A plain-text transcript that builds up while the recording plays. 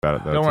about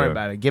it, though. Don't worry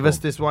about it. Give us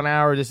this 1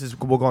 hour.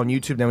 We'll go on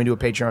YouTube. Then we do a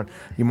Patreon.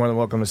 You're more than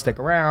welcome to stick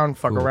around,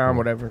 fuck around,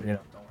 whatever. You know.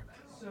 Don't worry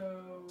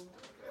about it.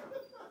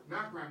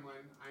 Not Gremlin.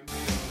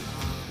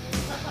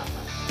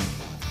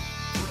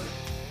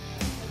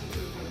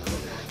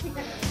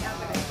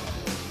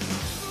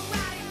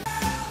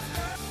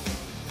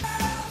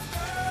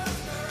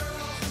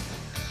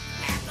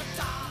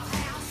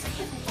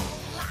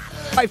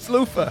 Pipes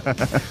Loofah.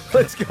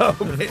 Let's go,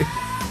 baby.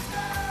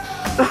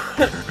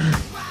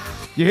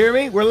 You hear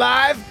me? We're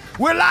live.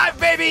 We're live,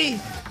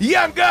 baby.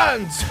 Young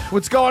Guns.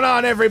 What's going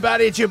on,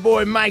 everybody? It's your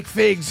boy Mike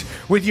Figs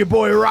with your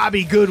boy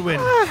Robbie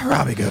Goodwin.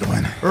 Robbie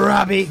Goodwin.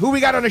 Robbie, who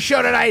we got on the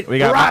show tonight? We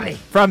got Robbie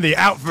from the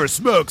Out for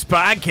Smokes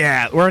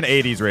podcast. We're an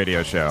 80s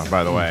radio show,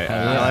 by the way.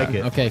 I like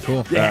it. Okay,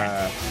 cool.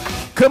 Yeah.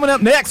 Coming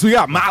up next, we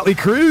got Motley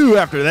Crue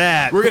after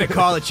that. We're going to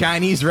call a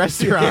Chinese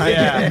restaurant.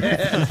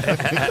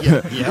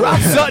 Rob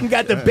Sutton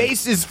got the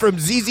bassist from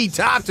ZZ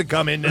Top to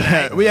come in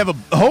tonight. We have a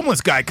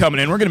homeless guy coming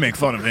in. We're going to make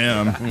fun of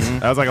him.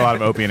 That was like a lot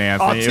of Opie and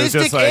Anthony. It was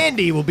just Autistic like,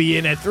 Andy will be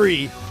in at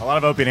 3. a lot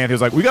of Opie and Anthony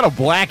was like, we got a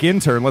black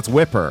intern. Let's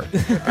whip her.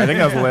 I think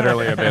that was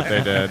literally a bit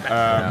they did.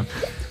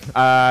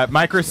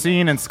 Mike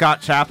Recine and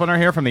Scott Chaplain are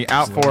here from the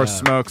Out for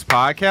Smokes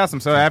podcast. I'm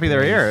so happy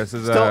they're here. This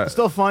is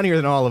Still funnier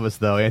than all of us,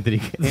 though,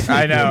 Anthony.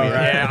 I know,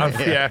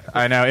 right? Yeah,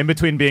 I know. In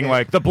between being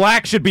like, the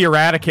black should be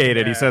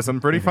eradicated, he says something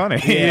pretty funny.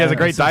 He has a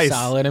great dice.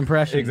 Solid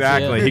impression.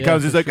 Exactly. He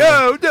comes, he's like,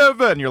 oh, no,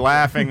 and you're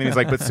laughing. And he's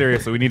like, but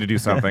seriously, we need to do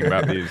something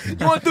about these.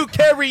 You want to do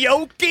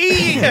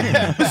karaoke?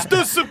 Let's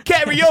do some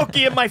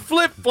karaoke in my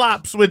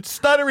flip-flops with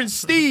Stuttering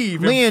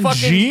Steve. Me and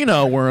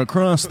Gina were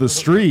across the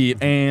street,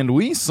 and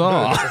we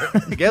saw.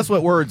 Guess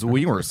what words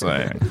we were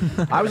saying?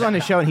 I was on the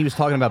show, and he was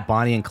talking about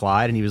Bonnie and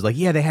Clyde, and he was like,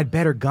 yeah, they had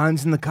better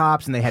guns than the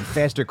cops, and they had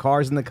faster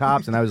cars than the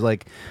cops. And I was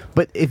like,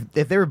 but if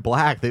they were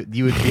black,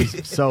 you would be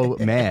so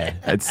mad.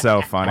 It's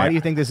so funny. Why do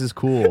you think this is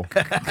cool?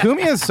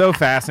 Kumia is so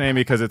fascinating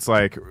because it's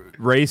like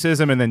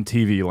racism and then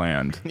TV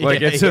land.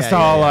 Like, it's just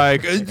all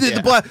like,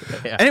 the black.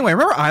 Anyway,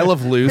 remember I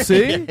Love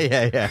Lucy?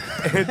 Yeah.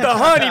 The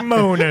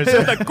honeymooners.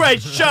 It's a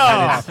great show.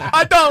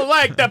 I don't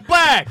like the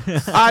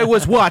blacks. I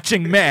was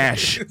watching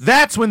MASH.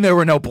 That's when there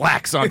were no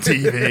blacks on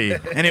TV,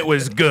 and it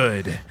was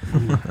good.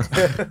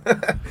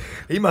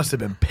 He must have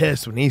been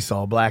pissed when he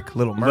saw Black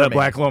Little Mermaid. The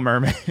Black Little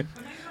Mermaid.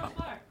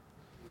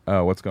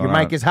 Oh, what's going Your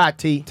on? mic is hot,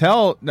 T.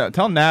 Tell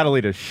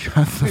Natalie to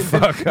shut the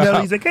fuck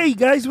up. He's like, hey,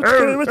 guys, what's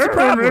the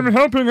problem? I'm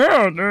helping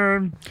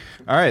out.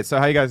 All right, so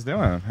how you guys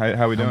doing?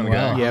 How we doing?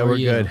 well. Yeah, How we're are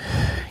you? good.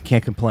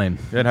 Can't complain.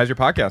 Good. How's your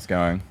podcast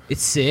going?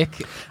 It's sick.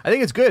 I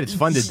think it's good. It's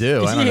fun to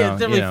do. I don't know. It's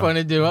definitely fun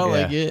to do. I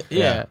like it.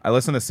 Yeah. I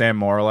listened to Sam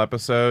Morrill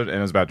episode, and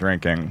it was about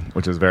drinking,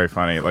 which is very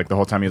funny. Like, the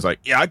whole time he was like,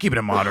 yeah, I keep it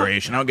in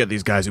moderation. I don't get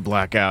these guys who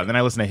black out. And then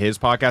I listened to his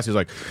podcast. He was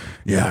like,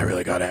 yeah, I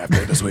really got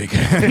after it this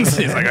weekend.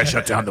 He's like, I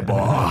shut down the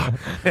bar.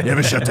 You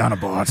ever shut down a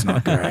bar? It's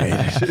not great.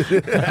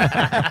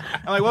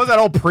 I'm like, what was that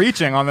old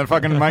preaching on the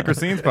fucking Mike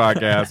Racine's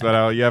podcast?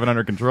 But you have it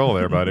under control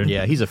there, buddy.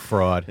 Yeah, he's a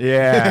fraud.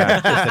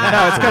 Yeah.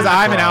 No, it's because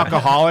I'm an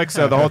alcoholic,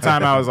 so the whole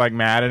time I was like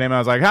mad at him. I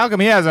was like, how come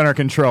he has it under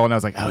control? And I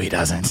was like, oh, he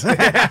doesn't.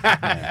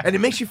 And it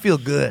makes you feel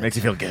good. Makes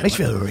you feel good. Makes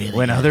you feel really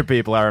When other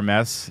people are a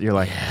mess, you're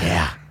like,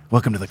 yeah,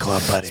 welcome to the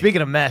club, buddy.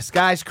 Speaking of mess,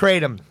 guys,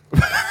 Kratom.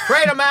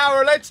 Kratom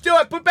hour, let's do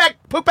it. Put back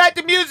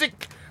the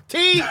music.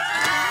 T.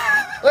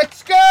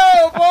 Let's go,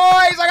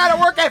 boys. I got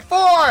to work at 4.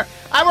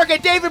 I work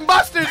at Dave &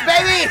 Buster's,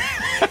 baby.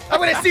 I'm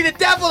going to see the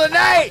devil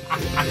tonight.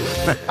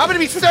 I'm going to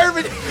be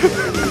serving.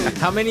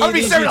 How many I'm of going to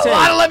be these serving you a take?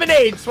 lot of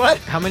lemonades. What?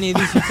 How many of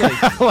these you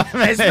take?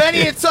 As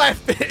many until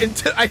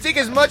I think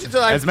as much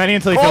until I As many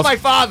until he call feels, my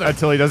father.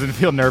 until he doesn't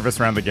feel nervous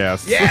around the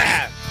guests.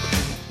 Yeah.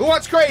 Who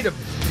wants Kratom?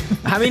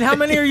 I mean, how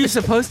many are you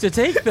supposed to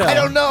take, though? I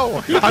don't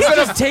know. You can't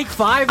just take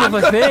 5 of a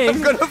I'm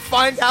thing. gonna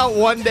find out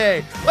one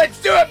day. Let's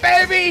do it,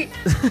 baby!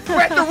 We're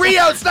at the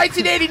Rios,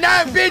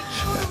 1989,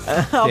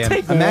 bitch! I'll Damn.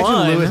 take Imagine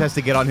one. Lewis has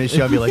to get on his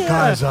show and be like,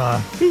 guys,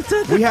 He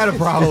took we had a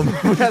problem.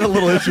 We had a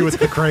little issue with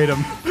the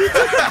Kratom.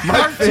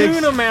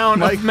 cartoon amount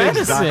Mike of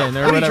Figs died. medicine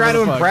or What, are you whatever trying to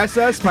the fuck. impress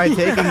us by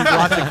taking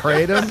lots of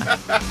Kratom?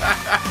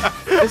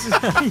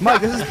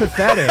 Mike, this is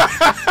pathetic.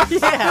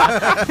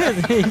 Yeah.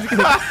 He's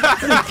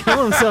gonna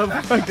kill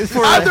himself. For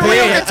I'm a the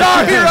real hit.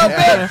 guitar hero,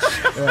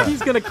 bitch!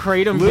 He's gonna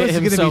Kratom Lewis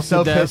hit is going to be himself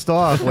so to death. pissed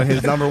off when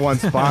his number one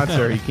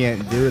sponsor, he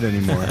can't do it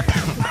anymore.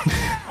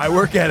 I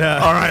work at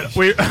All right,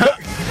 we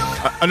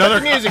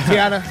another music,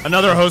 Tiana.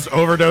 another host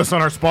overdose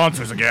on our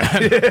sponsors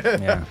again.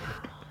 Yeah.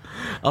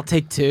 I'll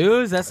take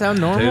 2. Does that sound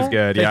normal? It's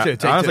good. Take Yeah, two,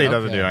 take honestly, two. it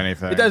doesn't do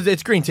anything. It does.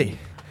 It's green tea.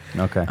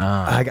 Okay.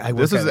 I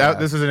This work is at,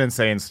 this is an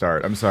insane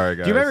start. I'm sorry,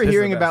 guys. Do you remember This is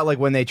hearing the about like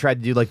when they tried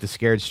to do like the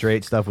scared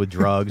straight stuff with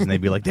drugs, and they'd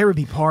be like, there would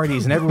be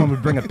parties, and everyone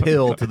would bring a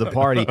pill to the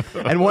party,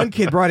 and one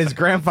kid brought his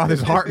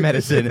grandfather's heart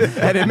medicine,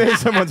 and it made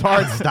someone's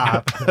heart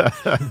stop.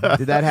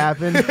 Did that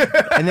happen?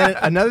 And then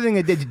another thing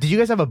they did you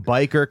guys have a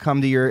biker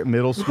come to your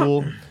middle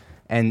school?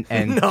 And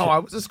No, I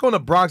was just going to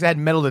Bronx. I had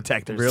metal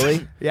detectors.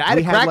 Really? Yeah, I had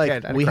a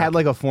crackhead. We had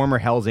like a former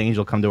Hell's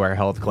Angel come to our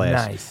health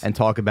class Nice. and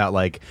talk about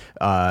like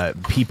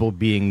people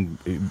being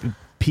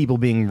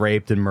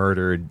raped and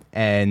murdered,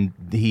 and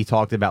he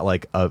talked about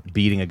like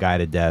beating a guy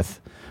to death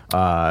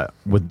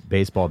with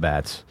baseball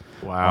bats.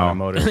 Wow. On a And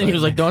motorcycle. he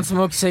was like, "Don't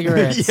smoke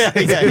cigarettes." yeah.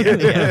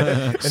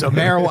 So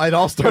marijuana. It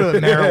all started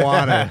with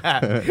marijuana.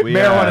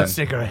 Marijuana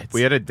cigarettes.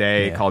 We had a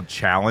day called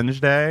Challenge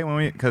Day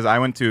because I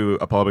went to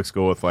a public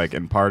school with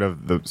and part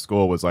of the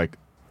school was like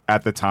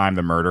at the time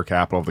the murder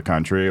capital of the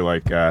country,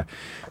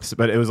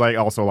 but it was like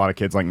also a lot of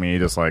kids like me,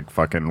 just like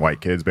fucking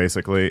white kids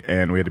basically,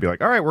 and we had to be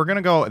like, all right, we're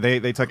gonna go. They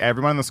took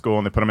everyone in the school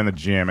and they put them in the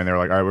gym, and they were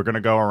like, all right, we're gonna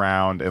go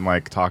around and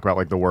like talk about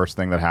like the worst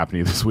thing that happened to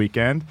you this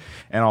weekend,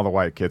 and all the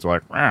white kids were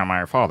like,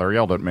 my father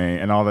yelled at me,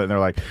 and all that, and they're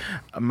like,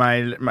 my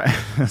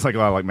it's like a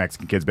lot of like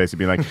Mexican kids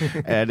basically being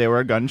like, there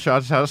were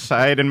gunshots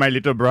outside and my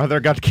little brother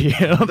got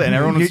killed, and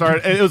everyone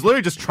started. It was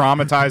literally just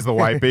traumatized the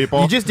white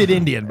people. You just did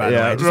Indian, by the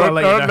way. Just Don't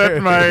wanna let you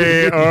know.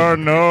 let oh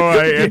no,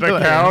 I ate a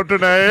cow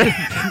today.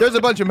 There's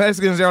a bunch of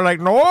Mexicans there like,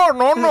 no, what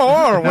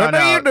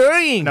are you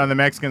doing? No, the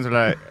Mexicans are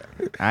like,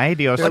 ay,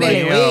 Dios What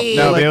mío. are you-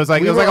 No, but it was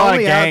like we a were lot of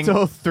only gang. out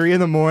till 3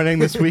 a.m.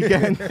 this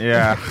weekend.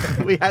 Yeah.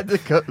 We had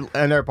to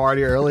end our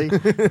party early.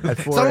 At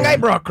 4 Some guy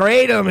a.m. brought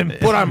kratom and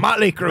put on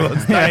Motley Crue and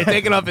started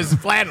taking off his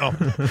flannel.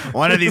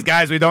 One of these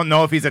guys, we don't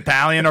know if he's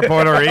Italian or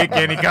Puerto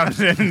Rican. He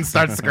comes in and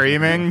starts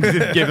screaming,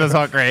 gives us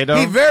all He's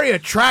kratom. very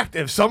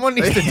attractive. Someone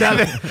needs to tell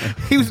him.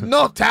 He was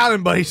no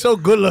talent, but he's so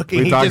good looking.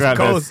 We He talked just about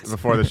goes. this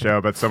before the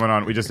show, but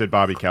we just did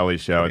Bobby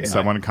Kelly's show, and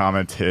someone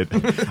commented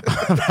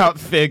about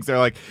Figs. They're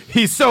like,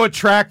 he's so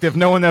attractive,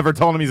 no one ever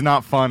told him he's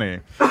not funny.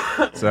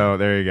 So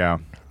there you go.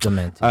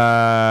 Demented. It's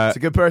a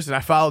good person. I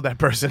followed that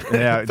person.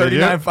 Yeah, did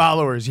 39 you?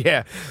 followers.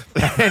 Yeah,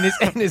 and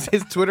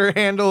his Twitter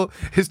handle,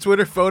 his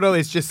Twitter photo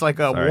is just like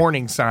a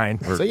warning sign.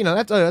 So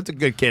that's a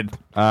good kid.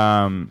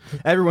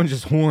 Everyone's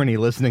just horny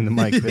listening to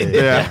Mike.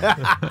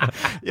 Yeah.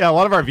 Yeah, a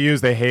lot of our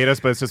views, they hate us,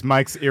 but it's just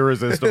Mike's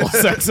irresistible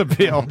sex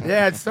appeal.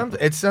 Yeah, it's something.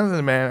 It's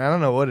something, man. I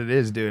don't know what it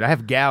is, dude. I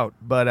have gout,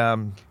 but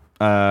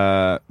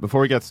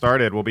Before we get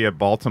started, we'll be at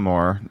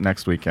Baltimore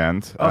next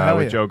weekend hell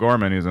with yeah. Joe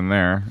Gorman, who's in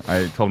there.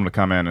 I told him to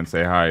come in and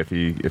say hi if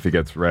he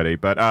gets ready.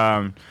 But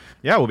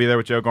yeah, we'll be there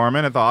with Joe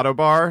Gorman at the Auto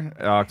Bar,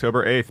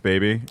 October 8th,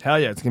 baby. hell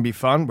yeah, it's gonna be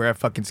fun. We're at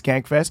fucking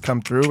Skankfest.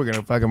 Come through. We're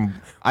gonna fucking.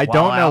 I wow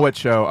don't know out. what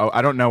show.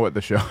 I don't know what the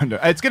show.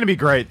 It's going to be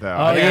great though.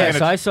 Oh I think yeah, it's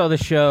so I saw the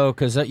show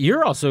because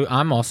we're all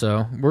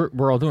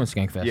doing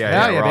Skankfest. Yeah,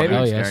 Hell yeah, we're all baby.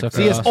 doing Oh, yeah, Skank so Fest.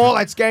 See us Awesome. all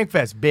at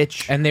Skankfest,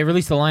 bitch. And they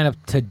released the lineup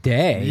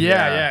today.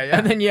 yeah.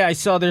 And then I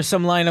saw there's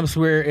some lineups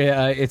where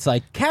it's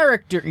like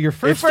character, your It's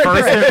first first,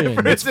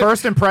 impression. it's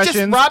first impressions.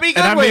 Just Robbie and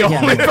I'm the Goodwin.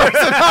 only person.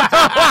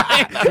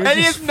 They're and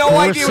he just has no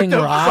idea what forcing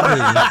the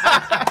Robbie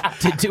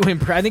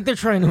I think they're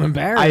trying to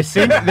embarrass. I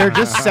think they're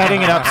just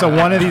setting it up so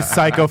one of these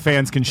psycho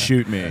fans can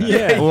shoot me.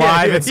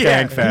 Live at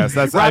Skankfest.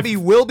 That's Robbie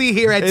will be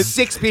here at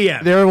 6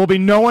 p.m. There will be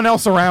no one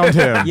else around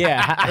him.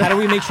 Yeah, how do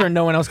we make sure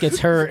no one else gets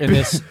hurt in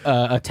this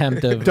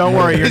attempt of? Don't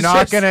worry, you're It's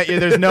not just- gonna.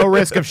 There's no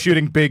risk of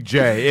shooting Big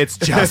J. It's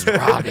just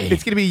Robbie.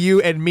 It's gonna be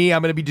you and me.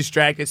 I'm gonna be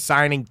distracted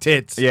signing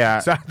tits. Yeah.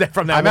 So,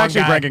 from that I'm one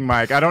actually guy. bringing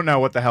Mike. I don't know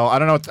what the hell. I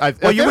don't know.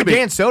 Well, you were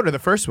Dan Soder, the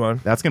first one.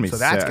 That's gonna be So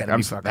that's sick. gonna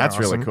be fucking That's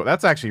really awesome. cool.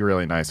 That's actually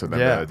really nice of them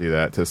Yeah. to do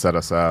that, to set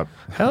us up.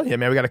 Hell yeah,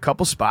 man. We got a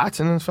couple spots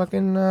and then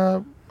fucking.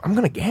 I'm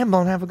gonna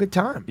gamble and have a good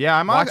time. Yeah,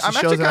 I'm Watch the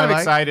actually shows that kind I of like.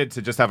 excited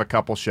to just have a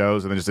couple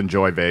shows and then just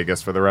enjoy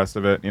Vegas for the rest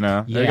of it. You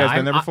know, Yeah, have you guys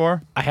been there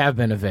before? I have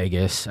been to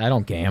Vegas. I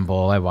don't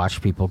gamble. I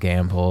watch people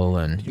gamble,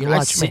 and I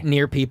watch sit me.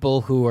 near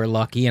people who are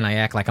lucky, and I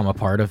act like I'm a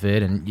part of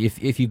it. And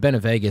if you've been to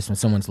Vegas, when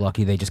someone's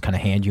lucky, they just kind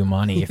of hand you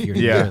money if you're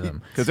Yeah, near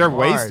them. because they're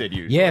Smart. wasted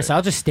usually. Yeah, so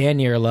I'll just stand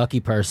near a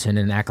lucky person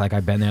and act like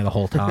I've been there the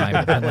whole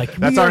time. And like,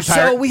 That's we our are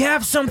entire- we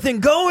have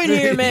something going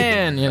here,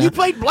 man. You know? You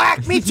played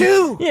black, me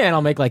too. Yeah, and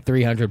I'll make like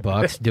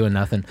 $300 doing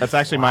nothing. That's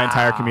actually my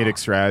entire comedic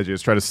strategy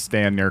is try to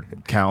stand near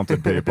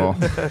counted people.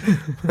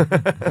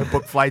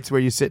 Book flights where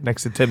you sit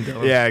next to Tim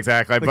Dillon. Yeah,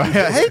 exactly. But,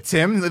 hey,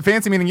 Tim,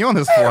 fancy meeting you on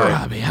this flight.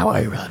 Robbie, how are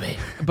you, Robbie?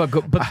 But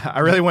I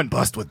really went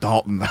bust with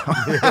Dalton, though.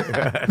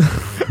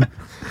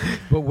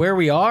 But where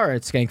we are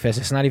at Skankfest,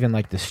 it's not even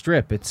like the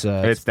Strip. It's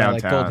by, like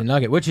downtown. Golden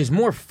Nugget, which is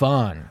more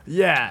fun.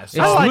 Yes.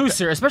 It's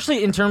looser,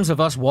 especially in terms of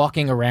us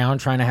walking around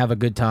trying to have a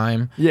good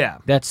time. Yeah.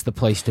 That's the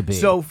place to be.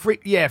 So,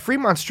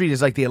 Fremont Street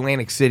is like the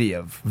Atlantic City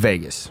of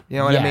Vegas. You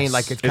know what I mean? Yes.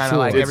 Like, it's It's kind of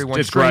like it's everyone's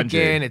just grungy.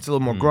 drinking. It's a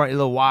little more a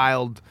little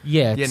wild.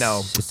 yeah, you know.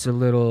 it's a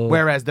little.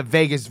 Whereas the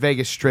Vegas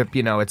Strip,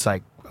 you know, it's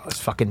like, it's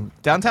fucking.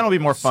 Downtown will be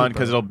more fun Super.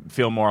 because it'll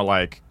feel more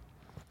like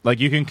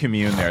you can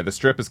commune there. The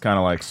Strip is kind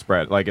of like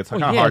spread. Like it's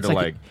kind of hard it's to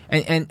like,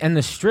 like. and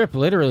the Strip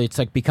literally, it's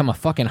like become a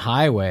fucking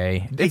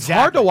highway. It's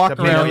hard to walk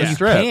Exactly. around Yeah. the You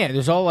Strip. can't.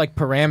 There's all like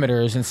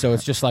parameters, and so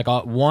it's just like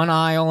one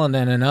aisle and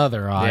then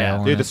another aisle.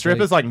 and Dude, the it's Strip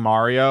like- is like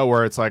Mario,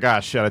 where it's like,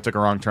 ah, shit, I took a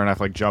wrong turn. I have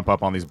to like jump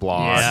up on these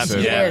blocks.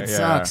 and- Yeah, it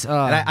sucks. And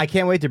I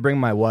can't wait to bring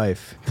my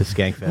wife to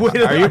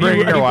Skankfest. Are you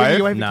bringing your wife?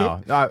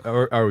 No,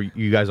 or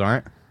you guys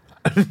aren't.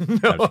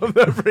 No, I'm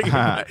not bringing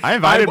I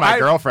invited my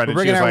girlfriend, and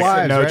she was bringing like, our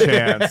wives, no right?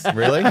 chance.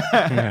 Really?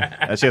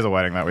 She has a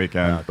wedding that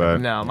weekend, but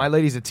No, my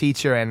lady's a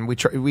teacher, and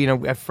we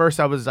at first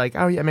I was like,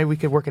 oh yeah, maybe we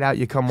could work it out.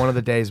 You come one of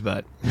the days,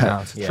 but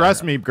no.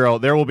 trust me, girl,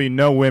 there will be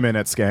no women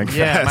at Skankfest.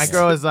 Yeah, my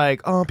girl is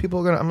like, oh, people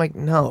are gonna. I'm like,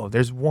 no,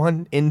 there's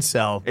one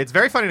incel. It's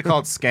very funny to call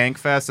it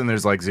Skankfest, and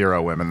there's like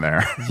 0 women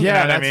there. You Yeah, know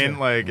what I that's mean? it.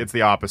 Like it's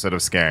the opposite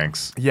of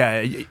skanks. Yeah,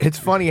 it's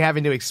funny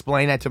having to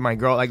explain that to my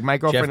girl. Like my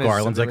Jeff girlfriend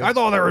Garland's like, I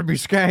thought there would be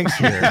skanks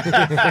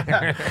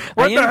here.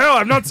 What the hell?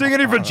 I'm not seeing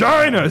any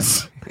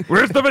vaginas.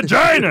 Where's the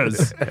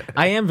vaginas?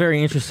 I am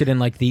very interested in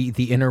like the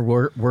inner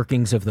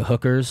workings of the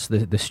hookers,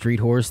 the street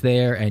whores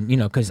there, and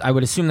because I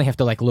would assume they have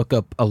to like look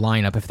up a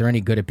lineup if they're any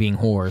good at being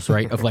whores,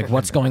 right? Of like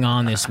what's going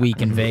on this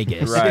week in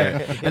Vegas,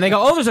 Right. And they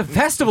go, oh, there's a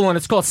festival and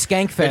it's called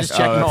Skankfest. just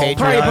checking Probably a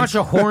Patreon. bunch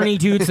of horny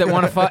dudes that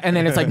want to fuck, and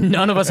then it's like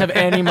none of us have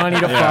any money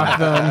to fuck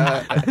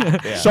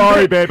them.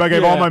 Sorry, babe. I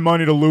gave all my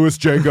money to Louis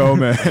J.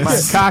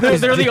 Gomez. cock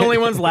is They're the only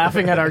ones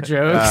laughing at our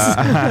jokes.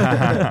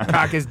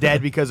 cock is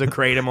dead because of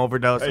kratom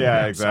overdose.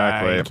 Yeah,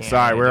 exactly.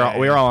 Sorry,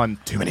 we're all on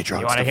too many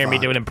drugs. You want to hear me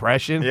do an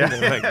impression? Yeah.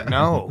 Like,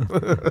 no.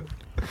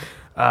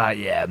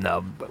 Yeah,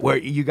 no. Where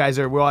you guys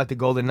are? We're all at the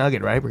Golden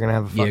Nugget, right? We're gonna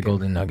have a fucking. Yeah,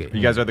 Golden Nugget.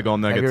 You guys are at the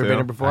Golden Have Nugget you ever too. been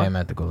there before? I am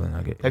at the Golden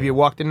Nugget. Have you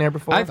walked in there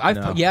before?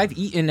 I've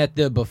eaten at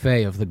the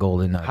buffet of the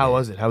Golden Nugget. How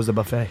was it? How was the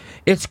buffet?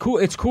 It's cool.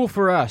 It's cool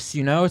for us,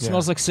 It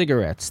smells like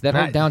cigarettes. That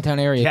whole Nice. downtown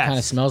area Yes. kind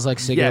of smells like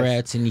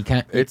cigarettes, and you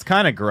can't. It's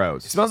kind of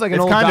gross. It smells like an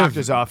It's old kind of-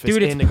 doctor's office.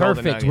 Dude, in it's the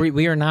Golden perfect. Nugget.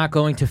 We are not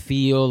going to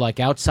feel like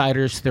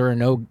outsiders. There's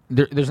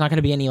not going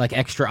to be any like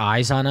extra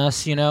eyes on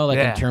us,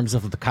 Yeah. in terms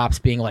of the cops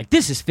being like,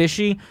 this is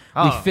fishy.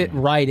 We fit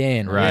right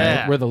in. Right.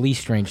 Yeah. We're the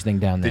least strange thing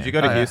down there. Did you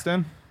go to yeah.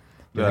 Houston?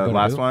 Did I The go to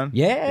last Houston? one?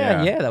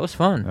 Yeah, that was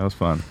fun. That was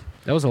fun.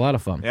 That was a lot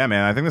of fun. Yeah,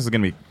 man. I think this is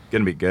gonna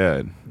be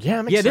good. Yeah,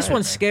 I'm Yeah, this excited.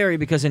 one's scary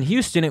because in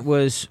Houston it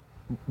was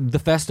the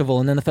festival,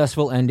 and then the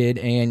festival ended,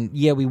 and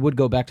yeah, we would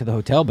go back to the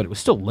hotel, but it was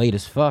still late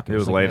as fuck. It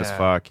was like late as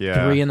fuck.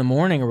 Yeah. 3 a.m.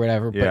 or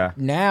whatever. Yeah. But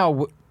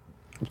now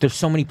there's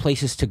so many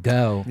places to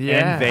go.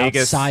 Yeah. In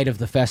Vegas. Outside of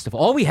the festival,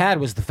 all we had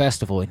was the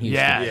festival in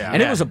Houston. Yeah.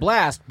 And it was a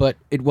blast, but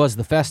it was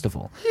the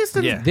festival.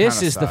 Houston. Yeah. This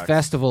kinda is the sucks.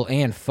 festival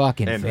and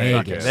fucking And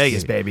Vegas.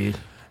 Vegas, baby.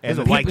 There's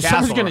a And White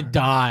Someone's Castle. gonna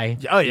die.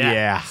 Oh yeah.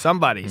 Yeah.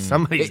 Somebody's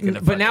gonna.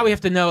 But now we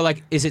have to know,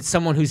 like, is it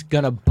someone who's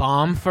gonna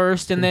bomb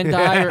first and then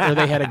die, or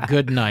they had a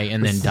good night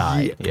and then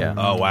die? Yeah.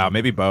 Oh wow,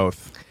 maybe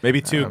both.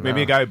 Maybe two.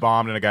 Maybe a guy who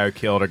bombed and a guy who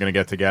killed are gonna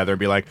get together and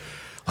be like,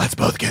 let's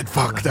both get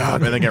fucked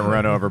up, and then get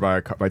run over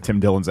by Tim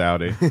Dillon's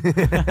Audi.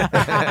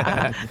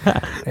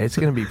 It's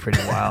gonna be pretty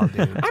wild,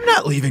 dude. I'm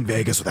not leaving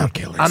Vegas without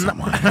killing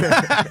someone.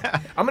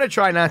 I'm gonna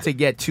try not to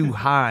get too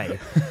high.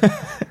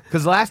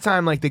 Because last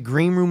time, like the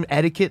green room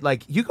etiquette,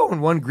 like you go in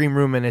one green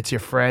room and it's your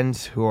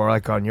friends who are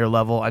like on your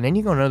level, and then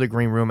you go in another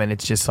green room and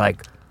it's just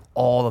like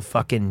all the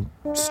fucking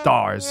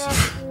stars.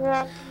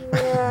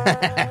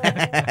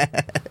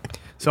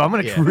 So I'm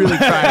gonna really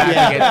try not to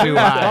get too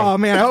high. Oh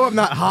man, I hope I'm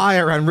not high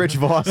around Rich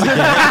Voss.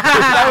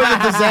 That was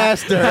a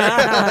disaster.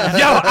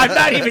 Yo, I'm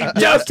not even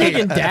joking.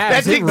 taking dabs.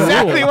 That's It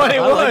exactly ruled. what it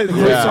was.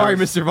 I'm sorry,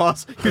 Mr.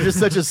 Voss. You're just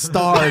such a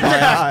star in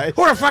my eyes.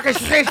 Who the fuck is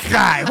this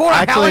guy? Who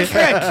the hell is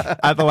this?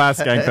 At the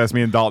last Skankfest,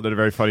 me and Dalton did a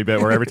very funny bit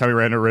where every time we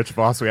ran into Rich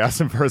Voss, we asked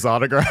him for his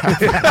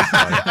autograph.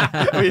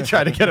 We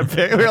tried to get a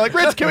pic. We were like,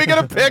 Rich, can we get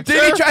a picture?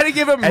 Did he try to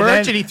give him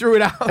merch and he threw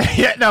it out?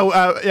 Yeah, no,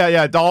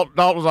 yeah. Dalton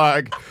was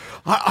like,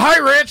 "Hi,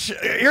 Rich.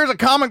 Here's a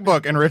comic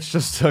book," and Rich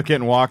just took it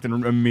and walked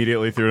and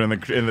immediately threw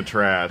it in the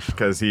trash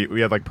because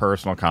we had like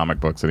personal comic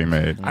books that he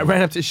made. I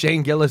ran up to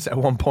Shane Gillis at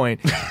one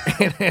point,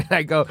 and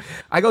I go,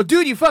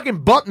 dude, you fucking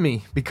bumped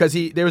me because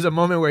there was a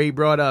moment where he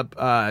brought up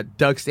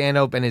Doug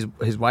Stanhope and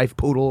his wife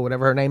Poodle,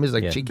 whatever her name is,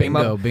 like she came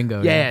up,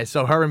 Bingo. yeah.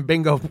 So her and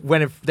Bingo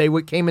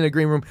came in the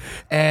green room,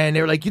 and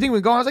they were like, "You think we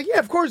go?" I was like, "Yeah,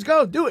 of course,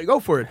 go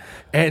for it."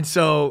 And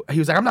so he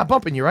was like, "I'm not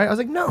bumping you, right?" I was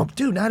like, "No,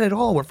 dude, not at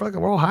all. We're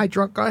all high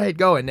drunk. Go ahead,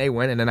 go." And they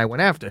went, and then I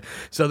went after.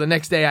 So the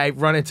next day I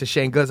run into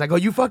Shane Gillis. I go,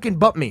 "You fucking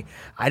bumped me."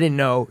 I didn't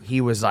know he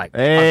was like,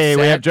 Hey,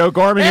 we upset. have Joe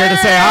Gorman here to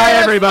say hi,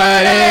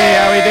 everybody. Hey,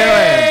 how we doing?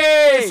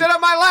 Hey, sit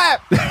on my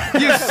lap,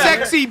 you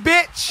sexy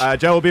bitch.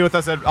 Joe will be with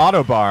us at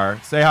Auto Bar.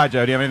 Say hi,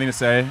 Joe. Do you have anything to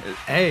say?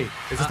 Hey,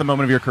 Is this the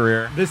moment of your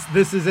career?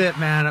 this is it,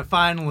 man.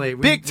 Finally,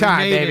 Big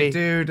time, we made baby. it,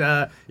 dude.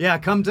 Yeah,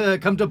 come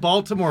to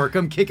Baltimore.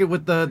 Come kick it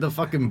with the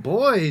fucking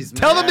boys.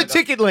 Tell man. them the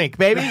ticket link,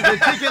 baby. The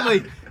ticket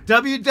link.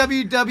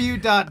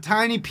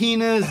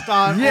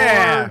 www.tinypenis.org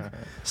Yeah.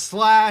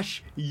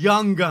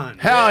 /Young Gun.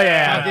 Hell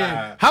yeah.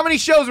 Fucking- How many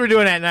shows we're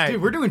doing that night?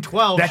 Dude, we're doing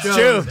 12 That's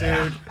shows, true.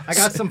 dude. I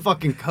got some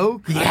fucking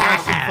coke. I got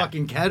some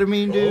fucking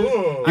ketamine, dude.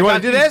 You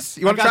want to do this?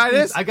 You want to try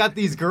this? I got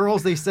these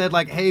girls. They said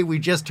like, "Hey, we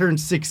just turned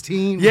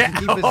 16. We Yeah.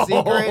 can keep it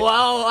secret."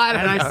 Well, I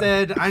don't And know. I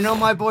said, "I know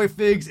my boy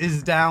Figs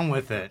is down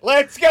with it."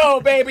 Let's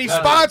go, baby.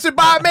 Sponsored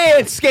by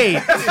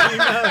Manscaped.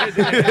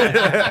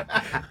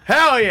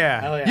 Hell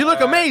yeah. Hell yeah. You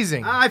look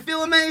amazing. I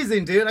feel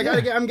amazing, dude.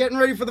 I'm getting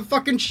ready for the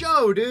fucking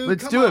show, dude.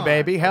 Let's Come do it, on.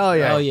 baby. Hell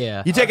yeah. Hell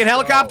yeah. You taking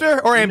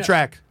helicopter or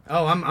Amtrak?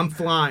 Oh, I'm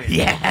flying.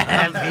 Yeah,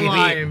 I'm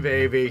flying,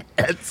 baby.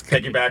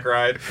 Take you back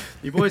ride.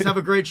 You boys have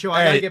a great show.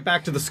 I gotta get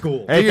back to the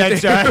school. Hey,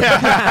 thanks, Joe.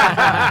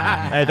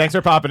 Hey, thanks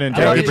for popping in,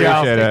 Joe. love We you, Joe.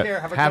 appreciate Take it. care.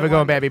 Have a good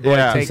one, baby boy.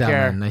 Yeah. Take Peace out,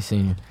 care. man. Nice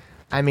seeing you.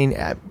 I mean,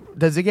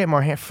 does it get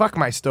more? Fuck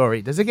my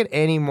story. Does it get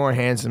any more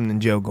handsome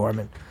than Joe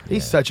Gorman?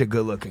 He's such a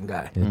good-looking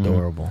guy.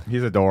 Adorable.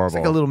 He's adorable. It's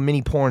like a little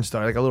mini porn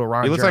star, like a little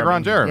Ron. He looks like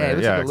Ron Jeremy. Yeah, he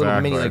looks Yeah, like a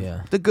little mini, exactly.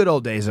 like the good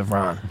old days of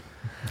Ron.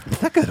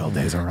 the good old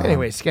days are wrong.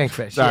 Anyway,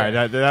 Skankfish. Sorry,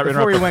 yeah. that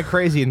Before he went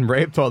crazy and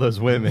raped all those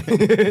women.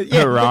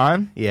 yeah,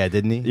 Ron. Yeah,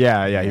 didn't he?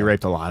 Yeah, he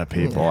raped a lot of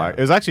people.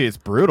 It's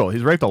brutal.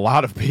 He's raped a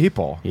lot of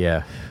people.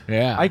 Yeah.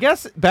 Yeah. I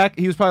guess back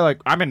he was probably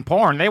like, I'm in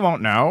porn. They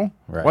won't know.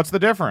 Right. What's the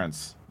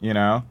difference? You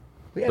know.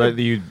 But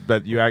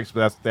you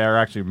actually they're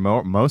actually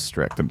most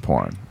strict in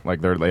porn.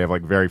 Like they have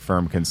like very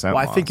firm consent.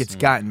 Well, I laws. think it's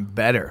gotten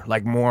better.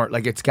 Like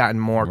it's gotten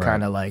more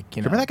kind of like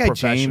Remember that guy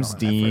James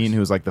Dean, who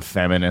was like the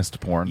feminist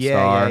porn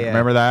star?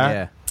 Remember that?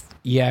 Yeah.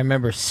 Yeah, I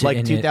remember Like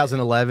sitting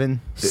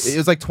 2011. It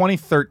was like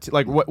 2013.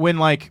 Like when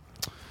like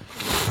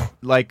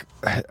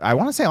I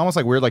want to say almost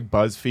like weird like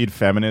BuzzFeed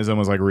feminism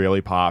was like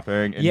really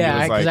popping. And Yeah, he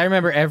was, because like, I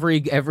remember every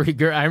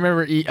girl. I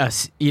remember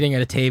us eating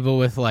at a table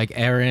with like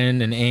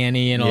Erin and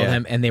Annie and all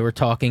them, and they were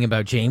talking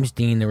about James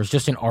Dean. There was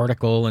just an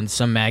article in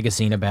some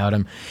magazine about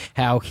him,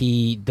 how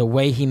the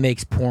way he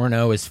makes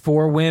porno is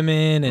for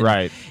women, and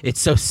Right. it's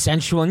so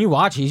sensual. And you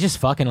watch, he's just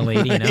fucking a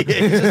lady, you know.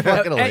 Just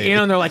fucking a And, lady. you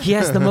know, and they're like, he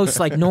has the most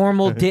like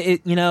normal,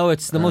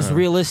 it's the most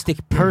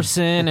realistic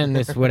person, and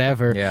it's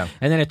whatever. Yeah.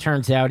 And then it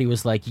turns out he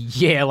was like,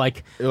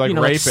 like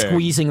raping.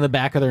 squeezing the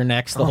back of their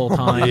necks the whole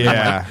time.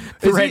 Yeah.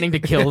 and threatening to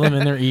kill them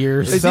in their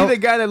ears. Is he the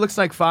guy that looks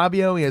like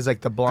Fabio? He has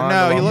like the blonde.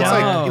 No, he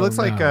looks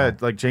No,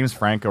 like James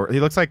Franco. He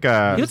looks like He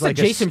looks like like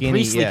a Jason skinny-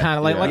 Priestley, yeah. kind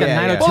of like Yeah. a Yeah, yeah.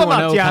 90210 Pull him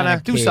up, kind Tiana.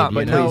 of Do kid, something,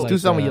 you know, please. like, Do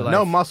something you like.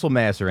 No muscle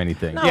mass or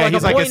anything. No, Yeah, like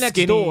he's a like boy a next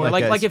skinny- door.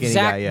 like a Like if skinny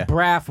Zach guy, yeah.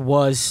 Braff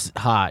was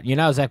hot, you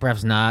know, Zach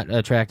Braff's not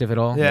attractive at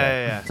all.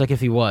 Yeah. It's like if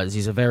he was,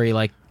 he's a very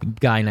like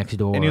guy next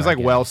door. and he was like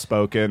I guess. well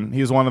spoken.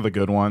 He was one of the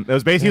good ones. It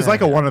was basically he was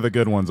like one of the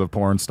good ones of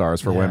porn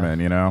stars for women.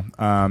 You know.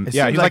 Yeah, seems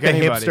he's like like a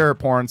anybody. hipster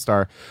porn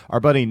star. Our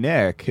buddy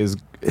Nick, his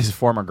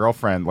former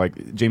girlfriend,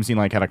 like James Dean,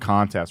 like had a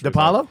contest. where he's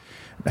DePaulo?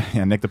 like-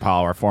 yeah, Nick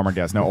DePaulo, our former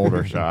guest, no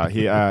older shot.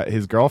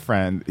 His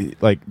girlfriend,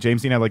 like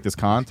James Dean had like this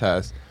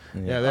contest.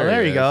 Yeah,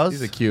 there he is. goes.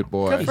 He's a cute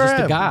boy. He's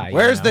just a guy. you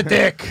Where's know? the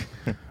dick?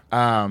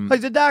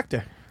 He's a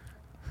doctor.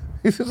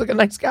 He seems like a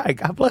nice guy.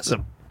 God bless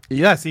him.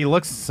 Yes, he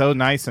looks so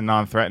nice and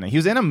non-threatening. He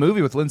was in a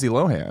movie with Lindsay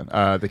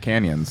Lohan, The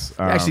Canyons.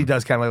 He actually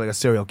does kind of look like a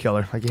serial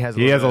killer. Like he has.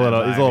 He has a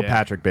little. He's a little vibe,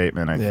 Patrick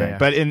Bateman, I think. yeah.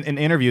 But in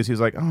interviews, he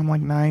was like, "Oh, I'm like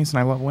nice, and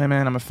I love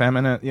women. I'm a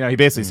feminist." You know, he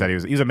basically said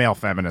he's a male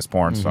feminist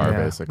porn star, Yeah.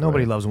 basically.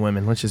 Nobody loves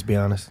women. Let's just be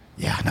honest.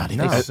 Yeah, No.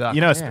 they suck.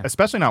 you know, Yeah.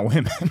 especially not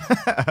women.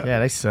 Yeah,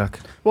 they suck.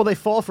 Well, they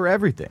fall for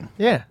everything.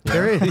 Yeah,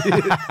 there is.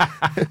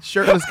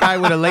 Shirtless guy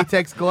with a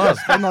latex glove.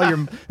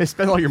 They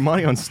spend all your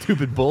money on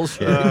stupid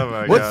bullshit.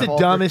 my What's the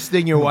dumbest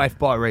thing your wife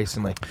bought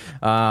recently?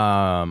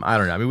 I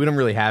don't know. I mean, we don't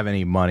really have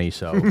any money,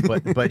 so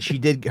but she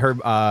did. Her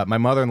my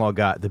mother-in-law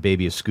got the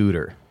baby a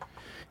scooter,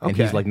 and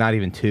Okay. he's like not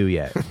even 2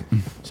 yet.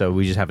 So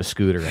we just have a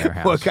scooter in our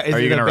house. What ki- is Are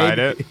you it a gonna ride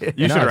baby- it?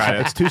 You No, should it's- ride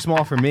It's it. too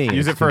small for me.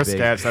 Use It's it for a too big.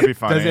 sketch. That'd be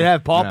funny. Does it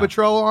have Paw No.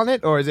 Patrol on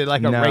it, or is it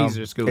like a No,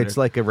 razor scooter? It's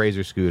like a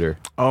razor scooter.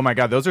 Oh my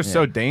god, those are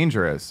so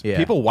dangerous. Yeah.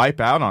 People wipe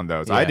out on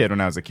those. I Yeah. did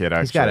when I was a kid.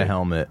 Actually, He's got a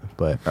helmet,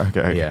 but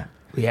Okay. yeah,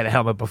 we had a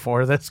helmet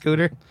before that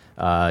scooter.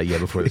 yeah.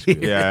 Before the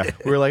scooter, Yeah.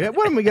 we were like,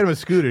 why don't we get him a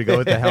scooter to go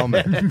with the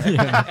helmet?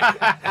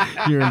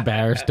 You're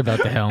embarrassed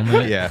about the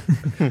helmet. Yeah.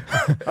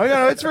 Oh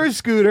no, it's for a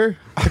scooter.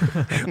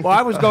 Well,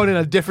 I was going in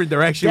a different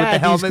direction with the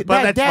helmet,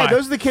 but that's Dad, fine.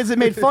 those are the kids that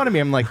made fun of me.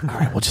 I'm like, all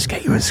right, we'll just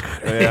get you a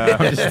scooter.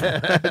 I'm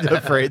just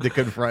afraid to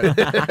confront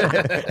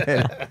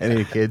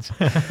any kids.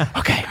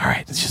 Okay, all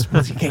right,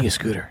 let's get you a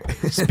scooter.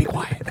 Just be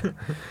quiet.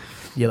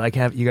 You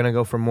gonna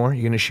go for more?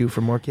 You gonna shoot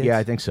for more kids? Yeah,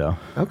 I think so.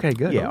 Okay,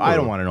 good. Yeah, I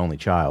don't want an only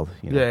child.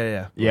 You know?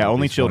 Yeah. Yeah,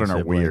 only Just children one are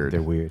sibling. weird.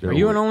 They're weird. Are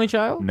you an only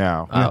child?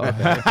 No. Oh,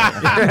 okay.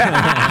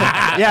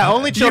 Yeah,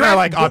 only children are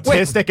like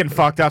autistic and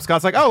fucked up.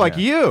 Scott's like, oh, like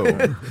you.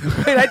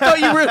 Wait, I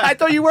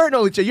thought you were an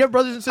only child. You have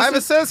brothers and I have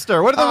a sisters.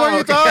 sister. What are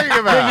you talking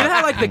about? Yeah, you know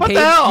how like the What the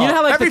cable, hell? you know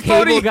how like Every the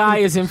cable photo- guy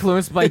is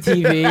influenced by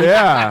TV.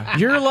 Yeah.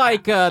 You're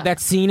like that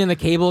scene in the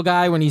Cable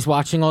Guy when he's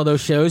watching all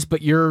those shows,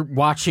 but you're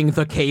watching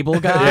the Cable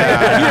Guy.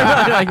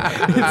 Yeah. You know,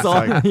 like, it's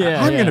all, Like,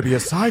 yeah, I'm yeah. gonna be a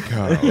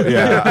psycho.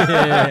 Yeah.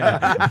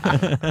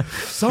 Yeah.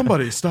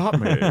 Somebody stop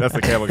me. That's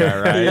the cable guy,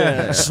 right?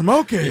 Yeah.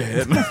 Smoke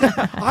it.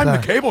 I'm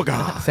the cable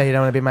guy. Say you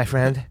don't want to be my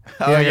friend. You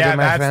Oh, don't wanna yeah, be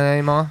my that's- friend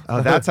anymore.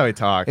 Oh, that's how he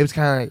talks. It was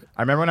kind of like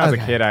I remember when I was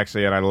Okay. a kid,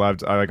 actually, and I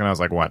loved, like when I was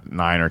like, what,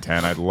 9 or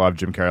 10, I loved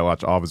Jim Carrey. I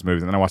watched all of his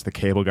movies, and then I watched The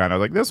Cable Guy, and I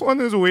was like, this one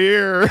is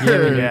weird. Yeah,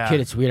 when you're Yeah. a kid,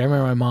 it's weird. I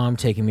remember my mom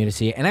taking me to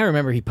see it, and I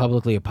remember he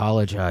publicly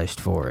apologized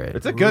for it.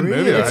 It's a good movie.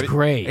 Really? though. It's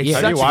great. It's Yeah,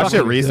 such Have you watched fucking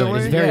it recently?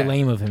 good. It's very Yeah.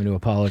 lame of him to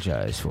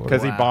apologize for it.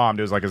 Because he Wow. bombed.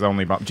 It was like his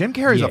only bomb. Jim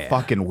Carrey's a Yeah.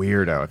 fucking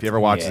weirdo. If you ever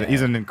watch it,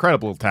 he's an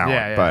incredible talent.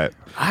 Yeah, yeah. But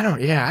I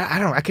don't. Yeah, I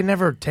don't. I can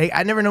never take.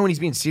 I never know when he's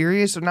being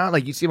serious or not.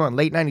 Like you see him on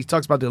late night, he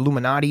talks about the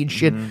Illuminati and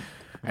shit.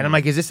 And I'm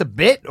like, is this a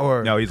bit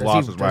or No, he's does lost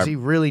he, his does mind. he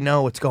really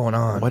know what's going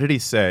on? What did he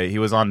say? He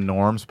was on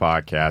Norm's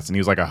podcast, and he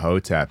was like a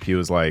hotep. He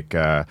was like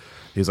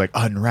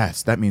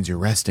unrest. That means you're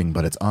resting,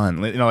 but it's you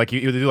know, like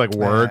he would do like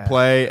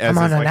wordplay. I'm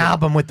on an like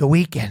album with The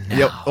Weeknd now.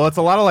 Yeah, well, it's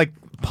a lot of like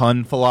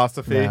pun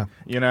philosophy. Yeah.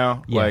 You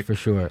know, Yeah, like for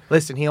sure.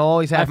 Listen, he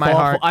always had my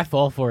heart. I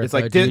fall for it. It's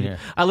like, though, dude- dude.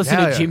 I listen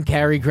Hell to yeah. Jim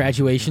Carrey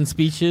graduation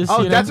speeches. Oh,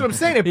 you know? that's what I'm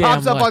saying. It Yeah,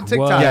 pops I'm up like, on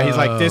TikTok. whoa. yeah, he's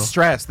like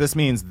distress. This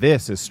means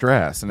this is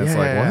stress, and it's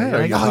like what? You're Are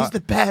like, you oh, not- he's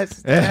the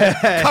best.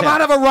 Come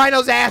out of a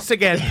rhino's ass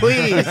again,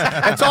 please.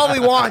 That's all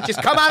we want.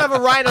 Just come out of a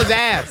rhino's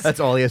ass.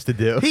 That's all he has to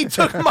do. He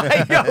took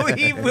my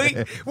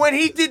when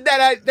he did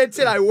that. That's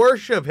it. I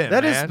worship him.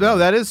 That is man. no,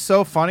 that is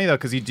so funny though,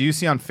 because you do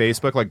see on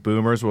Facebook like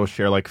boomers will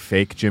share like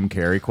fake Jim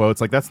Carrey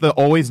quotes. Like that's the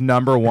always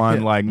number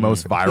one like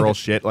most viral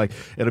shit. Like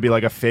it'll be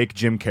like a fake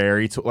Jim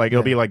Carrey. Like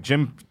it'll be like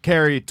Jim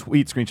Carrey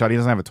tweet screenshot. He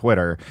doesn't have a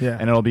Twitter. Yeah.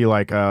 And it'll be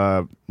like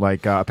a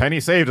penny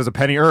saved is a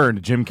penny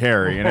earned. Jim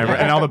Carrey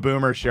and all the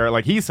boomers share it.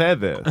 Like he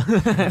said this.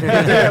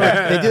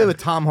 They do it with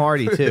Tom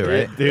Hardy too,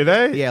 right? Do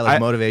they? Yeah,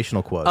 like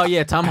motivational quotes. Oh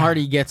yeah, Tom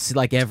Hardy gets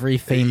like every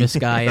famous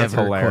guy That's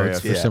ever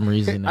hilarious. quotes for some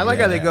reason. I like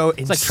how they go in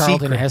It's like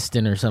Charlton secret.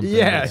 Heston or something.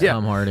 Yeah, It's yeah.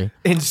 Tom Hardy.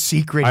 In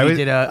secret, I he was-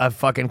 did a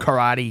fucking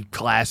karate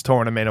class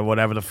tournament or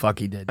whatever the fuck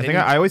he did. I think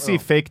I always see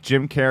fake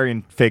Jim Carrey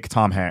and fake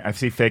Tom Hanks. I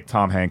see fake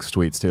Tom Hanks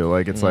tweets too.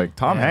 Like it's like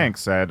Tom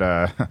Hanks said,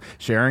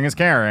 "Sharing is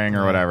caring"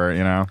 or whatever.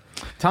 You know.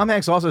 Tom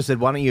Hanks also said,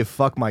 "Why don't you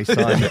fuck my son?"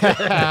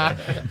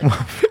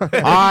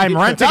 I'm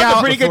renting That was out.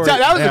 a pretty good time.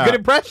 That was Yeah. a good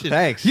impression.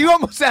 Thanks. You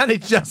almost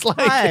sounded just like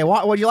Hey,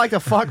 would you like to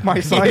fuck my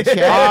son, Chet?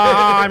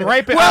 I'm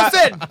raping.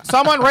 Wilson!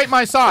 Someone rape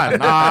my son.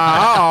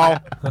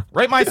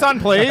 Rape my son,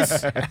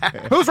 please.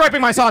 Who's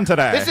raping my son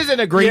today? This isn't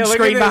a green Yeah,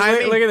 screen look at behind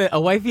this, me. look at that. A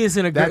wifey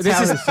isn't a girl. That's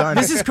how his son-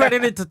 This is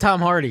credited to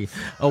Tom Hardy.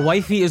 A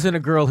wifey isn't a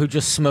girl who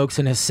just smokes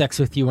and has sex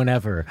with you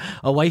whenever.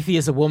 A wifey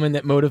is a woman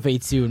that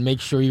motivates you and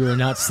makes sure you are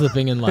not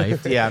slipping in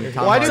life. Yeah, I'm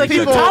Tom Why Hardy. do It's like,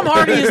 people- Tom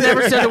Hardy has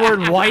never said the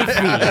word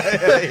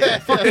wifey.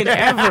 Fucking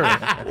ever.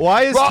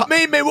 Why is Brought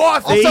me my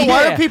wife. also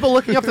why Yeah. are people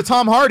looking up to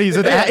Tom Hardy?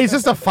 He's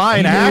just a fine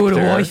You know actor. what a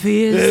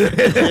wifey is?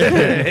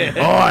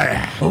 Boy.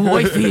 A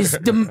wifey is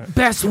the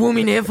best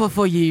woman ever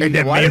for you. And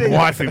then me and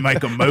wifey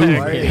make a movie.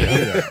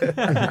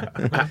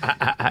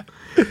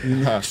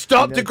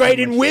 Stop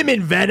degrading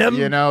women, Venom.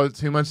 You know,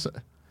 too much.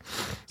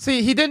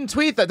 See, he didn't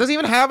tweet that. Does he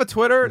even have a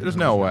Twitter? There's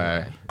no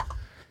way.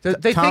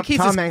 They think he's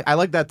Tom Hanks, I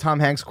like that Tom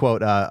Hanks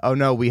quote. Oh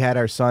no, we had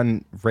our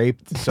son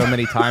raped so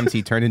many times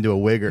he turned into a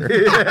wigger.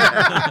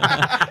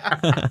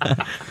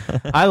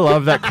 I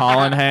love that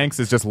Colin Hanks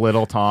is just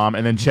little Tom,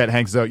 and then Chet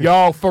Hanks is like,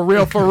 yo, for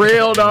real,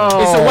 though.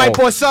 It's a white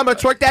boy summer.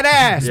 Twerk that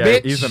ass, Yeah,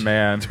 bitch. he's a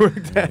man.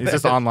 He's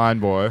just online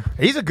boy.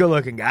 He's a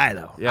good-looking guy,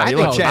 though. Yeah, I he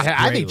think looks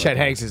great Chet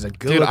Hanks is a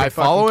good. Dude, I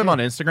follow him on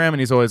Instagram, and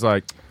he's always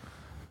like,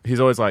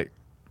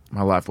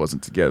 my life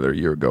wasn't together a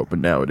year ago, but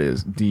now it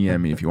is.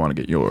 DM me if you want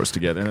to get yours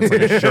together. And it's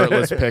like a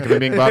shirtless pic of him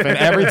being buff. And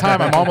every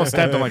time I'm almost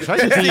tempted, I'm like, should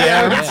I just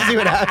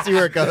DM? See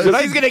where it goes.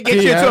 He's gonna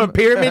get you into a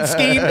pyramid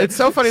scheme. It's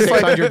so funny. It's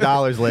like,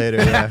 $600 later.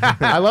 Yeah.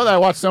 I love that I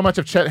watch so much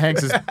of Chet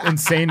Hanks'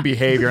 insane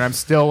behavior, and I'm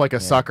still like a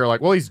sucker.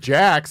 Like, well, he's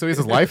Jack, so he has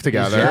his life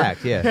together.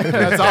 Jack, yeah.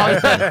 That's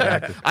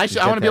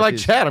all. I want to be like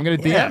Chet. I'm going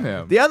to DM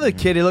him. The other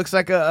kid, he looks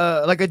like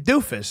a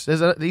doofus.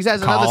 He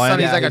has another Colin? son.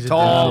 He's Yeah, like a he's a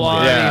tall doofus.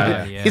 one.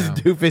 Yeah. He's a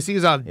doofus. He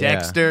was on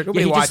Dexter. Yeah, Nobody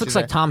he just watches looks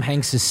like that. Tom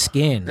Hanks'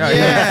 skin.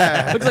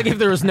 Yeah. Looks like if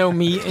there was no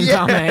meat in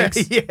Tom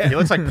Hanks. Yeah. He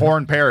looks like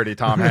porn parody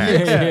Tom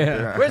Hanks.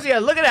 Yeah. Where's he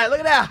at? Look at that. Look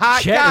at that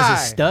hot Chet guy.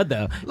 is a stud,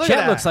 though. Look at Chet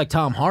that. looks like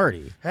Tom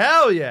Hardy.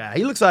 Hell yeah.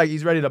 He looks like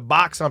he's ready to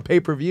box on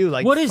pay-per-view.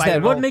 Like, What is fight that?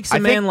 at What home. makes a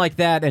man like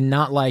that and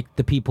not like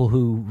the people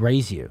who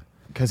raise you?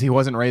 Because he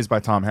wasn't raised by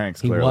Tom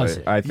Hanks, He clearly.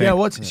 wasn't. I think. Yeah,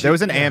 what's- there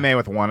was an AMA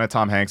with one of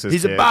Tom Hanks'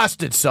 He's a kids.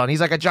 bastard son.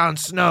 He's like a Jon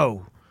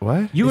Snow.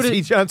 What? You would Is he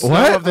have. Jon Snow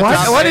What? of the What?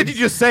 Tom What Hanks? did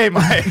you just say,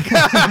 Mike?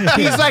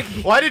 He's like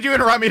Why did you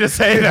interrupt me to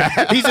say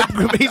that? he's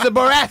a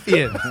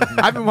Baratheon.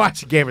 I've been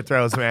watching Game of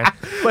Thrones, man.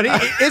 But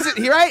isn't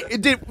he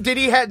right?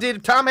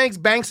 Did Tom Hanks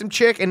bang some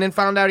chick and then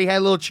found out he had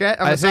a little Chet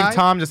on I the think side?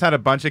 Tom just had a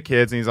bunch of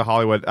kids and he's a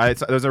Hollywood.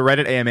 There's a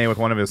Reddit AMA with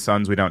one of his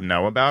sons we don't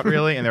know about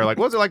really, and they're like,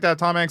 "What's it like to have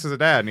Tom Hanks as a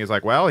dad?" And he's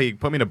like, "Well, he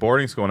put me to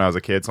boarding school when I was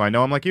a kid, so I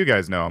know him like you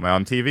guys know him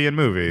on TV and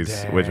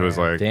movies." Which was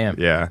like, Damn.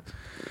 yeah.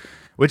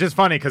 Which is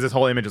funny because his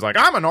whole image is like,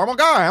 I'm a normal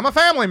guy, I'm a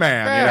family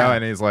man, you Yeah. know.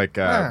 And he's like,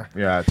 yeah.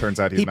 It turns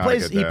out he's He not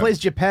plays a good he dad. plays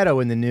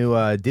Geppetto in the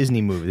new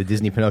Disney movie, the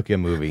Disney Pinocchio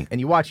movie. And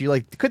you watch, you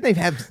like, couldn't they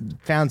have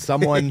found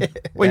someone?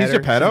 Wait, he's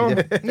better?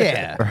 Geppetto?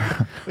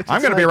 Yeah.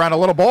 I'm going to be around a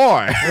little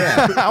boy.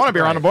 I want to be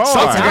around a boy.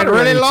 Sounds It's like out really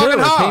already, long too. and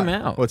It hard. came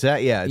out. What's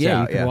that? Yeah, it's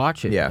Yeah, out, you can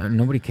watch it. Yeah,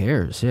 Nobody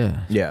cares. Yeah.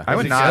 yeah. I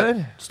would not.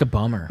 Just a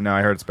bummer. No,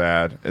 I heard it's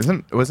bad.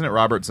 Wasn't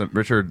it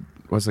Richard?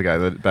 What's the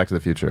guy? Back to the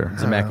Future.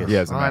 Zemeckis.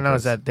 Yeah, All I know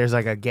is Zemeckis. that there's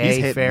like a He's gay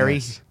hit and fairy.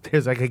 miss.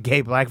 There's like a gay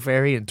black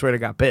fairy, and Twitter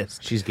got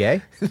pissed. She's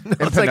gay.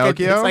 It's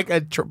Pinocchio? like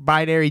a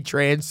binary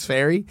trans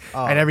fairy,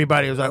 and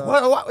everybody was like,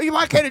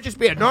 why can't it just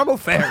be a normal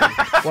fairy?"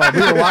 Well,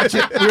 we were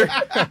watching.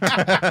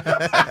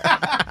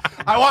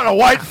 I want a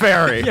white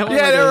fairy. Yeah,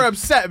 Yeah, they were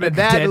upset, but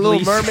that the deadly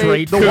Little Mermaid,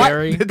 straight the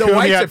fairy. white, the Call me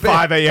whites at are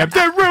 5 a.m.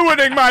 They're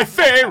ruining my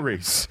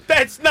fairies.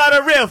 That's not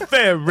a real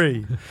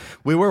fairy.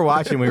 We were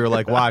watching. We were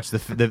like, watch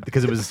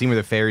because it was a scene where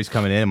the fairy's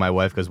coming in, and my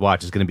wife goes,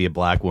 "Watch, it's going to be a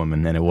black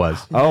woman," and it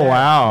was. Oh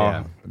wow,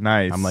 Yeah.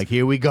 nice. I'm like,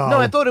 here we go. No,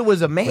 I thought it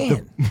was a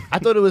man. I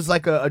thought it was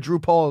like a Drew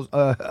Paul's.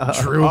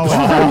 Drew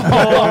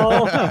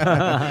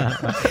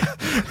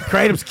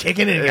Kratom's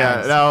kicking it. Yeah,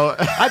 guys. no.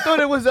 I thought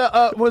it was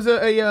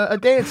a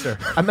dancer.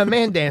 I'm a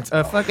man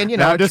dancer. Fucking, you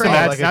know. I'm just, train.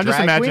 I'm just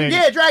imagining.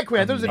 Yeah, drag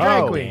queen. I thought it was a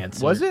drag queen.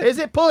 dancer. Was it? Is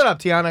it? Pull it up,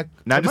 Tiana.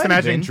 Now I'm just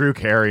imagining Drew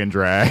Carey in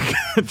drag.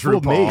 Drew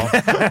Fooled me. Paul.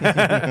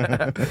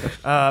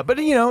 But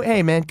you know,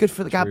 hey man, good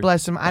for the God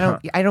bless him. I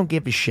don't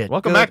give a shit.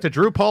 Welcome back to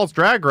Drew Paul's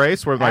Drag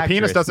Race, where my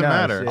penis Actress. doesn't No,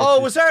 matter. it's- Oh,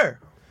 it was her.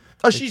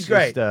 Oh, she's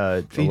great.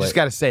 Just, you just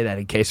got to say that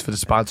in case for the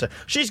sponsor.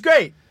 She's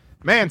great.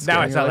 Man, Now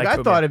still. it's not like I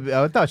thought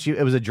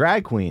it was a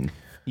drag queen.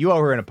 You owe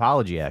her an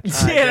apology,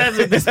 actually. Yeah, that's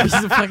what this piece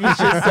of fucking shit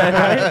said,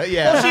 right?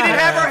 Yeah. Well, she didn't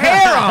have her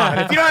hair on.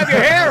 If you don't have your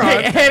hair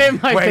on, And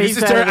in my wait, face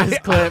this is out of this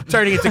clip.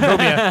 turning into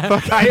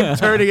Kumia. I am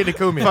turning into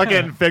Kumia.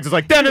 Fucking Figs is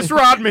like, Dennis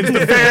Rodman's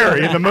the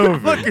fairy in the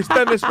movie. Look, it's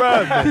Dennis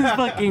Rodman. This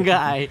fucking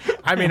guy.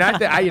 I mean,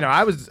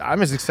 I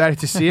was excited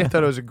to see it. I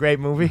thought it was a great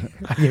movie.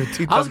 I gave it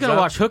 2 I was thumbs gonna up.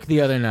 watch Hook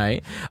the other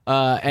night,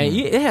 and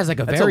it has like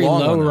a That's very a long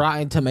low one, though.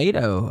 Rotten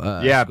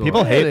Tomato. Yeah, score.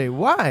 people hate Really?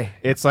 Why?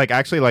 It's like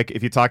actually like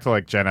if you talk to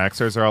like Gen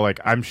Xers, they're all like,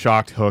 I'm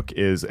shocked Hook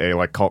is a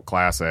like cult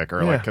classic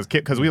or like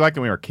because we liked it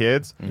when we were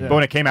kids, but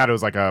when it came out it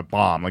was like a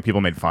bomb. Like people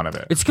made fun of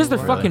it. It's because they're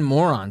fucking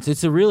morons.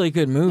 It's a really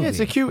good movie. Yeah, it's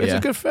a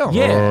good film.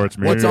 Yeah, Oh, it's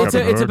me, Well, it's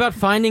Captain Hook. about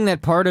finding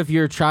that part of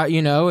your child.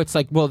 You know, it's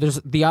like, well, there's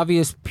the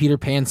obvious Peter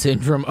Pan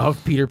syndrome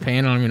of Peter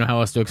Pan. I don't even know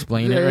how else to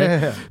explain it, right?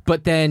 Yeah.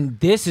 But then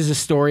this is a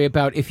story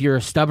about if you're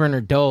stubborn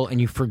or dull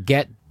and you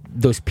forget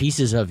those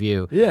pieces of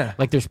you. Yeah.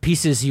 like there's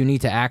pieces you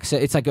need to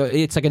access. It's like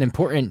an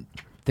important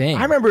thing.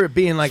 I remember it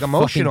being like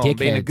emotional, and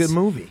being a dickheads. good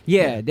movie.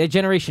 Yeah, that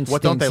generation.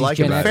 What don't they stinks. like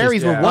These Gen about it? Xers-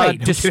 Fairies were white.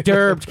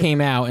 Disturbed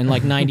came out in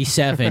like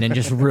 '97 and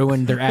just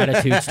ruined their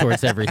attitudes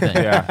towards everything.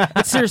 Yeah.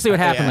 That's seriously what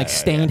happened. Like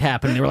Stained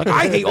happened. They were like,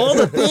 I hate all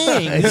the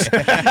things.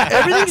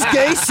 Everything's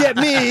gay except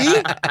me.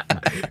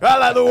 I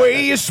like the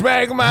way you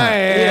smack my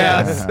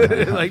ass.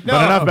 Like, no.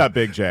 But enough about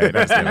Big J.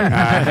 No, just kidding.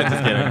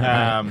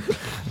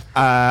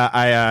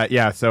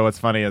 Yeah. So what's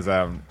funny is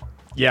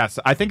yes,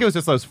 I think it was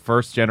just those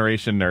first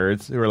generation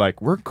nerds who were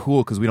like, we're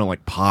cool because we don't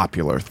like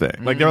popular things.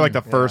 Like they were like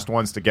the first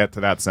ones to get to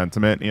that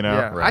sentiment, you know?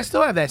 Yeah. I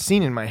still have that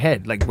scene in my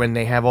head, like when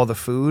they have all the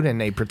food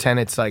and they pretend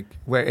it's like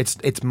where it's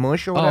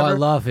mush or Oh, whatever. I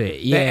love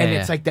it. Yeah, and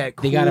it's like that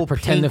They gotta cool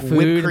pretend the pink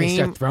whipped food and they cream.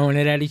 start throwing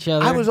it at each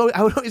other. I would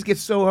always get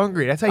so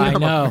hungry. That's how you I know.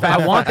 I'm know. a fat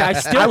I want that. I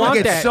still I would want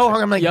get that. so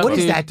hungry. I'm like, Yup, what is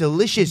dude. that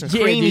delicious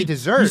Yeah, creamy dude,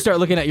 dessert? You start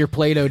looking at your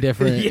Play-Doh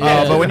different.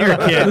 Oh, but when you're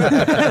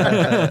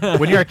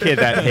a kid,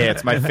 that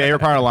hits. My favorite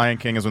part of Lion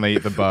King is when they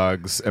eat the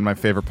bugs, and my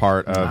favorite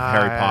part of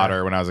Harry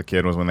Potter when I was a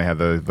kid was when they had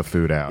the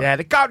food out. Yeah,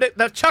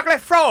 the chocolate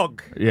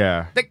frog,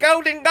 Yeah. the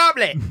golden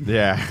goblet.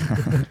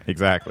 Yeah.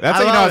 Exactly. That's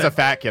I how you know love as a it.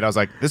 fat kid, I was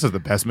like, this is the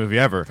best movie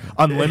ever.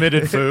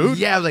 Unlimited food?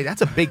 Yeah, I was like,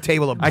 that's a big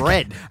table of I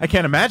bread. can't, I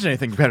can't imagine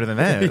anything better than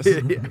this.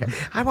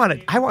 I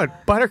want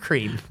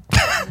buttercream.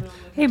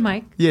 Hey,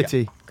 Mike, Yeah,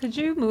 T. could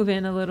you move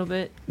in a little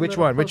bit? Which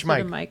little one? Which closer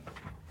to mic? Mike?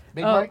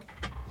 Big Oh, Mike.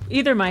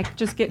 Either mic.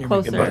 Just get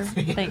closer.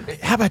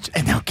 Thanks. How about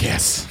and now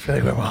kiss? I feel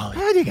like we're Wally.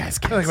 How do you guys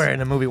I feel like we're in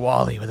the movie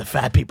Wally with the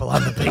fat people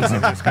on the pigs.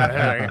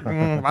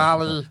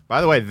 Wally.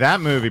 By the way,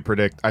 that movie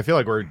I feel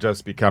like we're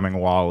just becoming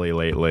Wall-E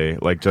lately.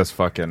 Like just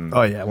fucking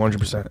Oh yeah,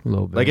 100%. A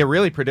little bit. like it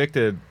really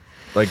predicted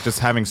like just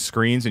having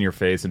screens in your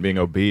face and being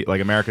obese.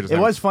 Like America just It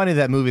was funny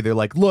that movie. They're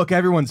like, look,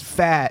 everyone's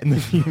fat in the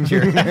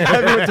future.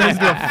 Everyone turns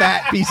into a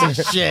fat piece of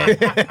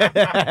shit.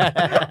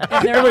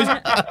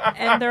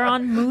 And they're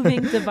on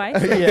moving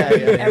devices.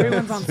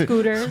 Everyone's on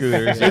scooters.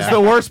 It's the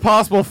worst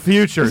possible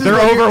future. They're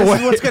This is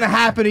overweight. what's gonna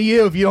happen to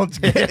you if you don't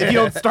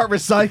start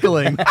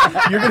recycling.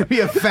 You're gonna be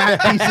a fat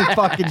piece of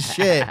fucking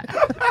shit.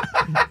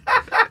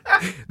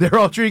 They're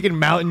all drinking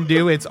Mountain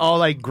Dew. It's all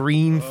like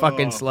green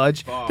fucking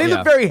sludge. They Yeah.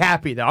 look very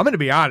happy though. I'm gonna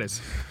be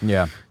honest.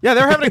 Yeah. Yeah,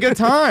 they're having a good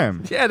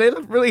time. Yeah, they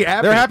look really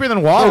happy. They're happier than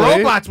The Wall-E.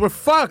 robots were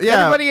fucked.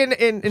 Yeah. Everybody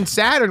in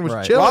Saturn was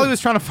Right. chilling. Wally was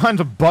trying to find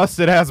a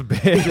busted ass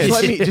bitch.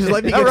 Just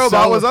let me That get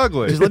robot so, was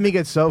ugly. Just let me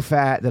get so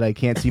fat that I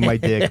can't see my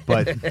dick,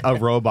 but a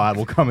robot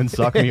will come and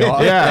suck me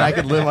off. Yeah. And I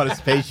could live on a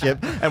spaceship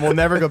and we'll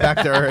never go back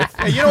to Earth.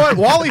 Hey, you know what?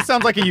 Wally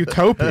sounds like a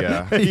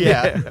utopia.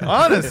 Yeah.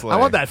 Honestly. I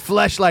want that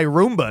fleshlight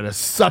Roomba to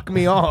suck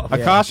me off. A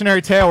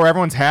cautionary tale where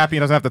everyone's happy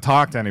and doesn't have to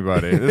talk to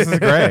anybody. This is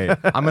great.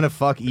 I'm gonna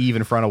fuck Eve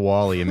in front of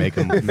Wally and make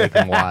him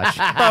watch.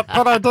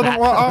 but I didn't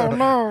want. Oh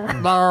no,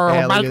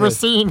 Yeah, look at this.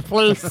 Recine,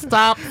 please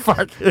stop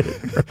fucking.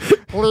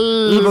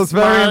 Please. He was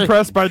very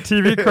impressed by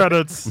TV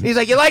credits. He's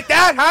like, you like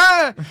that,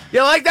 huh?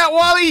 You like that,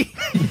 Wally?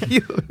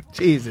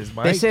 Jesus,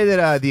 Mike. They say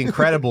that The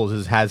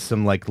Incredibles has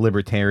some like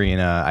libertarian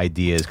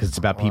ideas because it's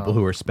about people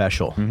who are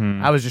special.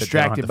 I was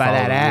distracted by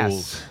that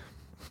ass.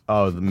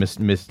 Oh, the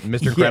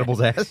Mr.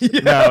 Incredible's ass.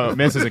 No,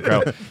 Miss is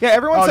incredible. Yeah,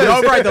 everyone says.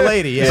 Oh, right, the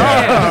lady. Yeah. Oh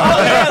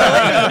yeah, the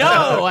lady.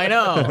 No, I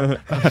know.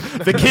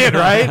 The kid,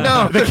 right?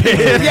 No, the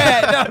kid.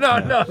 Yeah, no.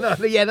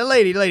 Yeah, the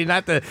lady,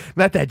 not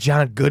that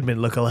John Goodman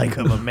lookalike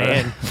of a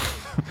man.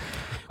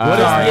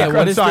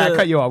 what is sorry, the- I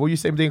cut you off. Will you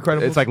say The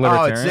Incredibles? It's like Oh,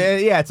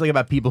 libertarian. it's like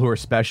about people who are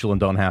special and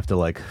don't have to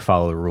like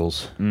follow the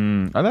rules.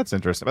 Oh, that's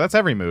interesting. But that's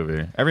every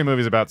movie. Every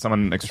movie's about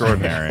someone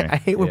extraordinary. I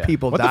hate when Yeah.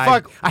 people What the die.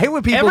 fuck? I hate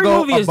when people Every go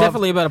movie is above-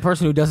 definitely about a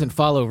person who doesn't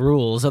follow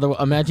rules. Otherwise,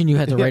 imagine you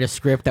had to write a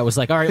script that was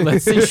like, all right,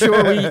 let's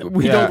ensure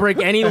we Yeah. don't break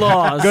any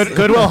laws.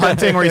 Goodwill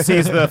Hunting, where he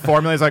sees the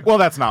formula, he's like, "Well,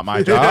 that's not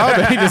my job."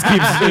 And he just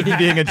keeps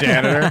being a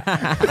janitor.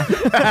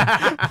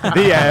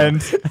 The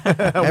end.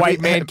 a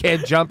white man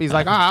can't jump. He's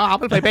like, I'm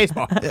gonna play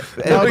baseball. No,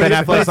 Ben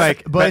Affleck's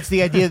like, But it's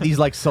the idea that these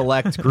like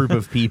select group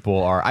of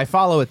people are. I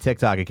follow a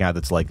TikTok account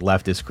that's like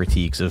leftist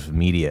critiques of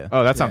media.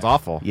 "Oh, that sounds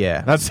awful."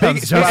 Yeah. that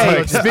sounds just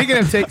like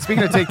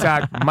Speaking of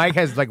TikTok, Mike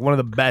has like one of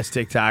the best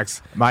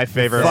TikToks. my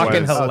favorite.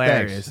 Fucking was,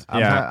 hilarious.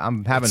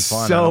 I'm having It's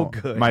fun. so I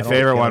don't- good. My I don't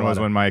favorite get one a lot was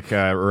of- when Mike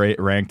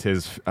ranked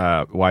his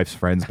wife's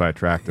friends by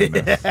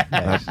attractiveness.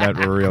 that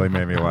really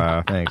made me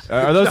laugh. Thanks.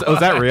 Are those? Was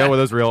that real? Were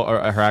those real? Or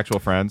her actual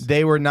friends?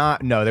 They were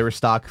not. No, they were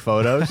stock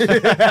photos,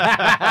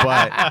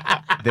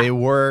 but they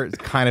were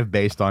kind of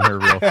based on her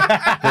real.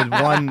 The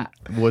one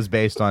was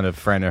based on a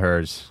friend of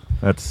hers.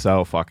 That's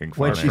so fucking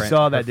funny. When she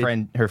saw that,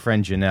 her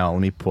friend Janelle.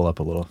 Let me pull up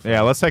a little.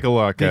 yeah, let's take a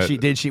look.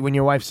 did she when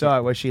your wife saw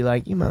it, was she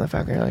like, you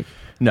motherfucker? Like,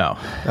 No,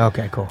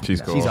 okay, cool.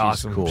 She's cool. She's She's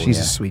awesome. cool, She's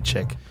yeah. a sweet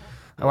chick.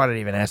 I wanted to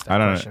even ask that I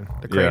don't know. question.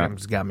 The Yeah.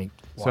 kratom's got me.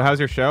 So how's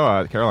your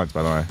show, Caroline's?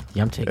 By the way,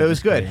 Yeah, I'm taking it was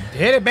this good. credit.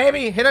 Hit it,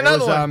 baby. Hit It another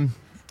was, one.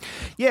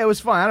 yeah, it was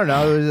fun. I don't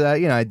know. It was,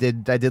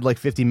 I did like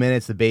 50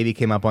 minutes. The baby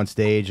came up on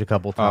stage a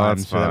couple Oh,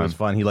 that's times, so that fun. was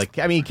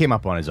fun. He came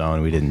up on his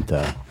own. We didn't,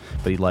 but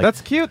he like.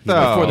 that's cute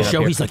though. Before the Oh,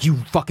 show, yeah. he's like, "You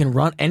fucking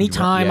run!"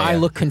 Anytime Yeah, I yeah.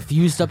 look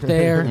confused up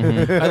there,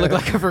 I look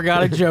like I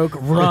forgot a joke.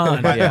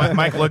 Run!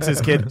 Mike looks his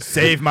kid,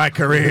 save my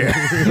career.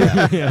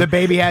 The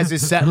baby has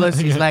his set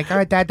list. He's like, all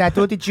right, Dada,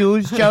 do the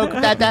Jews joke,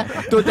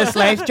 Dada, do the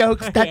slaves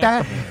jokes,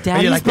 Dada.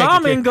 Daddy's like, "Thank you,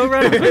 bombing. Go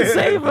run up and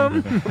save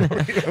him.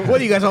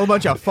 What are you guys all a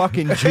bunch of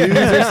fucking Jews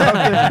or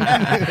something?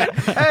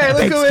 Hey,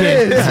 look who it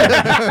is!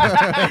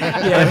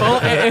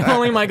 Yeah, if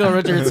only Michael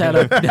Richards had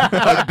a baby,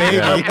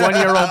 a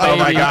 1-year-old baby. Oh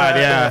my god,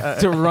 yeah.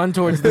 To run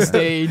towards the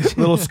stage.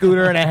 Little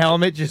scooter and a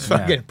helmet, just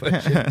fucking push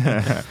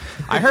it.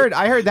 I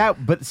heard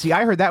that, but see,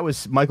 I heard that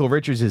was Michael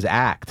Richards'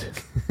 act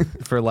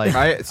for like.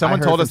 Someone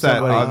I heard told from us that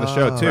somebody- on the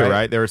show too, right.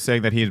 right? They were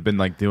saying that he'd been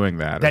like doing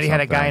that. or That he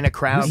had a guy in a something.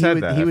 crowd. Who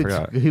said that? I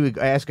forgot. He would.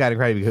 I asked a guy in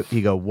the crowd.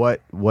 He go,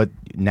 "What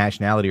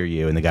nationality are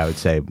you?" And the guy would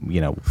say,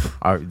 the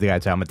guy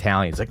would say, "I'm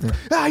Italian." He's like,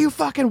 you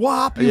fucking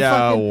wop. You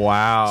Yeah, fucking-"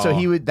 wow. So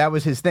he would. That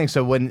was his thing.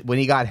 So when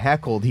he got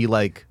heckled, he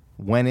like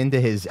went into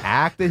his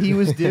act that he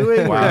was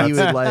doing, where he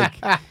would like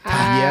yell.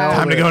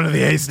 Time to go into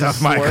the A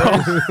stuff,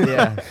 Michael.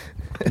 Yeah,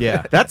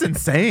 yeah. That's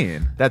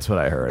insane. That's what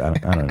I heard. I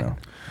don't know.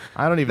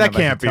 I don't even. That know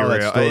if I can't be can tell that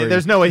real. story.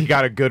 There's no way he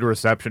got a good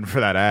reception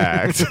for that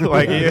act.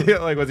 like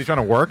was he trying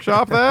to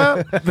workop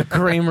that? The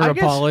Kramer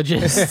guess-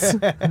 apologists.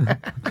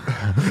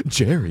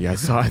 Jerry, I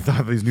thought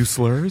of these new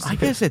slurs. I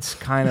guess it's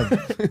kind of.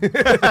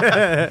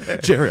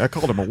 Jerry, I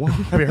called him a wop.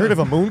 Have you heard of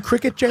a moon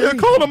cricket, Jerry? I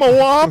called him a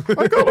wop.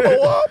 I called him a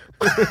wop.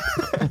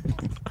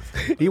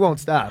 He won't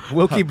stop.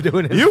 We'll keep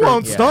doing it. You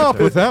won't stop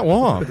with that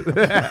wop.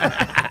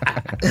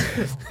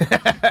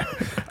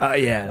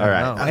 Yeah. All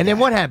right. And then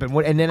what happened?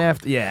 And then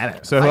after, yeah. I don't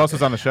know. So who else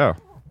was on the show?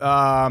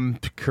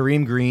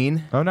 Kareem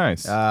Green, Oh,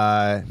 nice.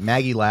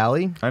 Maggie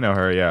Lally. I know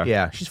her. Yeah.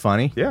 Yeah, she's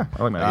funny. Yeah.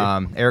 I like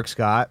Maggie. Eric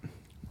Scott,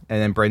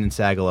 and then Brendan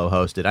Sagalow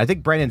hosted. I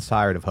think Brendan's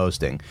tired of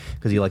hosting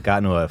because he like got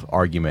into an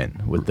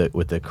argument with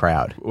the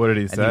crowd. What did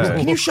he And he was say? like,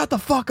 "Can you shut the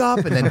fuck up?"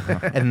 And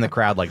then the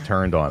crowd like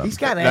turned on him. He's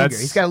got anger. That's-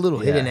 He's got a little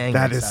hidden anger.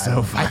 That is inside.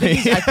 so funny.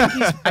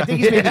 I think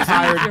he's maybe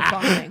tired. You're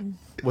bombing.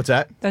 What's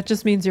that? That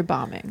just means you're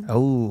bombing.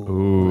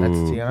 Oh, that's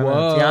Tiana.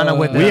 Whoa. Tiana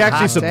with the We actually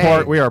hot support.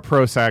 take. We are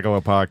pro Sagalo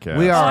podcast.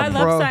 We Oh, are I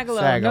love pro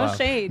Sagalo. No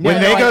shade. When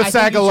Yeah, they no, go I think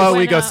you Sagalo, should-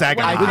 we go When Sagalo.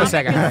 do the comic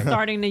second is high.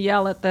 starting to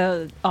yell at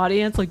the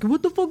audience, like,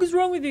 "What the fuck is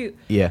wrong with you?"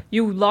 Yeah.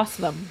 You lost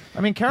them. I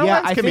mean,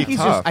 Caroline's I can think be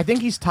he's tough. I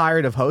think he's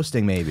tired of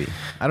hosting. Maybe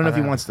I don't know if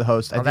he wants to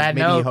host. I On think that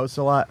maybe he note- hosts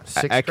a lot.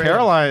 At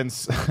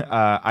Caroline's,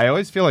 I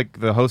always feel like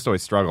the host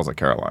always struggles at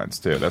Caroline's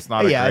too. That's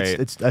not Yeah, a great.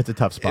 it's that's a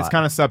tough spot. It's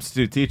kind of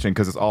substitute teaching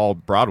because it's all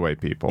Broadway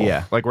people.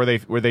 Yeah. like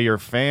were they your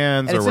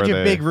fans and or it's were such a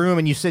they? big room,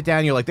 and you sit down,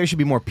 and you're like, there should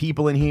be more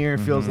people in here.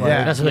 It feels like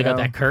That's what they you got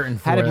know? that curtain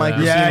for. How did Mike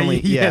though. Recine only-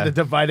 yeah, the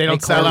divide. They They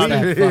don't sell closed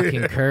out. that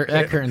fucking curtain.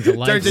 That curtain's a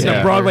Turns into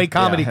Yeah. Broadway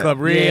Comedy Club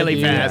really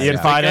Yeah, fast. Ian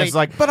It's Finance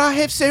like, is like, but I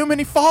have so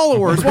many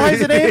followers. Why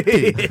is it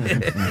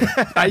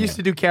empty? I used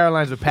to do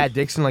Caroline's with Pat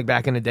Dixon, like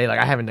back in the day. Like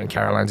I haven't done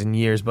Caroline's in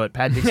years, but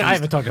Pat Dixon. I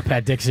haven't talked to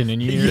Pat Dixon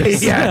in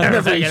years. Yeah,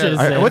 That's what you should have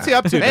All right, said. what's he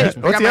up to? Hey, What's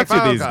pick up he my up to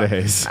phone these call.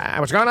 days?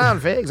 What's going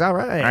on, Figs? All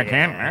right. I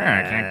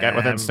can't get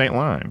within state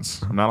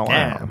lines. I'm not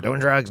Yeah, allowed. I'm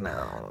doing drugs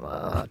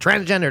now.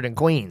 Transgendered in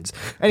Queens.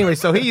 Anyway,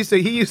 so he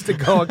used to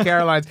go on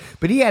Caroline's,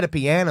 but he had a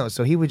piano,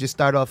 so he would just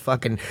start off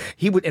fucking.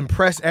 He would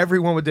impress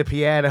everyone with the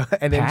piano,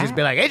 and then just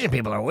be like, "Asian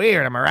people are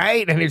weird, am I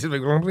right?" And he's just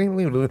like,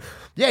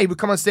 yeah, he would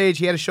come on stage.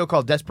 He had a show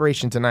called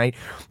Desperation Tonight.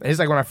 And it's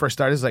like when I first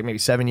started. This is like maybe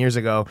 7 years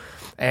ago,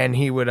 and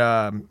he would.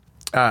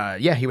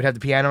 yeah, he would have the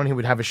piano and he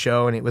would have a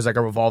show, and it was like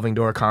a revolving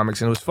door of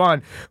comics, and it was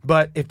fun.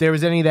 But if there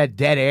was any of that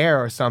dead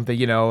air or something,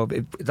 you know,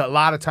 a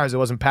lot of times it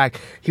wasn't packed,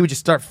 he would just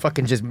start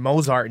fucking just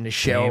Mozart in the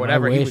show or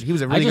whatever. He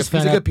was a really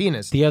good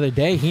pianist. The other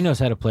day, he knows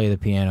how to play the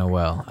piano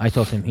well. I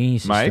told him he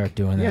needs to start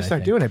doing that. Yeah,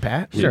 start doing it,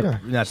 Pat. Sure.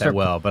 Not that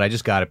well, but I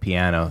just got a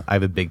piano. I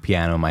have a big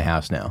piano in my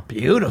house now.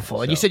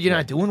 Beautiful. And you said you're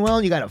not doing well,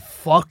 and you got a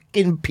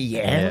fucking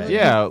piano?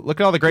 Yeah, look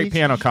at all the great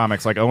piano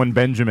comics like Owen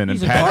Benjamin and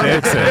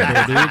Pat Dixon.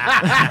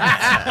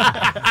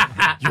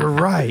 You're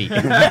right.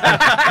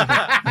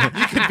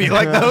 You could be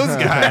like those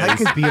guys. I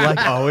could be like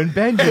Owen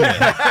Benjamin.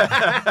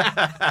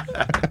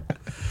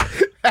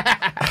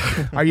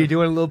 Are you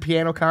doing a little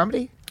piano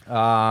comedy?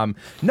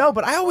 No,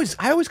 but I always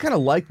kind of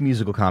liked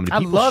musical comedy. I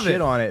People love shit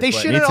it. on it. They but-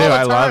 shit Me it too. all the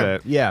I love time.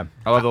 it. Yeah.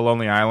 I love the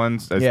Lonely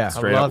Islands. It's Yeah.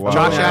 straight I up. love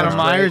love Josh it. Adam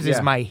Myers Yeah.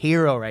 is my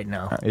hero right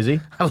now. Is he?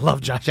 I love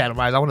Josh Adam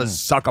Myers. I want to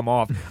suck him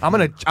off. I'm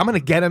gonna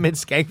get him in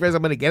Skankfest.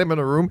 I'm gonna get him in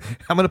a room.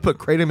 I'm gonna put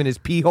Kratom in his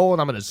pee hole, and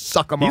I'm gonna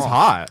suck him He's off.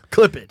 hot.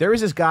 Clip it. There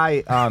was this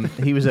guy.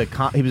 He was a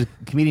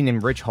comedian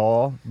named Rich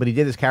Hall, but he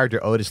did this character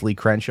Otis Lee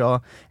Crenshaw,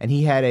 and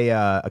he had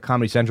a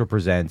Comedy Central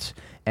presents,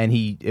 and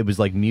it was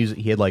like music.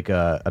 He had like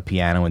a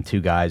piano and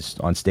two guys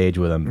on stage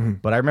with him. Mm-hmm.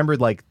 But I remember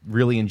like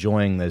really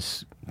enjoying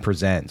this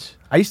presents.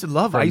 I used to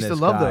love From this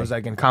guy. those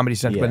like in Comedy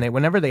Central. Yeah.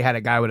 Whenever they had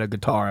a guy with a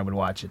guitar, I would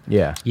watch it.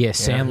 Yeah. Yeah,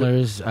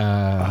 Sandler's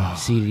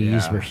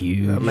CDs were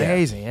huge.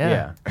 Amazing,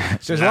 yeah.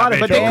 There's a lot of,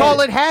 But they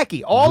call it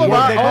hacky. All of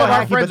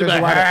our friends are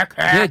like, hack,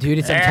 Yeah, dude,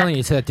 I'm telling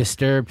you, it's that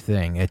Disturbed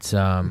thing. It's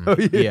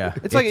yeah.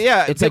 It's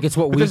like it's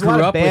what we there's a lot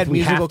grew of up bad with. We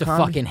have musical to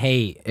comedy. fucking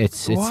hate.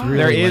 It's really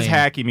There is lame.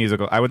 hacky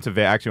musical. I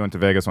actually went to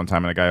Vegas one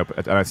time, and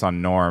and I saw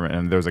Norm,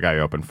 and there was a guy who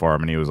opened for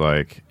him, and he was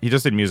like, he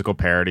just did musical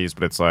parodies,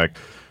 but it's like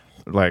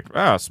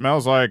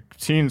smells like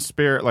Teen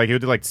Spirit. Like he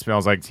would do like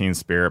smells like Teen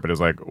Spirit, but it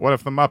was like, what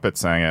if the Muppets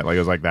sang it? Like it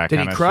was like that. Did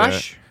kind he of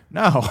crush? Shit.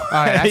 No,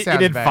 that he sounds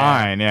did bad.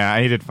 fine. Yeah,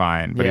 he did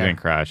fine, but Yeah. he didn't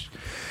crush.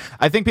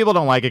 I think people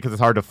don't like it because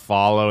it's hard to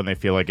follow, and they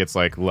feel like it's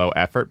like low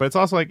effort. But it's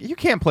also like you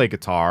can't play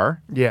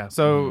guitar. Yeah.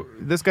 So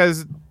this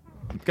guy's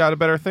got a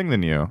better thing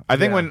than you. I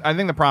think Yeah. I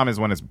think the problem is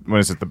when it's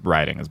just the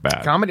writing is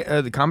bad.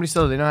 the comedy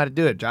still, they know how to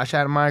do it. Josh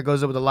Adam Meyer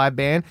goes up with a live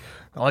band.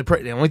 The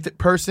only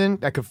person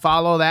that could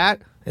follow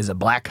that is a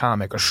black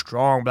comic, a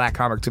strong black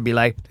comic, to be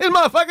like, this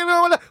motherfucker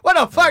doing what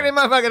the fuck this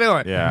motherfucker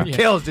doing? Yeah.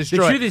 Kills, The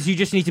destroys. truth is, you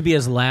just need to be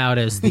as loud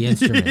as the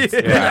instruments.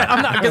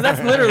 I'm not, because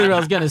that's literally what I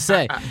was gonna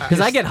say.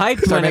 Because I get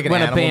hyped when making a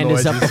animal band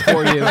is up noises.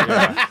 before you.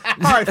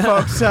 All right,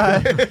 folks.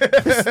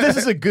 This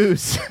is a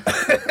goose.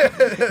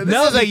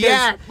 No, is a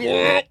yak.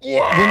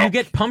 When you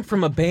get pumped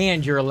from a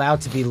band, you're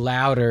allowed to be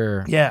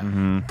louder. Yeah.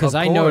 Because Of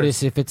I course.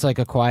 notice if it's like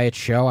a quiet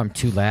show, I'm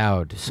too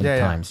loud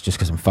sometimes, just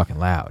because I'm fucking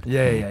loud.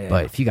 Yeah.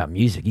 But if you got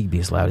music, you can be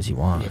as loud as you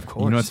want. Of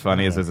course. You know what's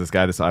funny is there's this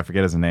guy, I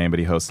forget his name, but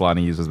he hosts a lot and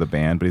he uses the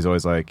band, but he's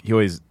always like,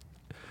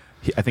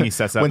 I think he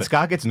sets up. When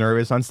Scott gets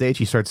nervous on stage,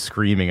 he starts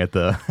screaming at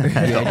the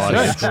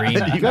audience. Scream.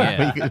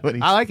 Yeah.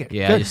 I like it.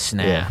 Yeah, just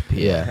snap.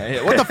 Yeah.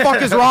 Hey, what the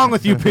fuck is wrong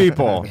with you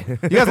people?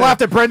 You guys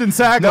laughed at Brendan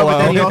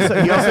Sagalow. No, but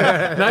then he also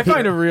And I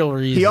find a real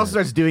reason. he also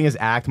starts doing his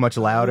act much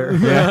louder.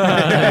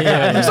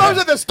 I was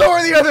at the store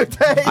the other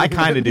day. I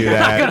kind of do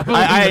that.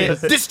 I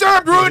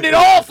Disturbed ruined it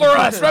all for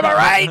us. Am I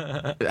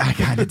right? I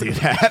kind of do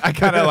that. I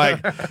kind of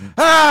like,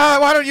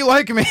 why don't you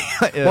like me?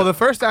 Well, the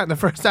first time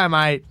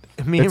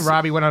me and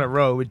Robbie went on a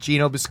road with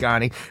Gino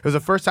Biscotti. It was the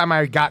first time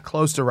I got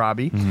close to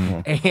Robbie,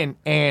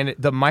 and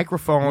the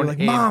microphone. You're like,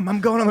 Mom,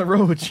 I'm going on the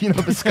road with Gino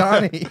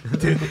Biscotti.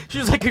 She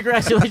was like,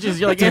 congratulations.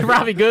 You're like, and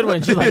Robbie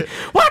Goodwin. She's like,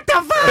 what the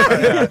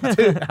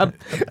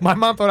fuck? My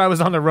mom thought I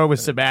was on the road with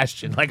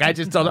Sebastian. Like I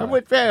just told her I'm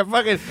with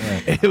fucking.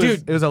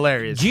 It was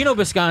hilarious. Gino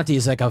Bisconti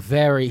is like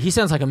he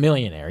sounds like a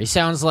millionaire. He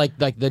sounds like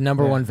the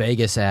 #1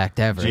 Vegas act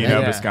ever. Gino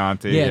Yeah.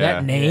 Bisconti. Yeah,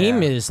 that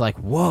name is like,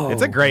 whoa.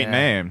 It's a great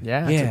name.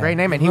 Yeah, it's a great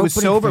name, and he was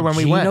Opening sober for when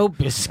we Gino went.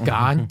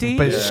 Bisconti?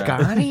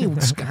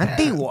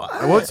 Biscotti,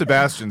 what? What'd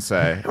Sebastian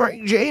say?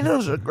 Right,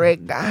 Gino's a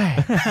great guy.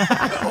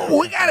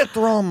 We gotta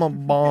throw him a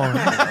bone.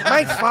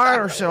 Mike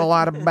Fowler said a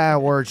lot of bad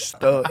words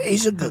stuff.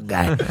 He's a good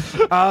guy.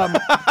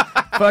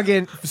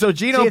 Fucking so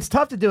Gino. See, it's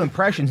tough to do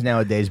impressions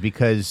nowadays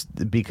because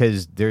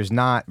there's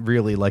not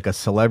really like a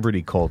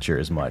celebrity culture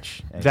as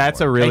much. That's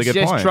a anymore. really It's good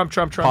just point. Trump,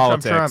 Trump, Trump,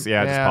 Politics, Trump, Trump.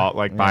 yeah, Yeah. just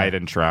like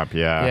Biden, Trump,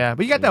 yeah. Yeah,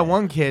 but you got that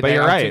one kid But that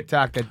you're on right.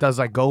 TikTok that does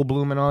like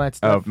Goldblum and all that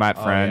Oh, stuff.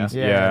 Matt Friend,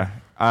 yeah. yeah.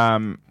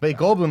 But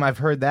Goldblum, I've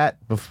heard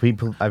that before.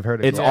 I've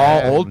heard it. It's go-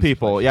 all old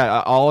people.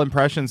 Yeah, all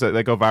impressions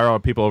that go viral are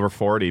people over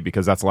 40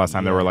 because that's the last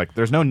time they were like,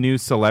 there's no new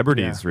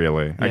celebrities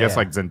really. I guess Yeah.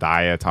 like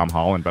Zendaya, Tom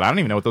Holland, but I don't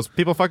even know what those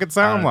people fucking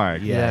sound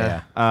like.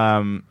 Yeah.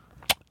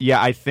 Yeah,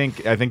 I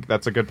think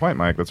that's a good point,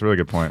 Mike. That's a really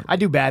good point. I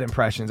do bad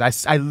impressions.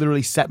 I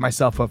literally set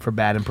myself up for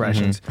bad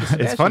impressions.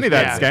 It's funny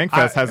that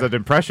Skankfest has an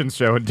impressions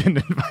show and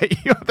didn't invite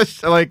you on the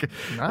show. Like,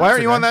 why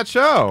aren't you on that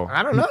show?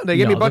 I don't know. They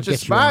gave me a No, bunch they'll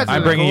of get you on. spots.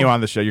 I'm bringing you on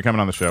the show. You're coming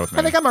on the show with me.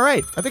 I think I'm all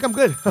right. I think I'm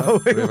good. Do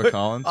we have a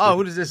Collins? Oh,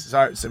 who is this?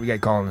 Sorry, so we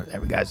got calling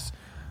every guys,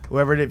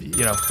 whoever it is.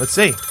 You know, let's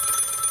see.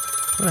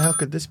 What the hell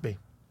could this be?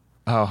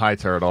 Oh, hi,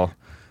 Turtle.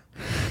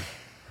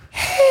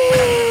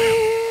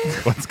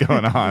 What's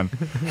going on?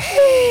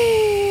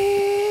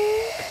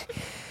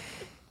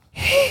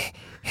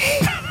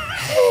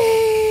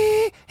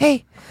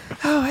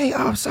 hey,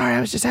 oh, sorry,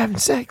 I was just having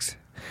sex.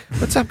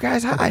 What's up,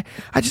 guys? Hi.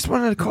 I just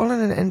wanted to call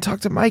in and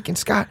talk to Mike and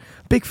Scott.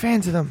 Big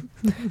fans of them.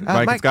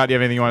 Mike and Scott, do you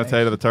have anything you want to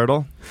say to the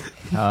turtle?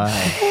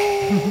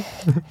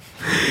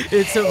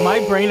 It's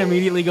my brain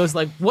immediately goes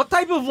like, what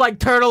type of like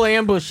turtle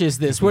ambush is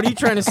this? What are you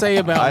trying to say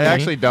about I me?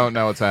 actually don't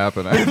know what's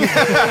happening.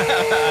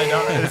 I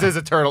don't. This is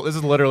a turtle. This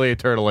is literally a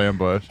turtle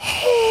ambush.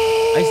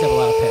 I used to have a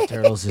lot of pet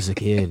turtles as a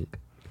kid.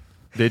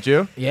 Did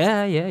you?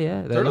 Yeah.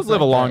 They Turtles look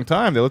live a like long that.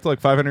 time. They look like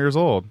 500 years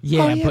old.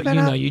 Yeah, Oh, yeah, but man,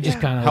 you know, I- you just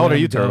yeah. kind of. How old are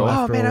you, Turtle?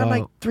 Oh, man, I'm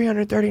like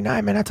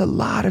 339, man. That's a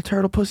lot of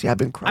turtle pussy. I've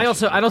been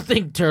crushing. I don't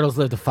think turtles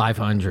live to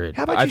 500.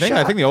 How about I you,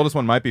 think the oldest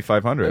one might be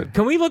 500.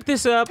 Can we look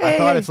this up? I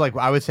thought it's like,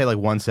 I would say like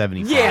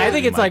 175. Yeah, I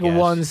think it's my like guess.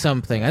 one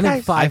something. I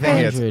think Guys, I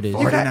think 500 is.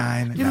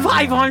 49.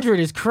 500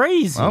 is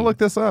crazy. I'll look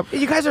this up.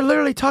 You guys are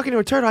literally talking to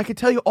a turtle. I can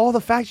tell you all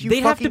the facts. You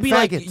They'd have fucking to be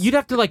faggots. like, you'd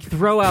have to like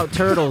throw out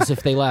turtles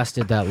if they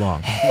lasted that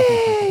long.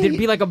 There'd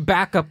be like a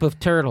backup of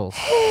turtles.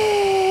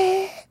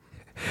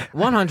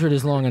 100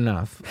 is long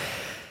enough.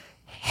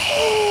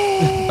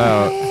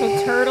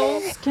 So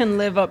turtles can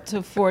live up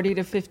to 40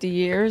 to 50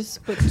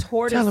 years, but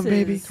tortoises, Tell 'em,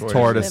 baby.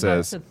 Tortoises. live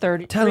up to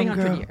 30, Tell them,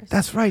 300 girl. years.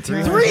 That's right,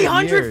 Tiana.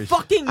 300 years.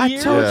 fucking I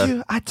years.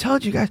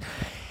 told you guys.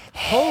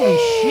 Holy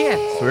shit.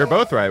 So we were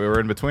both right. We were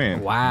in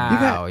between.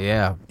 Wow,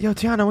 yeah. Yo,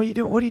 Tiana, what are you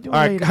doing? What are you doing?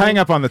 All right, later? hang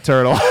up on the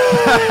turtle.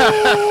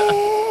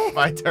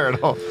 My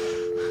turtle.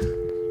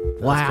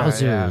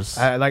 Wowzers.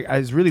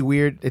 It's really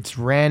weird. It's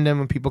random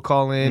when people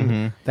call in.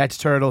 Mm-hmm. That's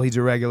Turtle. He's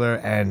a regular,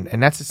 and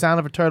that's the sound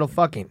of a turtle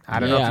fucking.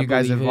 I don't know Yeah, if you I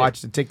guys have believe it.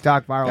 watched the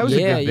TikTok viral. That was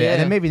Yeah, a good bit. yeah.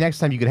 And then maybe next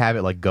time you could have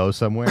it like go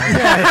somewhere.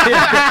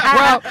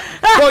 well,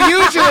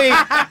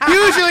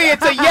 usually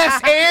it's a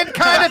yes and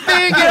kind of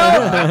thing, you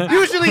know.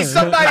 Usually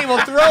somebody will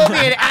throw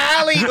me an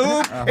alley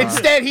oop.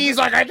 Instead, he's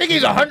like, I think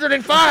he's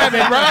 105,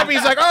 and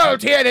Robbie's like, oh,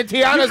 Tiana's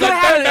You like, could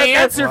have an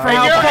answer for and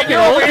how you're fucking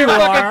over old here you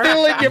fucking are.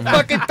 fiddling your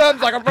fucking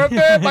thumbs like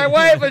my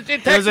wife, but she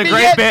It was texted a me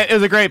great yet. bit. It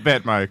was a great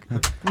bit, Mike.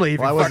 Leave.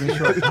 Well, I wasn't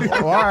sure.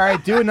 Well, all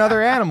right, do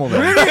another animal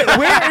then.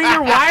 Where in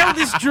your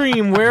wildest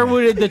dream, where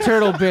would the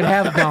turtle bit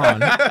have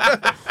gone?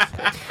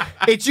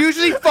 It's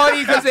usually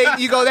funny because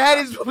you go,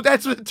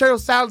 that's what the turtle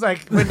sounds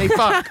like when they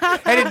fuck.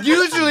 And it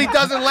usually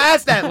doesn't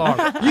last that long.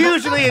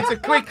 Usually it's a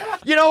quick,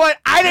 you know what?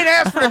 I didn't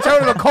ask for the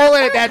turtle to call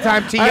in at that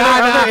time, Are there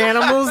other Tiana.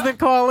 animals that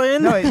call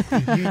in? No,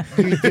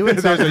 you're doing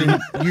something.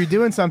 You're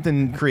doing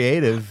something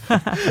creative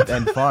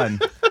and fun.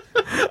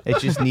 It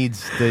just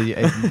needs you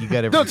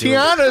got to. No,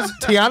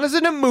 Tiana's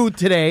in the mood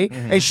today,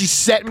 and she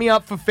set me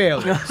up for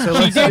failure. So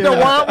She did the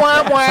wah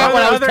wah wah when I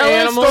was other telling a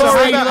animals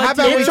story. are how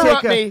about we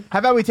Interrupt take me. how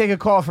about we take a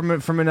call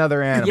from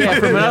another animal? Yeah,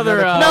 from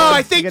another. No,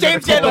 I think You get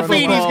James another call.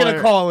 Gandolfini's going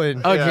to call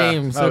in. Oh,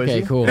 James. Oh, is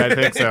Okay, he? cool. I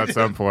think so at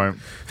some point.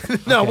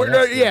 No,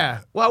 yeah.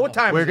 Well, what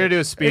time We're is going it? to do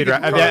a speed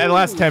round. Yeah, in the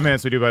last 10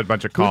 minutes, we do a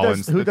bunch of Who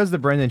call-ins. does, who does the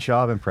Brendan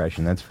Schaub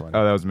impression? That's fun.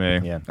 Oh, that was me.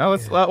 Yeah. Oh,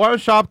 why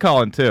was Schaub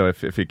calling, too,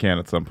 if he can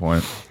at some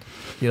point?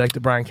 You like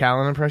the Brian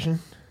Callen impression?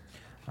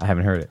 I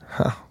haven't heard it.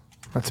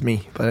 That's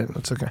me, but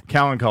it's okay.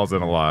 Callan calls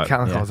in a lot.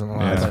 Callen Yeah. calls in a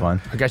lot. Yeah. That's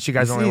fun. I guess you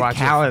guys only watch it.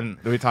 Callan,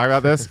 did we talk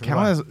about this?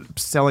 Callan is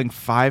selling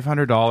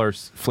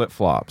 $500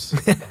 flip-flops.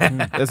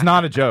 It's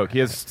not a joke. He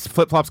has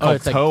flip-flops Oh, called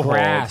it's like toe holds.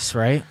 grass,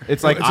 right?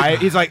 It's like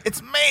he's like,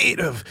 it's made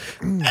of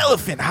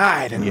elephant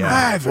hide and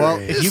ivory. Well,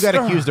 if you got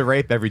accused of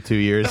rape every 2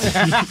 years,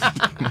 you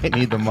might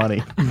need the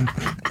money.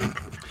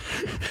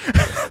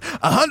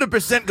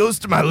 100% goes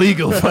to my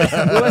legal fund.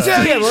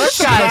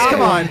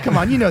 Guys, come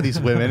on. You know these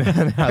women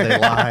and how they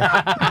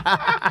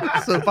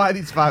lie. So buy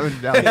these $500.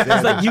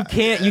 It's like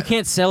you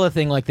can't sell a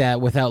thing like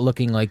that without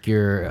looking like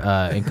you're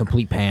in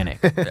complete panic,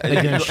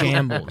 like you're in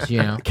shambles,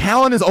 you know.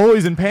 Callan is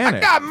always in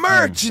panic. Got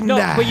merchandise.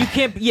 No, but you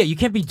can't. Yeah, you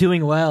can't be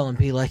doing well and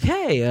be like,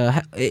 hey,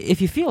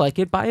 if you feel like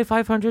it, buy a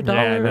 $500.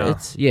 Yeah, no.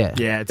 It's yeah.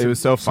 It was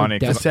so funny.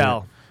 'cause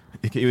desperate.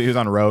 he was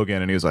on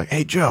Rogan and he was like,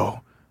 "Hey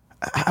Joe,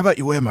 how about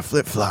you wear my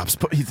flip flops?"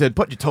 He said,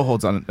 "Put your toe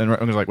holds on." And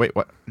Rogan was like, "Wait,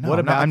 what? No, What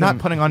about I'm not them?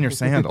 putting on your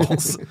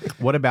sandals.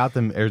 What about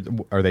them?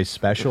 Are they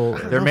special?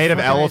 They're made of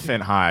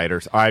elephant hide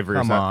or ivory or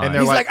Come something." on. And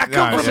they're He's like, like, I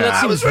come "No, from yeah."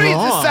 I was raised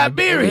in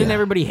Siberia. Didn't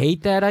everybody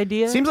hate that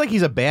idea? Seems like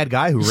he's a bad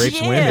guy who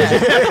rapes women.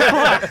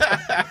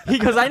 yeah. He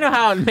goes, I know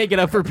how to make it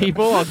up for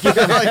people. I'll give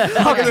them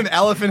How can an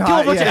elephant kill a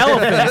hide? bunch of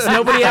elephants.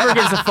 Nobody ever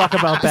gives a fuck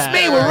about that.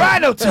 Me with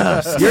rhino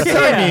tusk. You're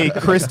telling me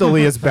Crystal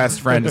Leah's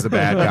best friend is a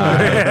bad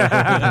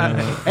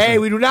guy? Hey,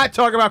 we do not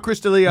talk about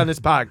Krista Lee on this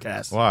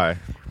podcast. Why?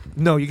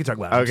 No, you can talk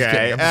about it. I'm just Okay,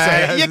 kidding. I'm just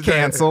saying. you're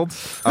canceled.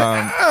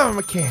 I'm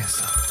a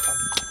cancel.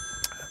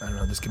 I don't know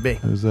what this could be.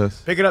 Who's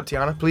this? Pick it up,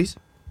 Tiana, please.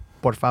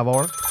 Por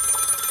favor.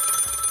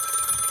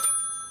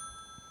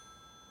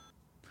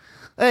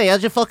 Hey,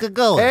 how's your fucking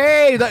going?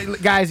 Hey,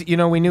 guys, you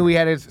know, we knew we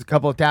had a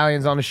couple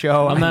Italians on the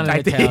show. I'm not an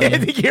I think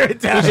Italian. you're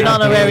Italian. You're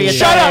not a very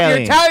Shut up, you're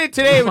Italian. Italian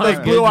today with My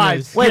those blue goodness.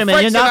 eyes. Wait a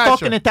minute, you're Frank not Sinatra.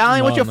 fucking Italian?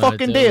 No, What's your I'm not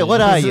fucking Italian. deal? What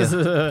are you?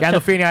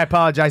 Gandolfini, I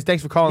apologize.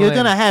 Thanks for calling You're in.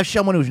 gonna have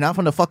someone who's not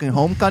from the fucking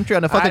home country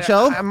on the fucking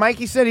show?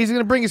 Mikey said he's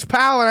gonna bring his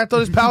pal, and I thought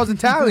his pal was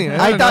Italian.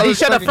 I didn't thought know he this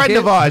said a fucking friend kid.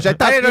 of ours. I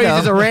thought, I didn't know you he's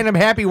just a know, random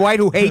happy white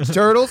who hates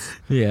turtles.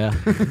 Yeah.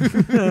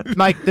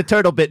 Mike, the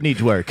turtle bit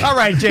needs work. All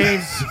right,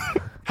 James.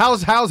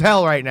 How's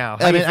hell right now?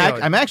 How I you mean,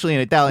 feeling? I'm actually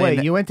an Italian.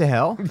 Wait, you went to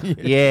hell?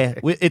 Yeah,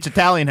 it's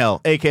Italian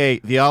hell, a.k.a.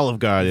 the Olive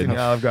Garden. in the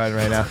Olive Garden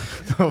right now.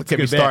 Don't get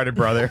me started,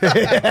 brother.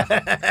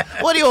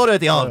 What do you order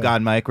at the Olive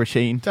Garden, Mike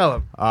Recine? Tell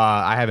him.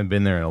 I haven't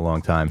been there in a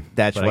long time.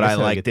 That's But what guess I I'll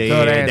like get to to-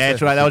 hear. Good answer.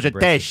 That's right. That was a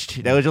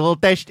test. That was a little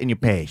test, and you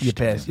passed. You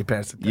passed the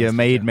test. You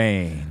made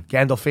man.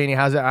 Gandolfini,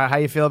 how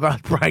you feel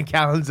about Brian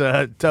Callen's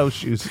toe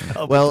shoes?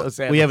 Well,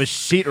 we have a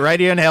seat right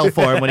here in hell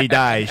for him when he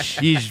dies.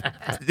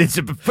 It's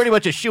pretty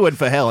much a shoo-in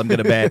for hell, I'm going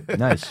to bet.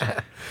 Nice.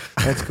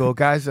 That's cool,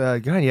 guys. Go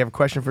ahead. You have a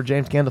question for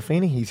James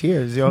Gandolfini? He's here.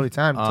 This is the only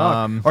time to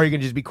talk. Or you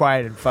can just be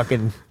quiet and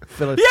fucking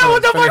fill it. Yeah,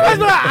 what the fuck was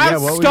that? Yeah,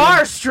 I'm what were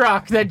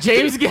starstruck that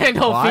James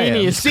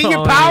Gandolfini is See your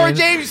calling power, in.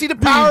 James? You see the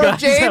Do you power of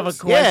guys have a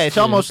James? question? Yeah, it's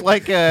almost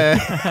like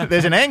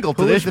there's an angle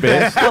to this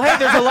bit. Well, hey,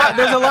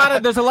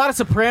 there's a lot of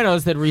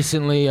Sopranos that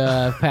recently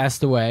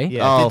passed away.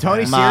 Yeah. Oh, Did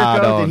Tony my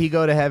Sirico, dog. did he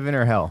go to heaven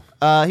or hell?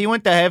 He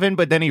went to heaven,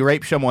 but then he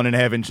raped someone in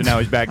heaven, so now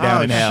he's back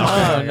down in hell.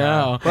 Oh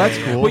no, Well, that's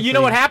cool. Well, you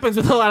know what happens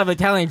with a lot of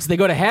Italians? They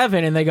go to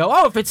heaven and they go,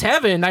 "Oh, if it's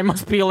heaven, I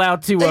must be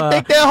allowed to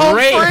think they're home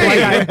rape free.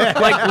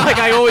 like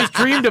I always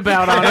dreamed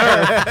about on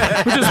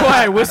Earth," which is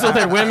why I whistle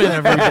their women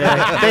every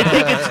day.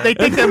 They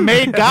think they're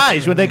made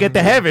guys when they get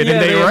to heaven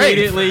and they rape.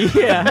 immediately,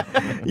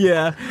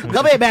 yeah.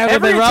 Come here, man.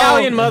 Every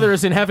Italian mother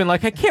is in heaven,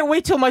 like, I can't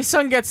wait till my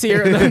son gets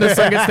here, and then the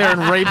son gets there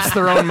and rapes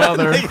their own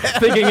mother,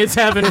 thinking it's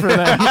heaven for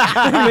them.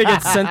 They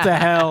get sent to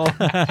hell.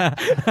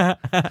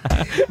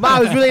 Ma,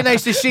 it was really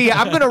nice to see you.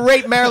 I'm going to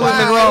rape Marilyn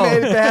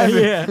Monroe.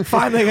 Yeah.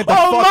 Finally get the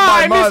Oh fuck my,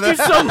 my I mother.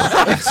 missed you so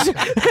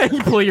much. You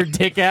pull your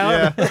dick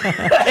out.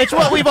 It's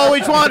what we've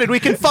always wanted. We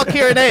can fuck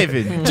here in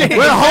heaven.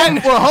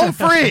 We're home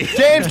free.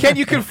 James, can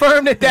you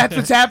confirm that that's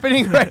what's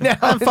happening right now?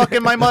 I'm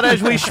fucking my mother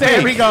as we speak.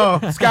 There we go.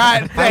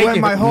 Scott, I thank went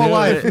you. my whole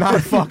life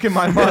not fucking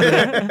my mother,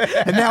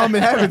 and now I'm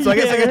in heaven, so I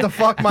guess I get to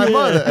fuck my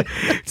mother.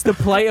 It's the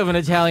plight of an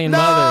Italian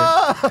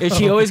mother. Is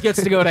she always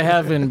gets to go to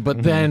heaven,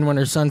 but then when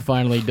her son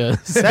finally does,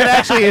 That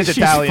actually is she's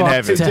Italian fucked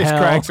heaven. to Just hell.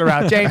 cracks her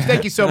out. James,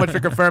 thank you so much for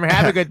confirming.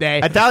 Have a good day.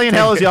 Italian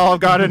hell is the Olive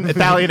Garden.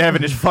 Italian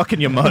heaven is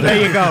fucking your mother.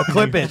 There you go.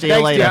 Clip it. See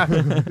you later.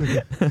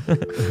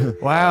 later.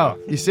 Wow.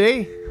 You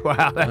see?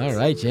 Wow. All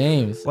right,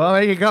 James. Well,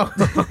 there you go.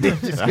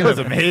 That was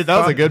amazing. That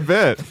was a good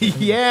bit.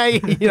 Yeah,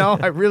 you know,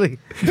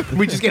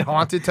 we just get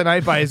haunted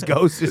tonight by his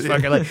ghost. Just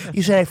fucking like,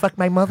 you said I fucked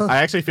my mother? I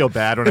actually feel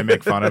bad when I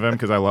make fun of him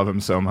because I love him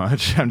so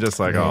much. I'm just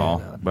like,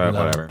 oh, but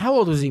whatever. How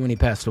old was he when he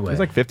passed away? He's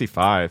like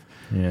 55.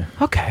 Yeah.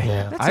 okay.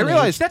 That's I an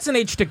realized- age. That's an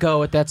age to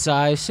go at that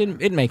size.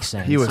 It makes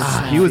sense. He was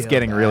I feel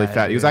getting really bad,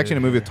 fat. He was actually in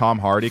a dude. movie with Tom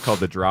Hardy called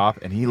The Drop,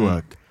 and he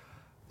looked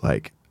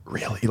like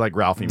really like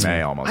Ralphie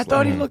May almost. I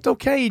thought he like. looked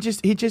okay. He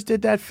just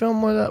did that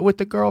film with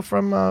the girl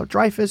from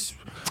Dreyfus.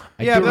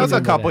 Yeah, but that was a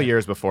remember couple that.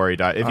 years before he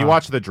died. If you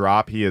watch The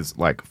Drop, he is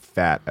like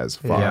fat as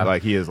fuck. Yeah.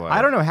 Like he is like.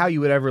 I don't know how you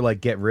would ever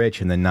like get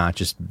rich and then not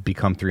just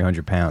become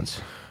 300 pounds.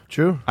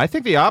 True. I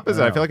think the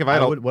opposite. I feel like if I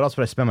had a, what else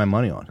would I spend my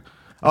money on?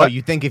 Oh,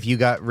 you think if you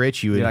got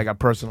rich, you would Yeah, I got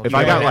personal. If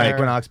I got, trainer. like,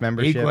 Equinox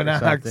membership? or Equinox.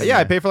 something? yeah,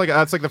 I pay for like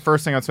that's like the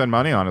first thing I'd spend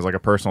money on is like a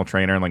personal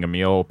trainer and like a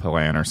meal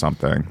plan or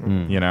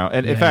something. You know,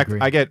 and in I fact, agree.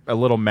 I get a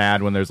little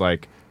mad when there's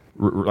like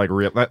like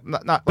real not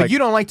But like you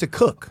don't like to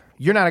cook.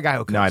 You're not a guy who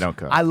cooks. No, I don't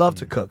cook. I love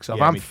to cook. So if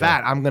Yeah, I'm me too.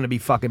 fat, I'm gonna be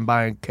fucking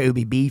buying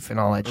Kobe beef and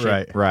all that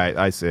shit. right.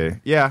 I see.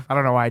 Yeah, I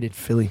don't know why I did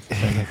Philly.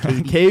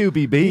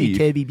 KUBB.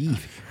 Kobe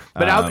beef.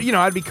 But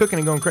I'd be cooking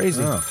and going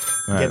crazy. All right,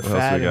 Getting what else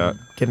fat we got? and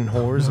getting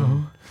whores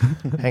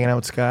and hanging out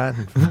with Scott.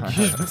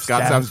 And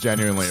Scott sounds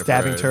genuinely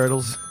stabbing afraid.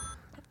 turtles.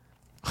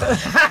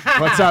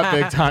 What's up,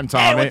 big time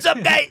Tommy?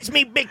 up, guys? It's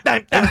me, Big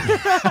Time Tommy.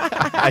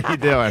 How you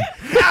doing?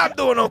 I'm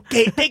doing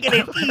okay, taking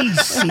it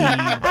easy.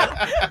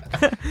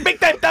 Big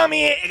Time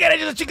Tommy, I gotta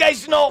let you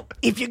guys know,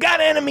 if you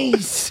got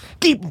enemies,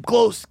 keep them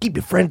close, keep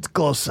your friends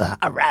closer.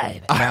 All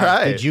right. All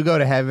right. Did you go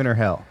to heaven or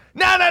hell?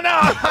 No,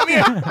 I'm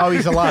here. Oh,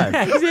 he's alive.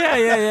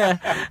 yeah.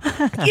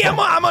 Yeah,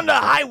 I'm on the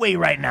highway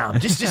right now.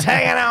 Just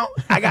hanging out.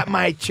 I got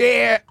my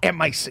chair and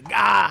my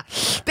cigar.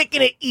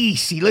 Taking it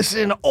easy.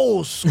 Listening to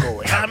old school. You know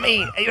what I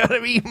mean? You know what I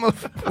mean?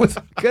 What's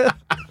good?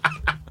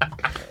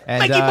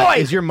 And Mikey boy!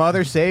 is your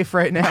mother safe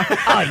right now?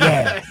 Oh,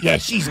 yeah. Yeah,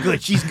 she's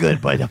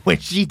good. But when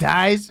she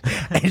dies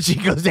and she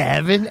goes to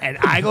heaven and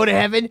I go to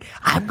heaven,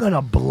 I'm going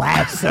to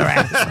blast her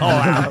asshole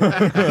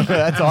out.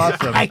 That's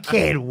awesome. I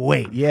can't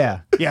wait.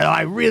 Yeah. You know,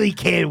 I really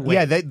can't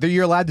wait. Yeah,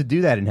 you're allowed to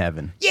do that in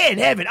heaven. Yeah, in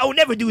heaven. I will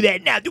never do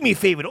that now. Do me a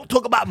favor. Don't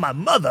talk about my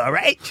mother, all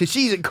right? 'Cause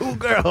she's a cool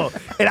girl,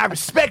 and I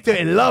respect her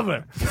and love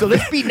her. So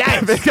let's be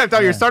nice. Big time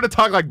Tommy, you're starting to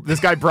talk like this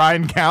guy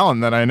Brian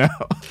Callen that I know.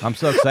 I'm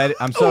so excited.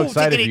 I'm so Ooh,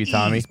 excited for taking you, it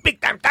Tommy. easy.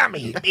 Big time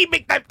Tommy. Me,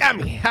 Big time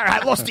Tommy. All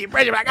right, lost the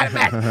impression, but I got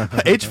it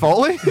back. H.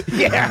 Foley?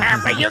 Yeah,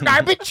 but you're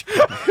garbage.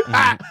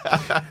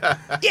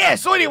 Yeah,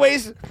 so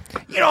anyways,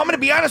 you know, I'm going to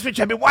be honest with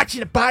you. I've been watching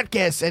the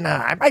podcast, and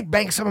I might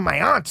bang some of my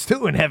aunts,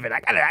 too, in heaven. I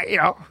got to, you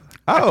know.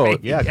 Oh,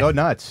 Yeah, go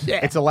nuts.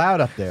 Yeah. It's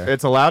allowed up there.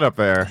 it's allowed up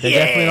there. They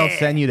definitely don't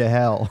send you to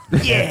hell.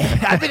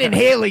 Yeah, I've been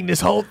inhaling this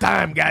whole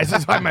time, guys.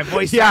 That's why my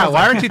voice Yeah, sounds why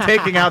like... aren't you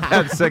taking out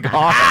that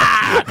cigar?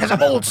 Because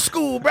I'm old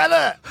school,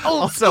 brother.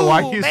 Old Also, school,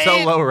 why are you so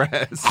man. low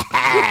res?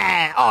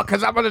 Oh,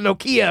 because I'm on a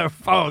Nokia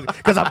phone.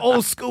 Because I'm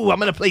old school. I'm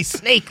going to play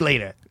Snake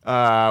later.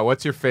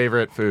 What's your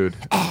favorite food?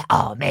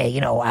 Oh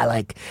man, I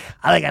like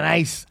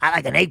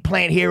an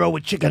eggplant hero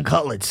with chicken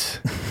cutlets.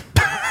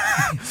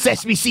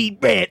 Sesame seed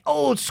bread,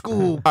 old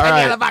school. All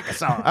right. Vodka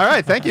sauce. All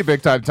right, thank you,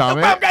 Big Time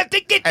Tommy.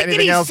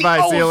 Anything else?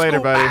 Bye. See you later,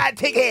 buddy. Bye.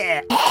 Take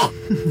care.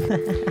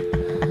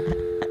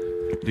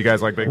 Do you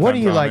guys like Big Time What do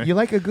you Tommy? like? You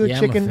like a good Yeah,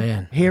 I'm a chicken?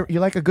 fan. Here, you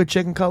like a good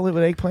chicken cutlet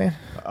with eggplant?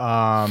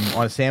 On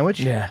a sandwich?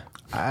 Yeah.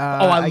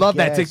 I love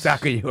that guess.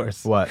 TikTok of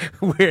yours. What?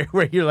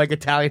 Where you're like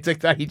Italian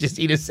TikTok, you just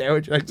eat a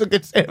sandwich. Like, it's a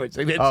good sandwich.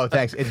 Like, Oh,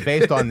 thanks. It's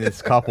based on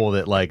this couple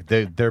that like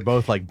they're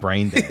both like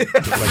brain dead.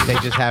 Like they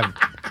just have.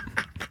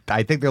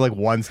 I think they're like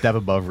one step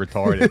above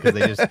retarded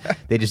because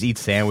they just eat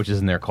sandwiches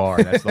in their car.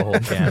 And that's the whole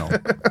channel.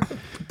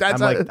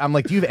 I'm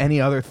like, do you have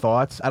any other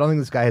thoughts? I don't think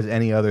this guy has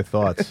any other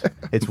thoughts.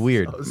 It's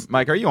weird.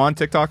 Mike, are you on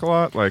TikTok a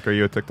lot? Like, are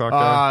you a TikTok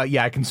guy?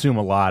 Yeah, I consume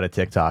a lot of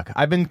TikTok.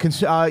 I've been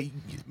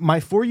my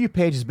For You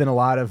page has been a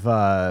lot of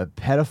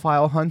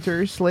pedophile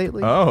hunters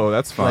lately. Oh,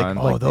 that's fun.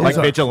 those like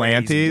are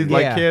vigilante crazy.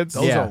 like Yeah. kids.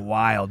 Those are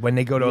wild. When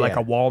they go to like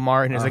a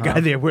Walmart and there's a guy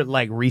there with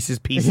like Reese's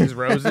Pieces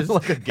roses.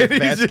 Like a gift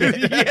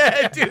basket.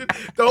 Yeah, dude.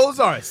 Those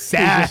are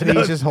sad.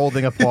 He's just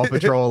holding a Paw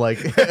Patrol like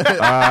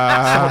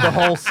the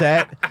whole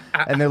set,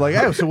 and they're like,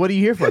 "Oh, so what are you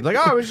here for?" I'm like,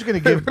 "Oh, I was just gonna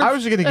give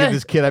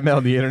this kid I met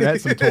on the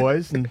internet some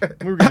toys, and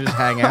we were gonna just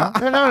hang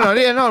out."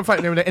 No, I'm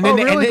fighting. And then,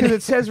 Really? and Because then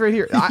it says right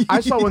here. I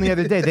saw one the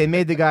other day. They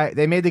made the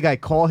guy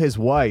call his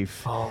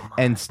wife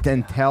and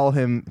tell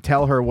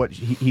her what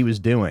he was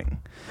doing,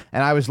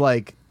 and I was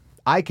like,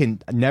 I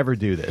can never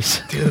do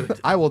this, dude.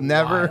 I will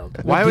never.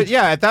 Why would?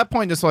 Yeah, at that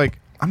point, just like,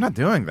 I'm not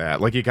doing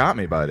that. Like, you got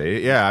me,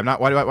 buddy. Yeah, I'm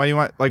not. Why do you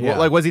want? Like, Yeah.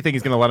 what does he think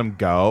he's gonna let him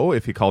go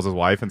if he calls his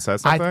wife and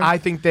says something? I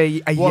think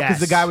they. Well, yes. because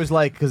the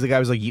guy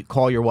was like, you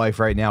call your wife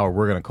right now, or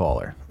we're gonna call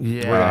her.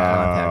 Yeah. We're gonna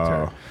contact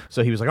her.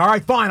 So he was like, all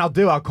right, fine,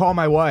 I'll call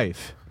my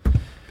wife.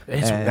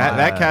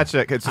 that catch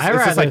it. It's just, I'd it's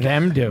rather just like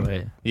them do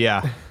it.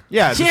 Yeah.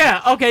 yeah. It's just-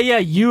 Yeah, okay, yeah,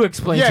 you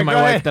explain Yeah, to my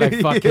go wife ahead. that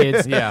I fuck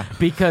kids. Yeah.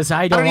 Because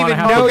I don't don't want to even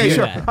have know to you. do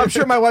Sure. that. I'm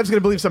sure my wife's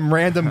gonna believe some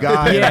random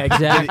guy. Yeah,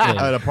 exactly. at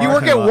a You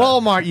work parking at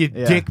lot. Walmart, you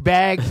Yeah. dick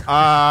bag.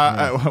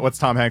 what's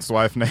Tom Hanks'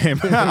 wife's name?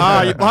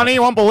 Honey,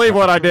 you won't believe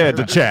what I did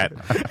to Chet.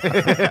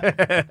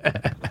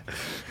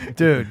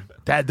 Dude,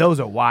 those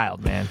are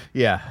wild, man.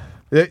 Yeah.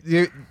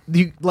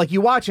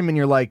 You watch him and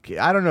you're like,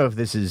 I don't know if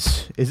this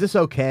is this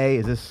okay?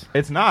 Is this?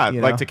 It's not.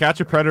 You Like, know? to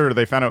catch a predator,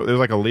 they found out it was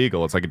like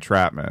illegal. It's like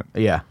entrapment.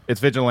 Yeah. It's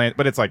vigilante,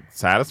 but it's like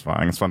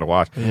satisfying. It's fun to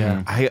watch.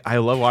 Yeah. I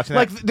love watching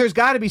Like, that. there's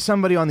got to be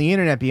somebody on the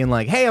internet being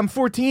like, "Hey, I'm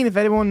 14. If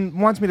anyone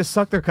wants me to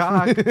suck their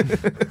cock,"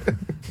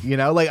 you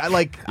know, Yeah.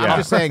 I'm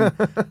just saying.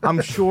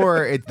 I'm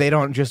sure they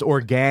don't just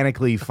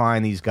organically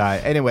find these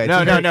guys. Anyway,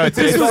 No, it's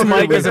This was all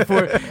Mike weird. as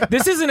a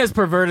This isn't as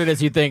perverted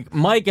as you think.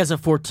 Mike, as a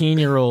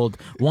 14-year-old,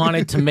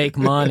 wanted to make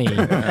money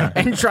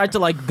and tried to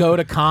like go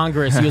to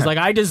Congress. He was like,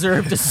 I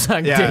deserve to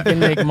suck Yeah. dick and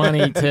make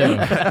money too.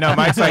 No,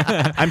 Mike's like,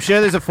 I'm sure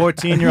there's a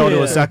 14-year-old who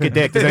will suck a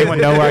dick. Does anyone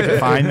know where I can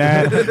find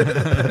that?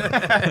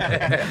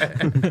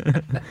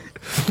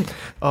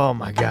 Oh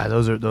my god,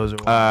 those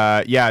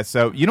are. Yeah.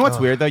 So you know what's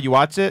weird though? You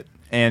watch it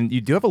and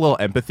you do have a little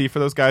empathy for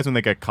those guys when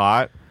they get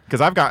caught. Because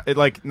I've got it,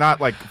 like,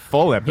 not like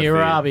full empathy. Here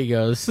Robbie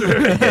goes. You know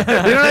what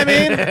I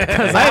mean? I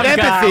have I've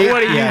got- empathy. what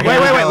do you Wait,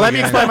 got? Let me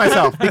explain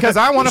myself. Because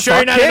I want to Sure,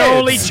 fuck you're not kids. an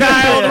only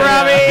child,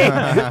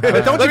 Robbie.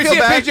 But don't Let you me feel see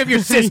a bad? picture of your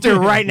sister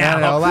right now.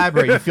 No,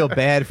 elaborate. You feel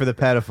bad for the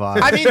pedophile.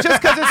 I mean,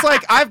 just because it's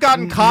like I've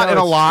gotten caught in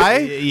a lie.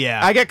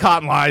 Yeah. I get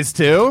caught in lies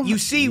too. You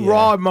see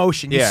raw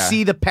emotion. You Yeah.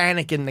 see the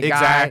panic in the guy.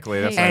 Exactly,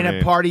 that's what I and mean.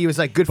 a part of you is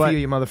like, good for you,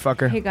 you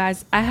motherfucker. Hey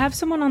guys, I have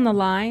someone on the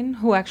line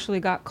who actually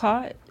got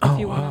caught. If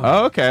you want.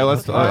 Oh, okay.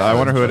 Let's. I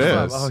wonder who it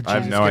is. Oh, I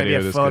have geez, no it's gonna idea be who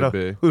a this photo.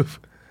 could be.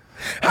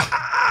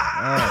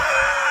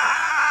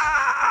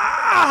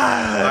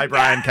 Hi,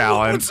 Brian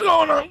Callen. What's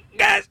going on?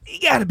 Guys, you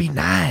gotta be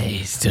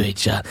nice to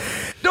each other.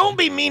 Don't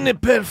be mean to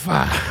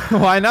pedophile.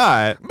 Why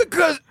not?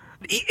 Because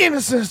the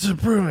innocence is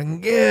proven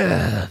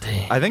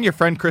guilty. I think your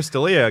friend Chris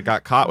D'Elia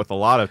got caught with a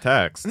lot of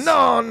texts.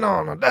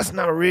 No, that's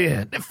not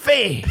real. They're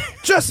fake.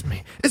 Trust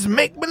me, it's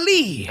make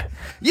believe.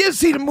 You ever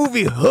see the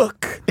movie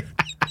Hook?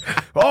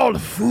 All the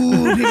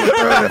food, people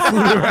throwing the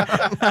food around.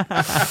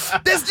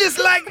 That's just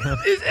like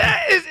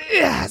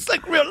it's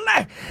like real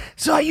life.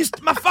 So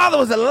my father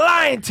was a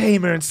lion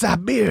tamer in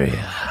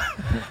Siberia,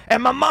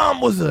 and my mom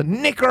was a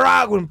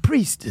Nicaraguan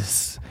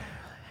priestess.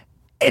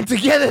 And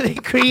together they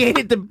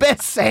created the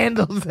best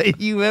sandals that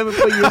you ever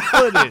put your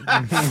foot in.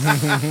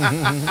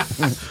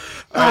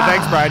 All right,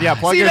 thanks, Brian. Yeah,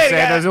 plug See you your later,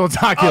 sandals. guys. We'll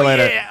talk to you Oh,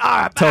 later. yeah. All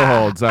right, Toe bye.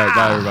 holds. All right,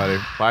 bye, everybody.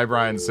 Bye,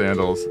 Brian's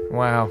sandals.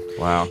 Wow.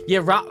 Wow. Yeah,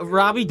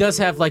 Robbie does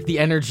have like the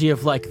energy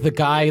of like the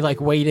guy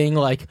like waiting,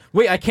 like,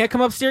 wait, I can't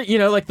come upstairs. You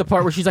know, like the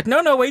part where she's like,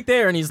 no, wait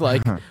there, and he's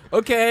like,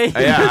 okay.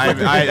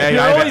 Yeah,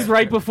 You're always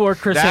right before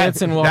Chris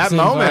Hansen walks that in.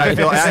 moment, I but-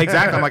 feel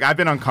exactly. I'm like, I've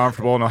been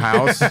uncomfortable in a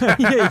house.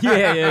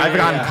 yeah. I've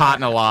gotten caught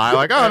in a lie.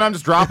 Like, oh, and I'm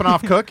just dropping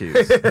off cookies.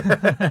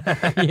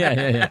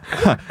 Yeah.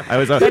 I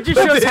was. That just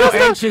shows how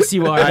anxious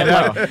you are. I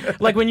That,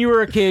 like when you were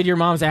were a kid, your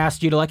mom's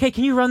asked you to like, hey,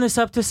 can you run this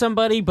up to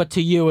somebody? But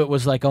to you, it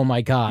was like, oh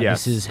my god,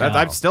 Yes, this is hell.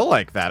 I'm still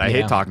like that. I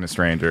Yeah. hate talking to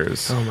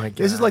strangers. Oh my god.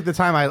 This is like the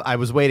time I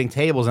was waiting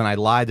tables and I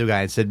lied to a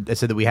guy and said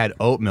that we had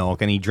oat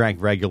milk and he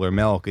drank regular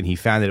milk and he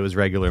found that it was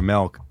regular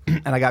milk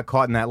and I got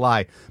caught in that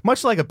lie,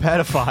 much like a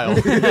pedophile.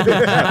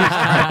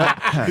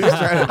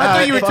 I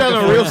thought you were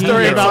telling a real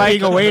story about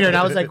being a waiter, and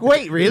I was like,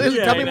 wait, really?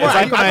 Tell me more. It's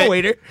like I'm a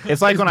waiter.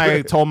 It's like when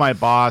I told my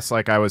boss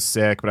like I was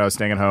sick, but I was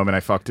staying at home and I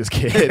fucked his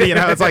kid. You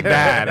know, it's like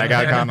that. I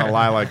got caught in a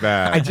lie like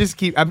that.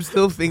 I'm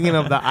still thinking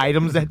of the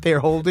items that they're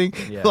holding,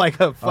 like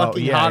a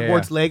fucking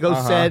Hogwarts Lego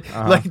set.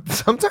 Like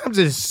sometimes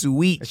it's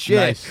sweet shit.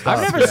 nice stuff.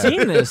 I've never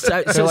seen this.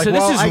 So like, this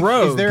well, is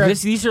rogue. there a-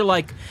 These are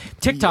like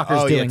TikTokers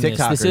Oh, doing yeah, this.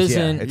 TikTokers, This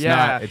isn't. It's Yeah.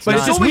 not. It's But not.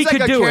 It's just always we like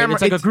could a do it. camera-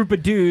 It's like a it's- group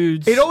of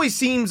dudes. It always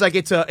seems like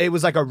it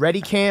was like a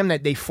Ready cam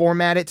that they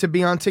formatted to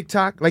be on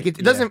TikTok. Like it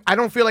doesn't. I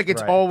don't feel like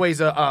it's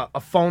always a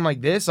phone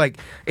like this. Like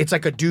it's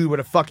like a dude with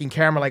a fucking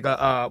camera, like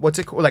a what's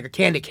it called, like a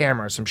candid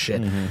camera or some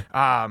shit.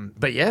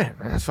 But yeah,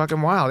 that's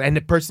fucking wild. And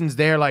the person's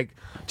there like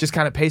just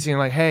kind of pacing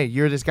like, hey,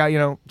 you're this guy, you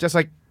know, just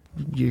like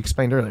you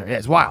explained earlier. Yeah,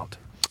 it's wild.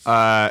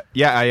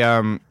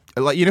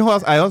 Like, you know who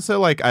else? I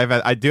also like.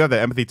 I do have the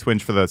empathy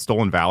twinge for the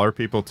stolen valor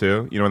people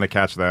too. You know when they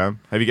catch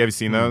them. Have you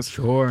seen those?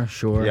 Sure.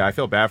 Yeah, I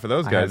feel bad for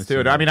those guys haven't too.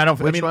 seen I mean, I don't.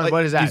 Which I mean, one? like,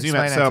 What is that? you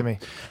zoom Explain out, that so- to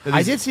me.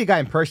 I did see a guy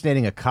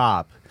impersonating a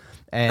cop.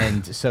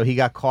 And so he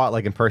got caught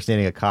like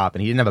impersonating a cop,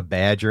 and he didn't have a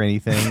badge or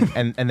anything.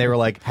 and they were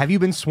like, "Have you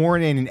been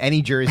sworn in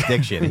any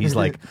jurisdiction?" And he's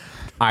like,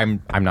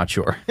 "I'm not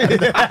sure."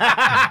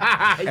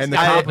 And the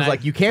cop was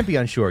like, "You can't be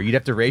unsure. You'd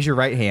have to raise your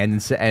right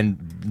hand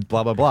and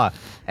blah blah blah."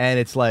 And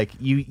it's like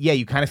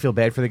you kind of feel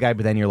bad for the guy,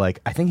 but then you're like,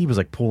 I think he was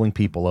like pulling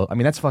people. I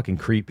mean, that's fucking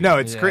creepy. No,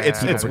 it's Yeah.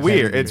 it's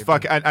weird. It's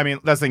fucking. I mean,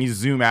 that's the thing. You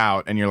zoom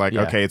out and you're like,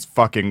 Yeah. okay, it's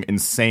fucking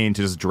insane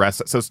to just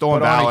dress. So stolen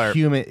but on valor. a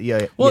human,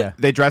 yeah.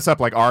 They dress up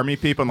like army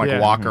people and like Yeah.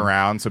 walk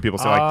around, so people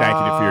say like "thank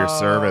you for your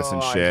service"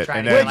 and shit. trying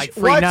And to then get, like,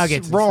 free What's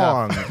nuggets and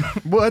wrong?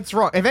 What's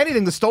wrong? If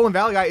anything, the stolen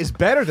valor guy is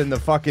better than the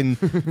fucking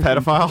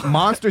pedophile.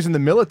 monsters in the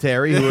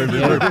military who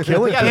are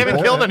killing. Yeah, they haven't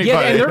people. killed anybody. Yeah,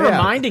 and they're Yeah.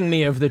 reminding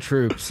me of the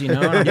troops, you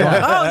know? And I'm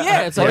like, oh,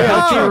 yeah, it's like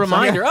a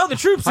reminder. Oh, the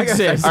troops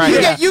exist. All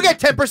right, You get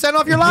 10%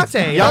 off your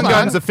latte. Young Hold on.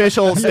 Guns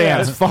official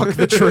stance. Fuck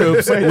the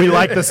troops. We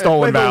like the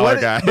stolen Wait, but valor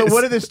what- guys. But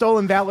what are the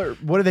stolen valor?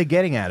 What are they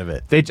getting out of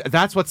it?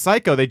 That's what's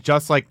psycho. They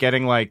just like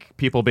getting like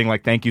people being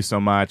like, "Thank you so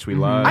much. We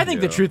love." I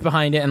think you." the truth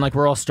behind it, and like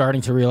we're all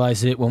starting to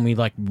realize it when we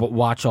like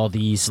watch all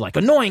these like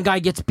annoying guy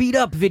gets beat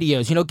up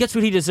videos, you know, gets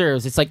what he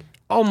deserves. It's like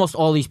almost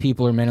all these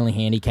people are mentally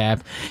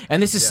handicapped,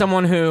 and this is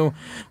someone who,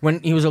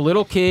 when he was a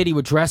little kid, he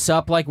would dress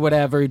up like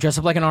whatever. He'd dress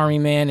up like an army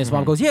man. His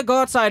mom goes, "Yeah, go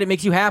outside. It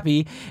makes you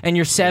happy." And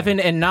you're 7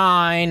 and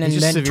 9, and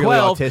He's just then severely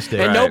 12, autistic.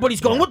 and Right.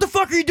 nobody's going, "What the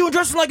fuck are you doing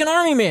dressing like an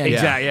army man?"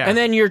 Exactly, yeah. And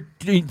then you're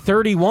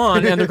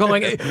 31, and they're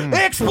going, hey,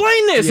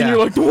 "Explain this," Yeah. and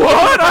you're like,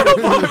 "What? I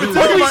don't fucking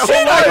holy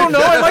shit! I don't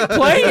know. I like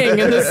playing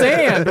in the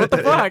sand. What the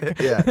fuck?"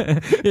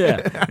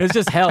 Yeah, it's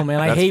just hell, man.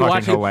 I That's hate fucking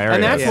watching, hilarious.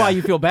 and that's Yeah. why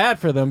you feel bad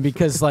for them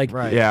because, like,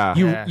 Yeah.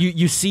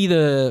 you see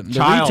the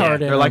Child. retard in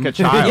They're like them. a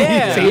child.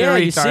 Yeah, You see the yeah,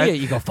 you see retard. it.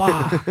 You go,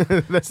 fuck.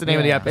 That's the name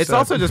of the episode. It's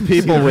also just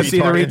people with See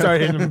the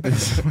retard in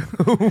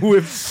them.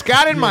 With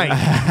Scott and Mike.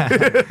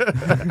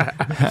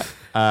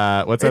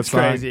 what's that It's song?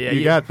 crazy, yeah, You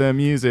you- got the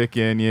music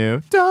in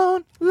you.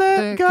 Don't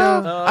let go.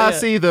 go. I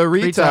see the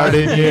retard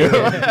in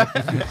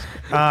you.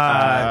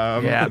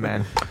 Yeah,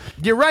 man.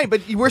 You're right,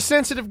 but we're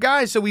sensitive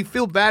guys, so we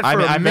feel bad for I'm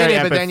a very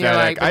minute, but then you're empathetic.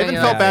 like... I even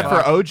felt bad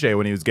for OJ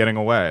when he was getting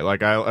away.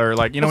 Like or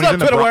like you know What's when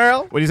he's up, in the Twitter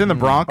world? when he's in the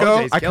Bronco.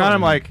 OJ's I killing kind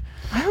of me. like.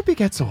 I hope he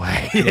gets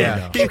away.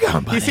 Yeah. Keep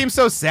going, buddy. He seems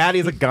so sad. He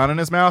has a gun in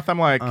his mouth. I'm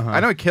like, I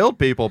know he killed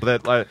people, but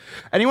that, like,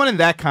 anyone in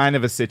that kind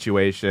of a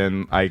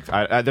situation, I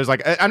there's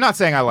like, I'm not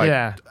saying I like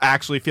Yeah.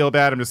 actually feel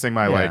bad. I'm just saying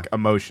my like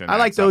emotion. I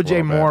liked acts up a OJ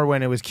little bit. more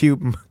when it was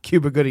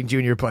Cuba Gooding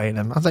Jr. playing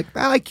him. I was like,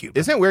 I like Cuba.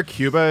 Isn't it weird?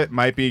 Cuba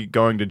might be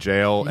going to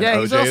jail. Yeah, and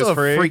he's OJ also is a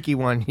free. freaky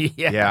one.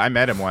 Yeah. Yeah, I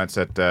met him once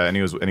at, and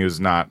he was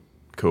not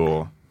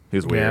cool. He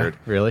was weird.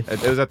 Really?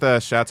 It was at the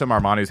Chateau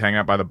Marmont. He was hanging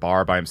out by the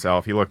bar by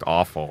himself. He looked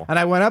awful. And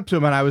I went up to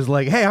him and I was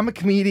like, "Hey, I'm a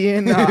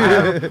comedian.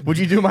 Would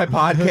you do my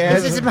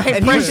podcast?" This is my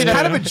and he was impression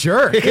kind of a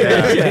jerk.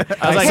 I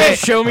was like, hey,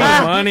 show me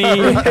the money.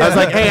 I was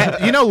like,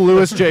 hey, you know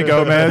Louis J.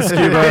 Gomez,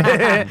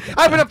 Cuba?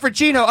 I've been up for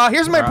Chino.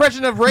 Here's my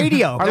impression of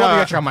radio. I love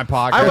you got you on my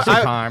podcast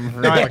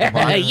sometime.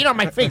 Hey, you know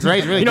my face, right?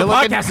 It's really You know, good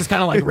looking. podcast is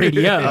kind of like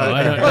radio.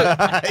 I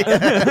don't- Here's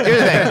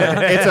the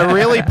thing. It's a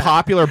really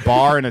popular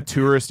bar in a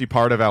touristy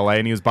part of LA,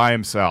 and he was by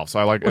himself. So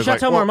I like. it Well, was like,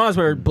 Chateau well- Marmont is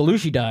where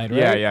Belushi died,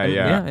 right?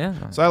 Yeah.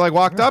 So I like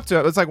walked up to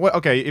it. It's like, what?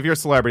 Okay, if you're a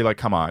celebrity, like,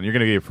 come on, you're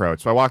gonna be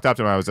approached. So I walked up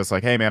to him. I was just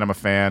like, hey, man, I'm a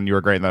fan. You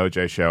were great in the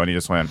OJ show, and he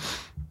just went.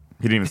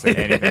 He didn't even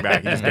say anything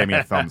back. He just gave me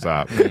a thumbs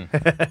up.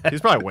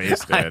 He's probably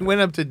wasted. I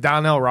went up to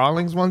Donnell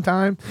Rawlings one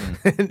time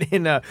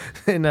in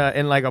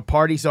like a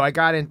party. So I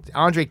got in.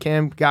 Andre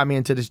Kim got me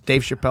into this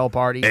Dave Chappelle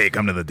party. Hey,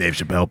 come to the Dave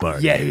Chappelle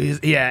party.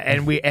 Yeah,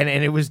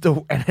 and it was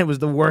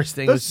the worst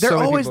thing. It was They're so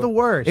many always people. the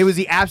worst. It was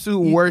the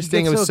absolute worst you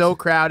thing. get It was so- so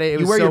crowded. It You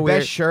was wear so your weird.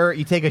 best shirt.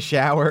 You take a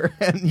shower.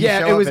 And you Yeah,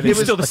 show it up was- and it He's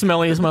was- still the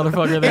smelliest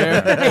motherfucker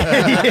there.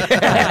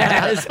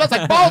 It smells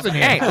like balls in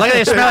here. Look at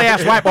this smelly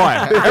ass white boy.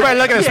 Everybody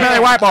look at the smelly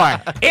white boy.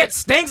 It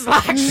stinks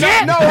fuck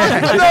shit. No,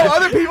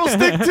 other people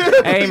stink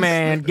too. Hey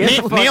man, get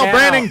the fuck Neil out.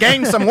 Brennan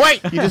gained some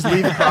weight. You just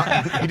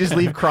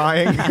leave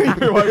crying.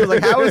 Your wife was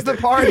like, "How was the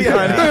party,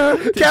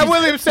 honey?" Cat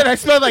Williams said I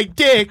smelled like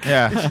dick.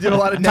 Yeah. She did a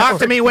lot of Talk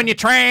to me when you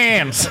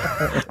trans.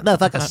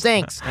 Motherfucker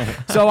stinks.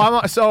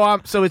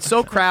 So it's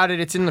so crowded.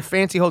 It's in the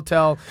fancy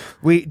hotel.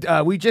 We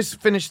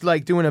just finished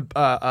like doing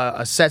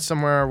a set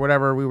somewhere or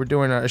whatever. We were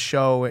doing a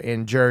show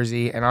in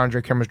Jersey, and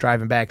Andre Kim was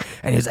driving back,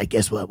 and he was like,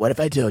 "Guess what? What if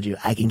I told you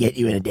I can get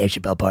you in a Dave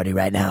Chappelle party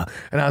right now?"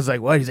 And I was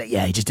like, "What?" He's like,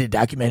 "Yeah, he just did a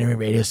documentary in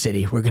Radio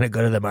City. We're gonna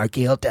go to the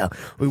Marquee Hotel."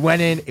 We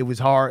went in. It was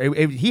hard.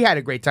 He had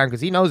a great time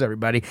because he knows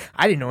everybody.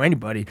 I didn't know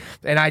anybody,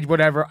 and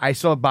I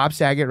saw Bob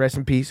Saget, rest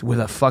in peace, with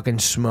a fucking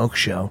smoke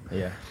show.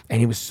 Yeah. And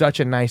he was such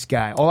a nice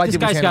guy. All I This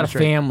did was guy's hand got him a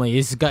straight. family.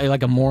 He's got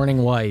like a mourning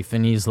wife,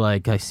 and he's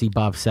like, I see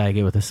Bob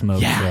Saget with a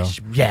smoke Yeah,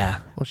 show, yeah.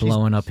 Well, she's-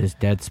 blowing up his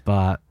dead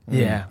spot.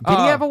 Yeah. Did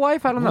he have a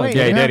wife? I don't know. wait.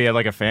 Yeah, he did. He had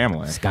like a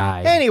family. This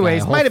guy. Anyways,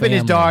 guy, a whole might have been his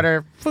family.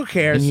 daughter. Who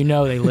cares? And you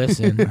know they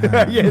listen.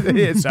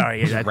 yeah,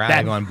 sorry.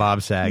 Rag on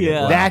Bob Saget.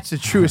 Yeah. Wow. That's the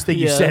truest thing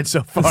you Yeah. said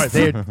so far.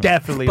 They're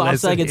definitely Bob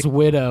listening. Saget's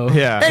widow.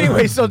 Yeah.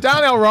 Anyway, so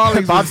Donnell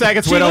Rawlings. Bob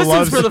Saget's She widow listens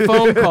loves. for the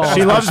phone call.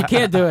 She loves. She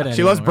can't do it anymore.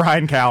 She loves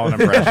Brian Callen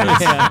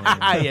impressions.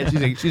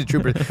 yeah, she's a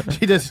trooper.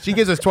 She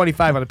gives us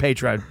 25 on the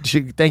Patreon.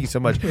 Thank you so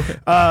much.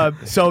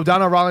 So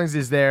Donnell Rawlings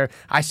is there.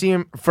 I see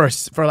him for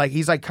like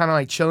he's like kind of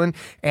like chilling,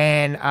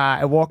 and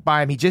I walk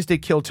by him. He just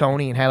did Kill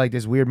Tony and had like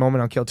this weird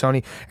moment on Kill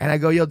Tony, and I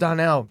go, "Yo,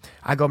 Donnell,"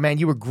 I go, "Man,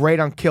 you were great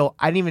on Kill."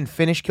 I didn't even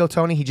finish Kill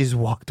Tony. He just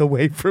walked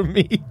away from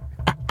me.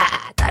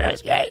 Thought it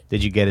was great.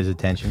 Did you get his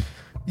attention?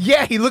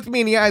 Yeah, he looked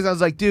me in the eyes. I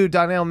was like, "Dude,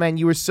 Donnell, man,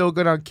 you were so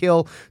good on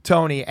Kill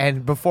Tony."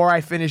 And before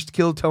I finished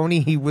Kill Tony,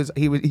 he was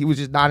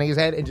just nodding his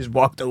head and just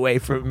walked away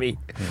from me.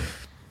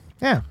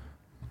 Yeah.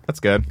 That's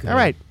good. All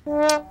right.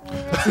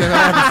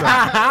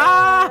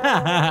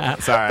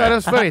 Sorry. Thought it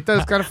was funny. Thought it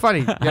was kind of funny.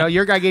 You know,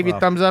 your guy gave you a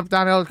thumbs up.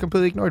 Donnell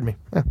completely ignored me.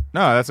 Yeah,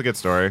 No, that's a good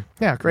story.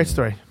 yeah, great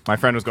story. My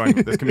friend was going.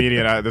 This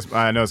comedian.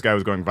 I know this guy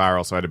was going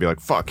viral, so I had to be like,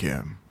 "Fuck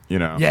him." You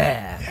know.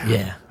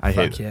 Yeah. I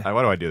hate. Fuck yeah.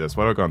 Why do I do this?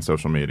 Why do I go on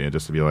social media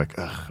just to be like,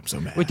 "Ugh, I'm so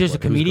mad." Wait, there's a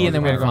comedian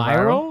that went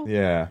viral?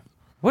 Yeah.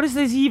 What does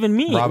this even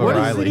mean? Rob What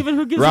is O'Reilly. it even?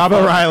 Who gives Rob a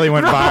fuck? O'Reilly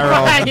went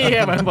viral.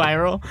 Yeah, went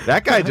viral.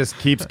 That guy just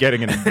keeps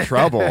getting in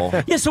trouble.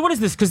 Yeah, so what is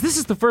this? Because this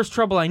is the first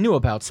trouble I knew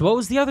about. So what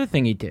was the other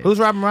thing he did? Who's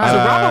Robin So Riley?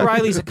 Rob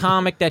O'Reilly's a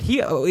comic that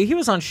he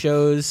was on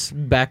shows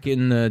back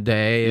in the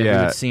day. And we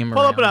Yeah. would see him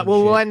Pull up around it up. and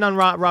We'll shit. end on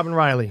Robin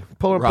Riley.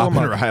 Pull him Robin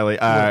up. Riley.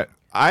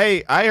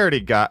 I heard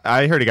he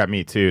got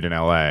Me Too'd in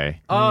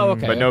L.A. Oh,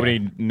 okay. But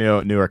nobody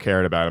knew or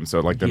cared about him, so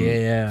like didn't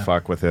Yeah.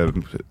 fuck with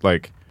him.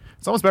 Like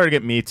it's almost better to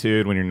get Me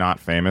Too'd when you're not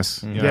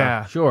famous. You know?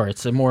 Yeah. Sure,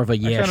 it's a more of a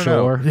yeah, kinda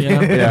sure. know. You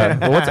know? Yeah.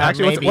 Well, what's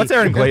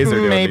Aaron Glazer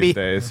doing Maybe. these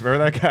days?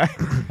 Remember that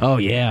guy? Oh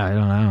yeah, I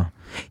don't know.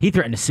 He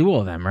threatened to sue all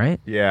of them, right?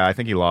 Yeah, I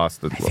think he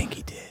lost. I think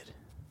he did.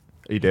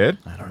 He did.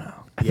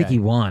 I think he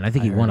won. I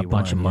think he won a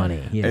bunch of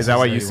money. Yeah. Is that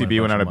why he won a UCB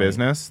bunch went out of of money.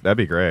 business? That'd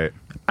be great.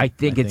 I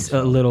think it's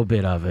a little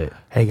bit of it.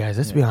 Hey guys,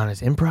 let's be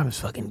honest. Improv is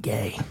fucking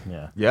gay.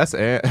 Yes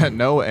and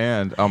no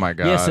and oh my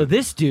god. Yeah, so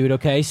this dude,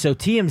 okay, so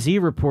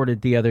TMZ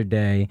reported the other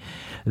day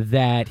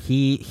that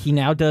he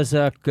now does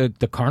the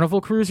Carnival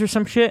Cruise or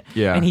some shit.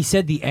 Yeah. And he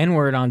said the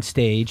N-word on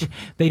stage.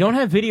 They don't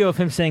have video of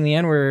him saying the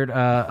N-word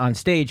on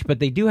stage, but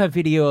they do have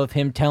video of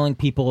him telling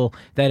people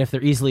that if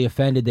they're easily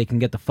offended, they can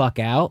get the fuck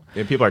out.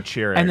 Yeah, people are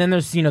cheering. And then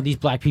there's, these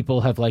black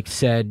people have like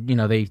said,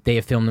 they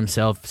have filmed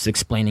themselves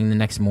explaining the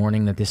next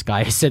morning that this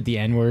guy said the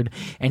N-word,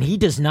 and he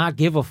does not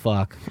give a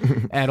fuck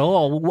at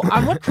all.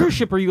 On what cruise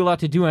ship are you allowed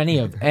to do any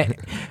of?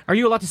 Are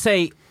you allowed to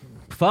say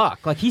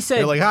fuck? Like he said,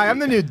 They're like, "Hi, I'm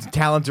the new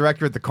talent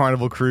director at the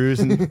Carnival Cruise,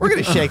 and we're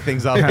gonna shake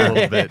things up a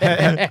little bit."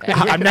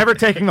 I'm never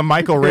taking the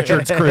Michael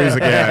Richards cruise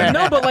again.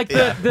 no, but like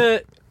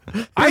the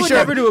I would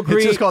never to agree.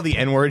 It's just called the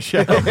N-word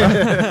show.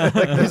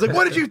 He's like,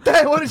 "What did you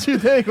think? What did you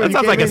think?" That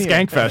sounds like a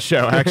Skankfest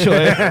show,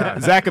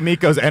 actually. Zach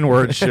Amico's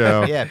N-word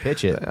show. Yeah,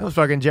 pitch it. That was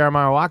fucking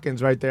Jeremiah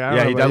Watkins right there. I don't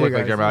Yeah, know he about does you look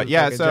like guys. Jeremiah. He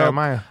Yeah, looks so like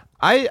Jeremiah.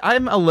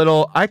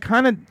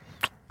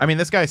 I mean,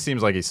 this guy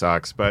seems like he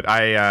sucks, but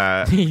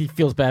I, He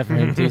feels bad for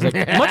him too. He's like,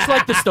 much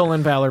like the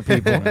Stolen Valor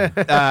people.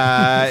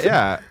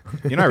 yeah.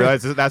 I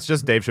realize that's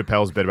just Dave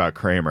Chappelle's bit about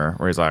Kramer,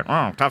 where he's like,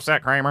 "Oh, tough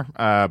set, Kramer."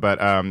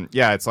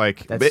 Yeah, it's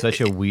like That's such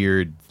a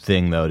weird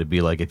thing, though, to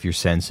be like, if you're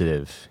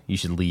sensitive, you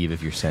should leave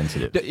if you're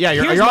sensitive. yeah,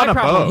 Here's you're my on a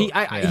problem.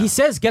 boat. He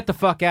says get the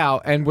fuck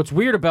out, and what's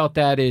weird about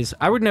that is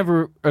I would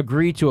never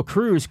agree to a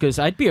cruise because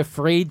I'd be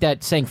afraid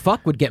that saying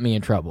fuck would get me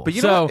in trouble. But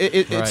you so,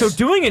 know, so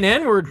doing an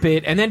N-word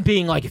bit and then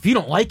being like, if you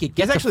don't like it,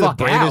 get He's the actually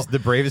fuck out. the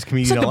bravest It's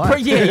comedian like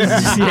alive.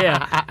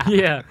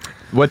 yeah.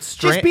 What's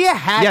strange? Just be a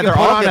hack Yeah, and they're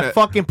put all on gonna- a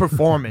fucking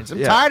performance. I'm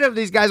Yeah. tired of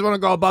these guys want to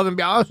go above and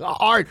beyond. Oh, it's so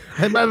hard.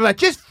 And blah, blah, blah.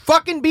 Just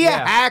fucking be a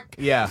hack.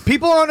 Yeah.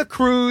 People are on a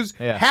cruise.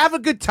 Yeah. Have a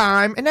good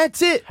time, and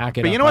that's it. Hack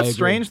it But up, you know I what's agree.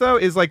 strange though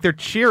is like they're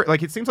cheering.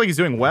 Like it seems like he's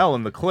doing well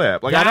in the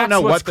clip. Like I don't know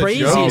That's what's what the crazy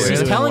joke is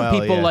he's is. telling Well,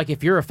 people yeah. like,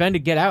 if you're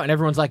offended, get out, and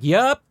everyone's like,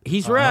 "Yup,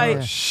 he's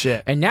right."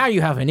 Shit. And now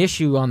you have an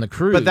issue on the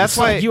cruise. But that's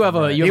Like, why- you have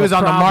a He was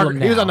on the problem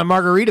he was now. on the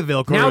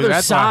Margaritaville cruise. Now there's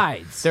that's why.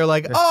 sides. They're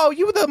like, "Oh,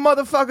 you were the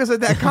motherfuckers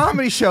at that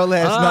comedy show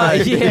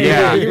last night."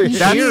 Yeah. You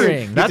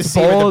cheering. That's That's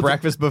bold. At the bold.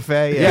 breakfast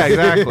buffet. Yeah,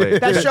 exactly.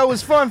 That show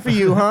was fun for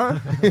you, huh?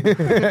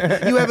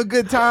 You have a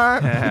good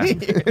time.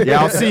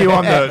 Yeah, I'll see you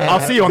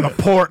on the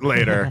port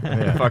later.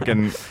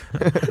 Fucking.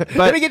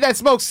 Let me get that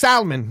smoked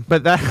salmon.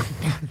 But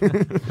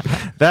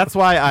that's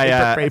why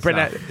I. They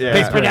pronounce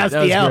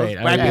That was the L's. great.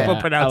 Black Yeah, people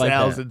I pronounce like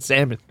L's that. in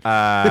salmon.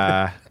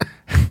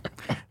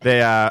 They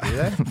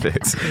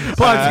fix. Plugs,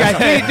 guys.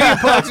 Do your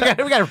plugs.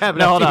 We got to wrap it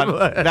No, up.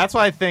 hold on. That's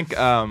why I think.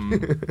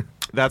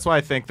 That's why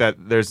I think that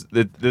there's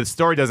the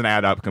story doesn't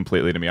add up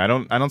completely to me. I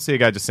don't see a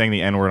guy just saying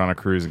the N-word on a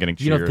cruise and getting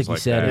cheers You don't think he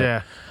like said that. it?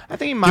 Yeah. I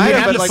think he Do might we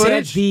have, have but like,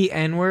 said the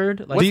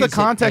N-word? what's the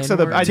context of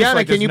the? I just, Tiana,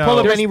 like, can there's you no- pull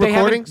up any They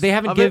recordings?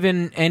 haven't of it?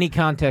 given any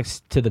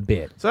context to the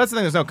bit. So that's the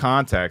thing. There's no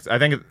context. I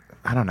think.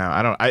 I don't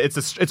know. It's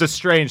a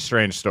strange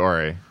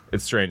story.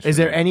 It's strange. Is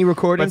to there me. any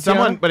recordings?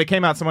 But it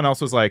came out. Someone else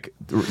was like,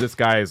 "This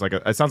guy is like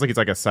it sounds like he's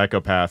like a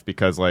psychopath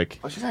because like."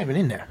 Oh, she's not even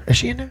in there. Is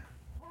she in there?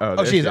 Oh,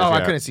 Oh, she is. Oh, I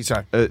yeah. couldn't see.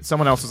 Sorry.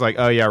 Someone else was like,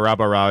 "Oh yeah, Rob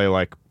O'Reilly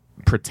like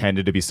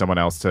pretended to be someone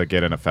else to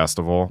get in a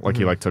festival. Like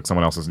he like took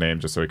someone else's name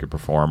just so he could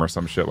perform or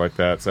some shit like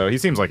that." So he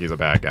seems like he's a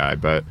bad guy,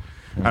 but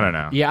I don't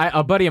know. Yeah,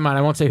 a buddy of mine,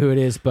 I won't say who it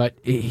is, but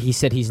he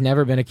said he's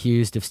never been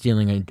accused of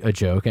stealing a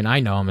joke, and I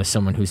know him as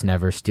someone who's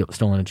never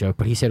stolen a joke,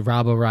 but he said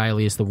Rob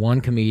O'Reilly is the one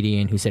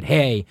comedian who said,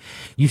 hey,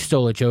 you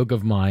stole a joke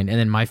of mine, and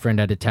then my friend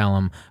had to tell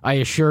him, I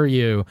assure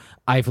you,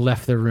 I've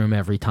left the room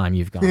every time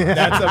you've gone.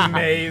 That's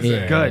amazing.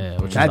 Yeah, Good. yeah,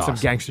 which is That's some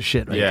awesome. gangster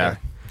shit right Yeah. there.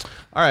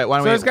 All right. Why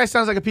don't So we? this guy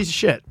sounds like a piece of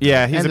shit.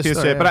 Yeah, he's End a of piece of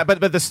story, shit. yeah.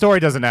 But the story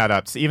doesn't add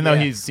up. Even though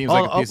he seems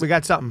like a piece. We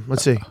got something.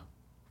 Let's see.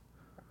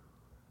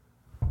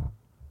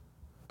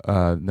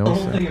 No. The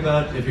whole thing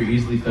about if you're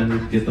easily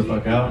offended, get the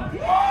fuck out.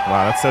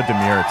 Wow, that's so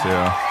demure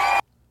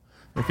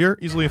too. If you're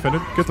easily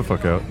offended, get the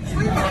fuck out.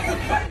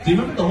 Do you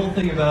remember the whole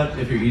thing about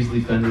if you're easily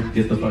offended,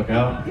 get the fuck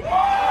out?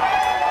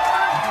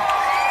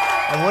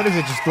 And what is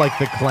it? Just like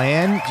the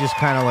Klan, just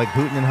kind of like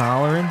hooting and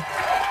hollering.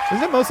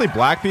 Isn't it mostly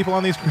black people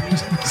on these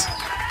cruises?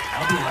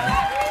 I'll be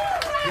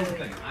honest. Here's the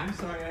thing. I'm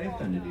sorry I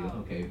offended you,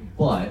 okay?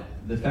 But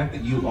the fact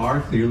that you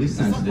are clearly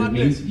sensitive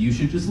means you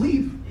should just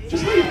leave.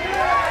 Just leave.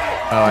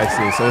 Oh, I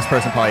see. So this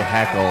person probably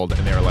heckled,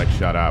 and they were like,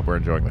 "Shut up, we're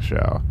enjoying the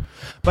show."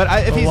 But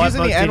if he's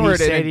using the N-word,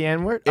 say the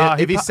N-word?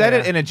 if he said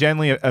it in a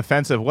genuinely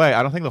offensive way,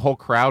 I don't think the whole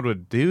crowd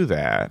would do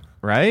that,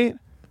 right?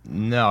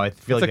 No, I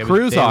feel It's like a they would-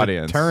 cruise they would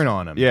audience. turn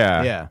on him.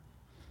 Yeah. yeah.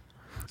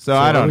 So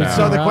I don't know.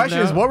 So the Around question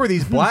is, now? what were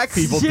these black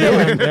people Yeah.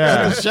 doing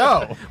at the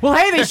show? Well,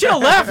 hey, they should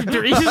have left.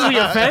 They're easily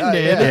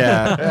offended.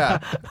 Yeah.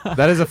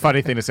 That is a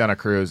funny thing to say on a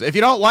cruise. If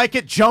you don't like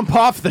it, jump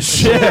off the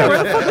ship.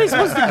 Where the fuck are they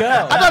supposed to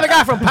go? I thought the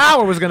guy from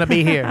Power was gonna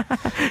be here.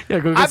 Yeah,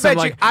 go get I some,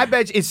 bet you. I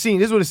bet you. It seems.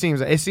 This is what it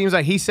seems like. It seems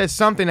like he said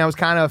something that was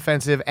kind of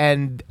offensive,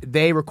 and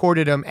they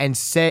recorded him and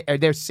said, or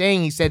they're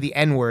saying he said the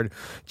N-word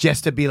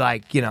just to be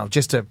like,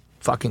 just to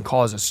fucking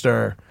cause a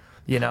stir,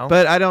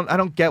 But I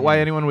don't get why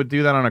anyone would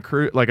do that on a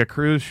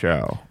cruise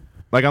show.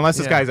 Like, unless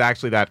this Yeah. guy's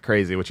actually that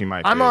crazy, which he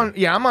might I'm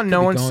be. on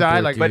no one's going side.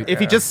 through Like, it, But if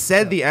he just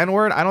said the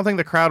N-word, I don't think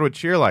the crowd would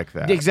cheer like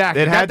that.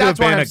 Exactly. It had to have That's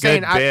what been I'm a good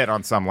saying. bit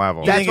on some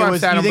level. That's You think what it I'm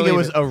was, saying, I you don't think it believe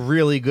was it. a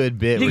really good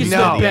bit? I think when it's he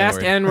No. said the the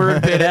best N-word?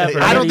 N-word bit ever.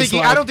 I don't And think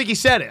he's I don't think he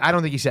said it. I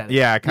don't think he said it.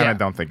 Yeah, I kind of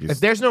don't think he's.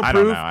 If there's no I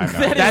don't proof, know, I know. That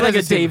is That like a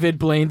doesn't seem- David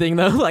Blaine thing,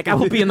 though. Like, I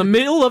will be in the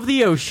middle of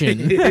the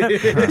ocean.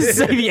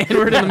 Say the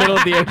N-word in the middle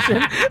of the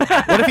ocean.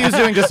 What if he was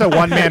doing just a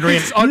one-man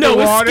read? No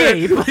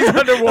escape.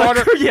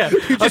 underwater. Yeah,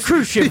 a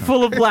cruise ship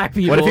full of black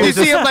people. What if he You was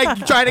see him like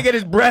trying to get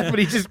his breath, but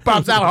he just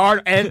pops out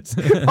hard ends.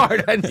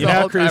 Hard ends. You know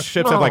how cruise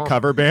ships have like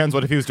cover bands?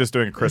 What if he was just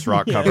doing a Chris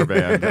Rock cover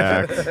band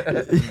act?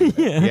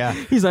 Yeah.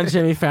 He's on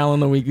Jimmy Fallon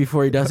the week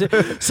before he does it.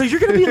 So you're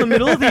going to be in the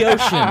middle of the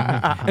ocean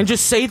and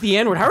just say the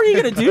N-word. How are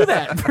you going to do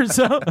that?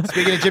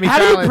 Speaking of Jimmy How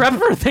Fallon, do you prep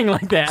for a thing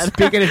like that?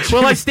 Speaking of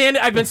well, Jimmy-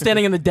 I've been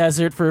standing in the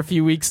desert for a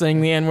few weeks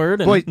saying the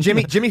N-word. And boy,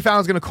 Jimmy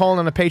Fallon's gonna call in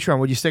on the Patreon.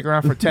 Would you stick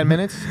around for 10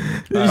 minutes?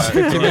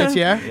 15 minutes,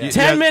 yeah.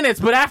 10 minutes,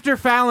 but after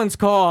Fallon's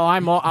call,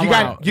 I'm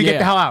out. You get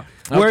the hell out.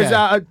 Okay.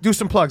 Where's do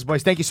some plugs,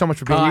 boys? Thank you so much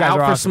for being here. You guys Out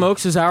are for awesome.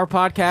 Smokes is our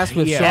podcast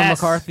with Sean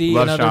Yes. McCarthy,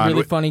 Love another Sean.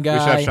 really funny guy. We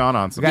should have Sean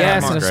on.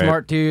 Yes, and a Great.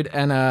 smart dude.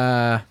 And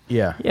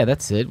Yeah. yeah,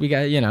 that's it. We got,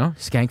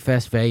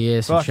 Skankfest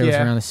Vegas and Fuck shows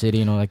yeah. around the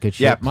city and all that good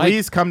shit. Yeah, Mike,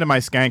 please come to my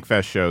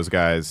Skankfest shows,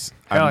 guys.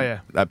 Hell yeah.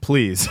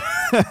 Please.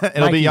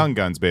 It'll Mikey. be Young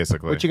Guns,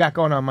 basically. What you got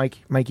going on,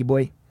 Mikey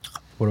boy?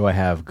 What do I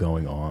have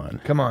going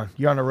on? Come on,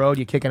 you're on the road.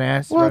 You're kicking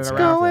ass. What's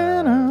running around.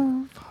 going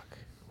on?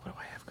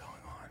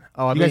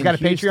 Oh, I'm You guys in got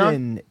a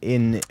Houston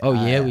In Oh,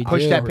 yeah, we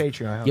Push do. that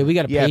Patreon. Yeah, we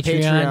got a Yeah,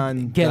 Patreon.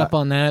 Patreon. Get up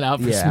on that.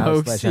 Out for yeah,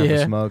 Smokes. Out for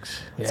Yeah. Smokes.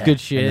 It's good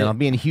shit. And then I'll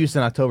be in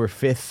Houston October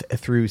 5th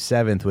through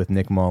 7th with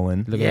Nick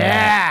Mullen. Look at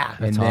that.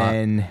 Yeah. And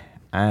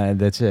then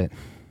that's it.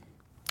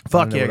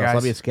 Fuck I don't know yeah, what else.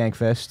 I'll be guys. at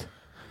Skankfest.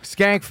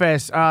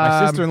 Skankfest.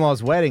 My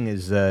sister-in-law's wedding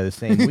is the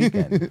same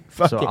weekend,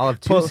 so I'll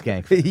have two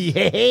Skankfests.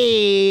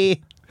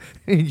 Yay!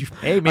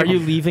 Hey, Are you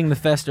leaving the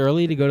fest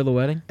early to go to the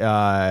wedding?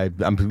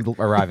 I'm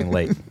arriving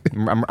late.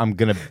 I'm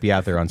gonna be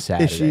out there on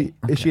Saturday.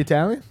 Is she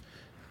Italian?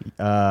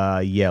 Yeah,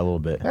 a little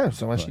bit. Yeah.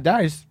 So when she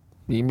dies,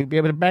 You'd be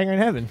able to bang her in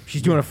heaven.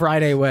 She's doing a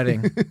Friday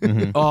wedding.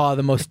 Oh,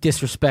 the most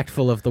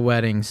disrespectful of the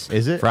weddings.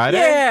 Is it Friday?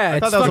 Yeah, I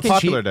thought it's that was a fucking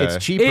popular day.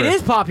 It's cheaper. It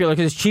is popular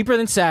because it's cheaper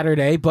than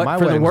Saturday, but My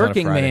for the wedding was on a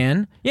working Friday.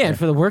 man, and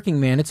for the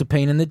working man, it's a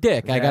pain in the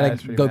dick. I that's gotta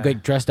pretty go bad.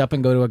 get dressed up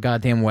and go to a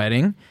goddamn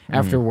wedding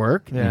after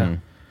work. Yeah.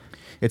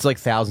 It's like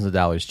thousands of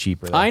dollars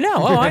cheaper. Though. I know.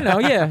 Oh, I know.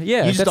 Yeah,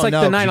 yeah. You just That's don't like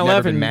know the 'cause you've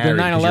never been 9/11, the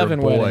married 'cause 9/11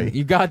 you're a boy. wedding.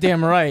 You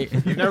goddamn right.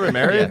 You've never been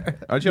married?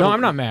 Aren't you No, have a-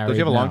 I'm not married, Don't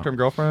you have a no. long-term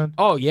girlfriend?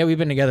 Oh yeah, we've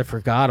been together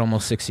for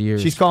almost 6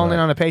 years. She's calling but- in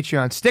on the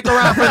Patreon. Stick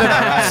around for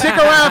the stick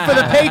around for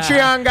the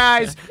Patreon,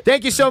 guys.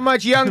 Thank you so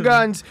much, Young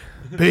Guns.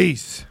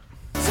 Peace.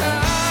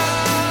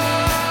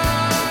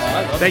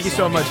 Thank you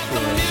so much.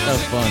 That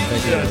was fun.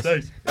 Thank you.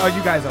 guys. Oh,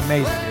 you guys are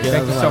amazing. Yeah, Thank that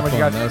you was a so lot much. of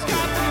You fun. guys. That was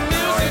good.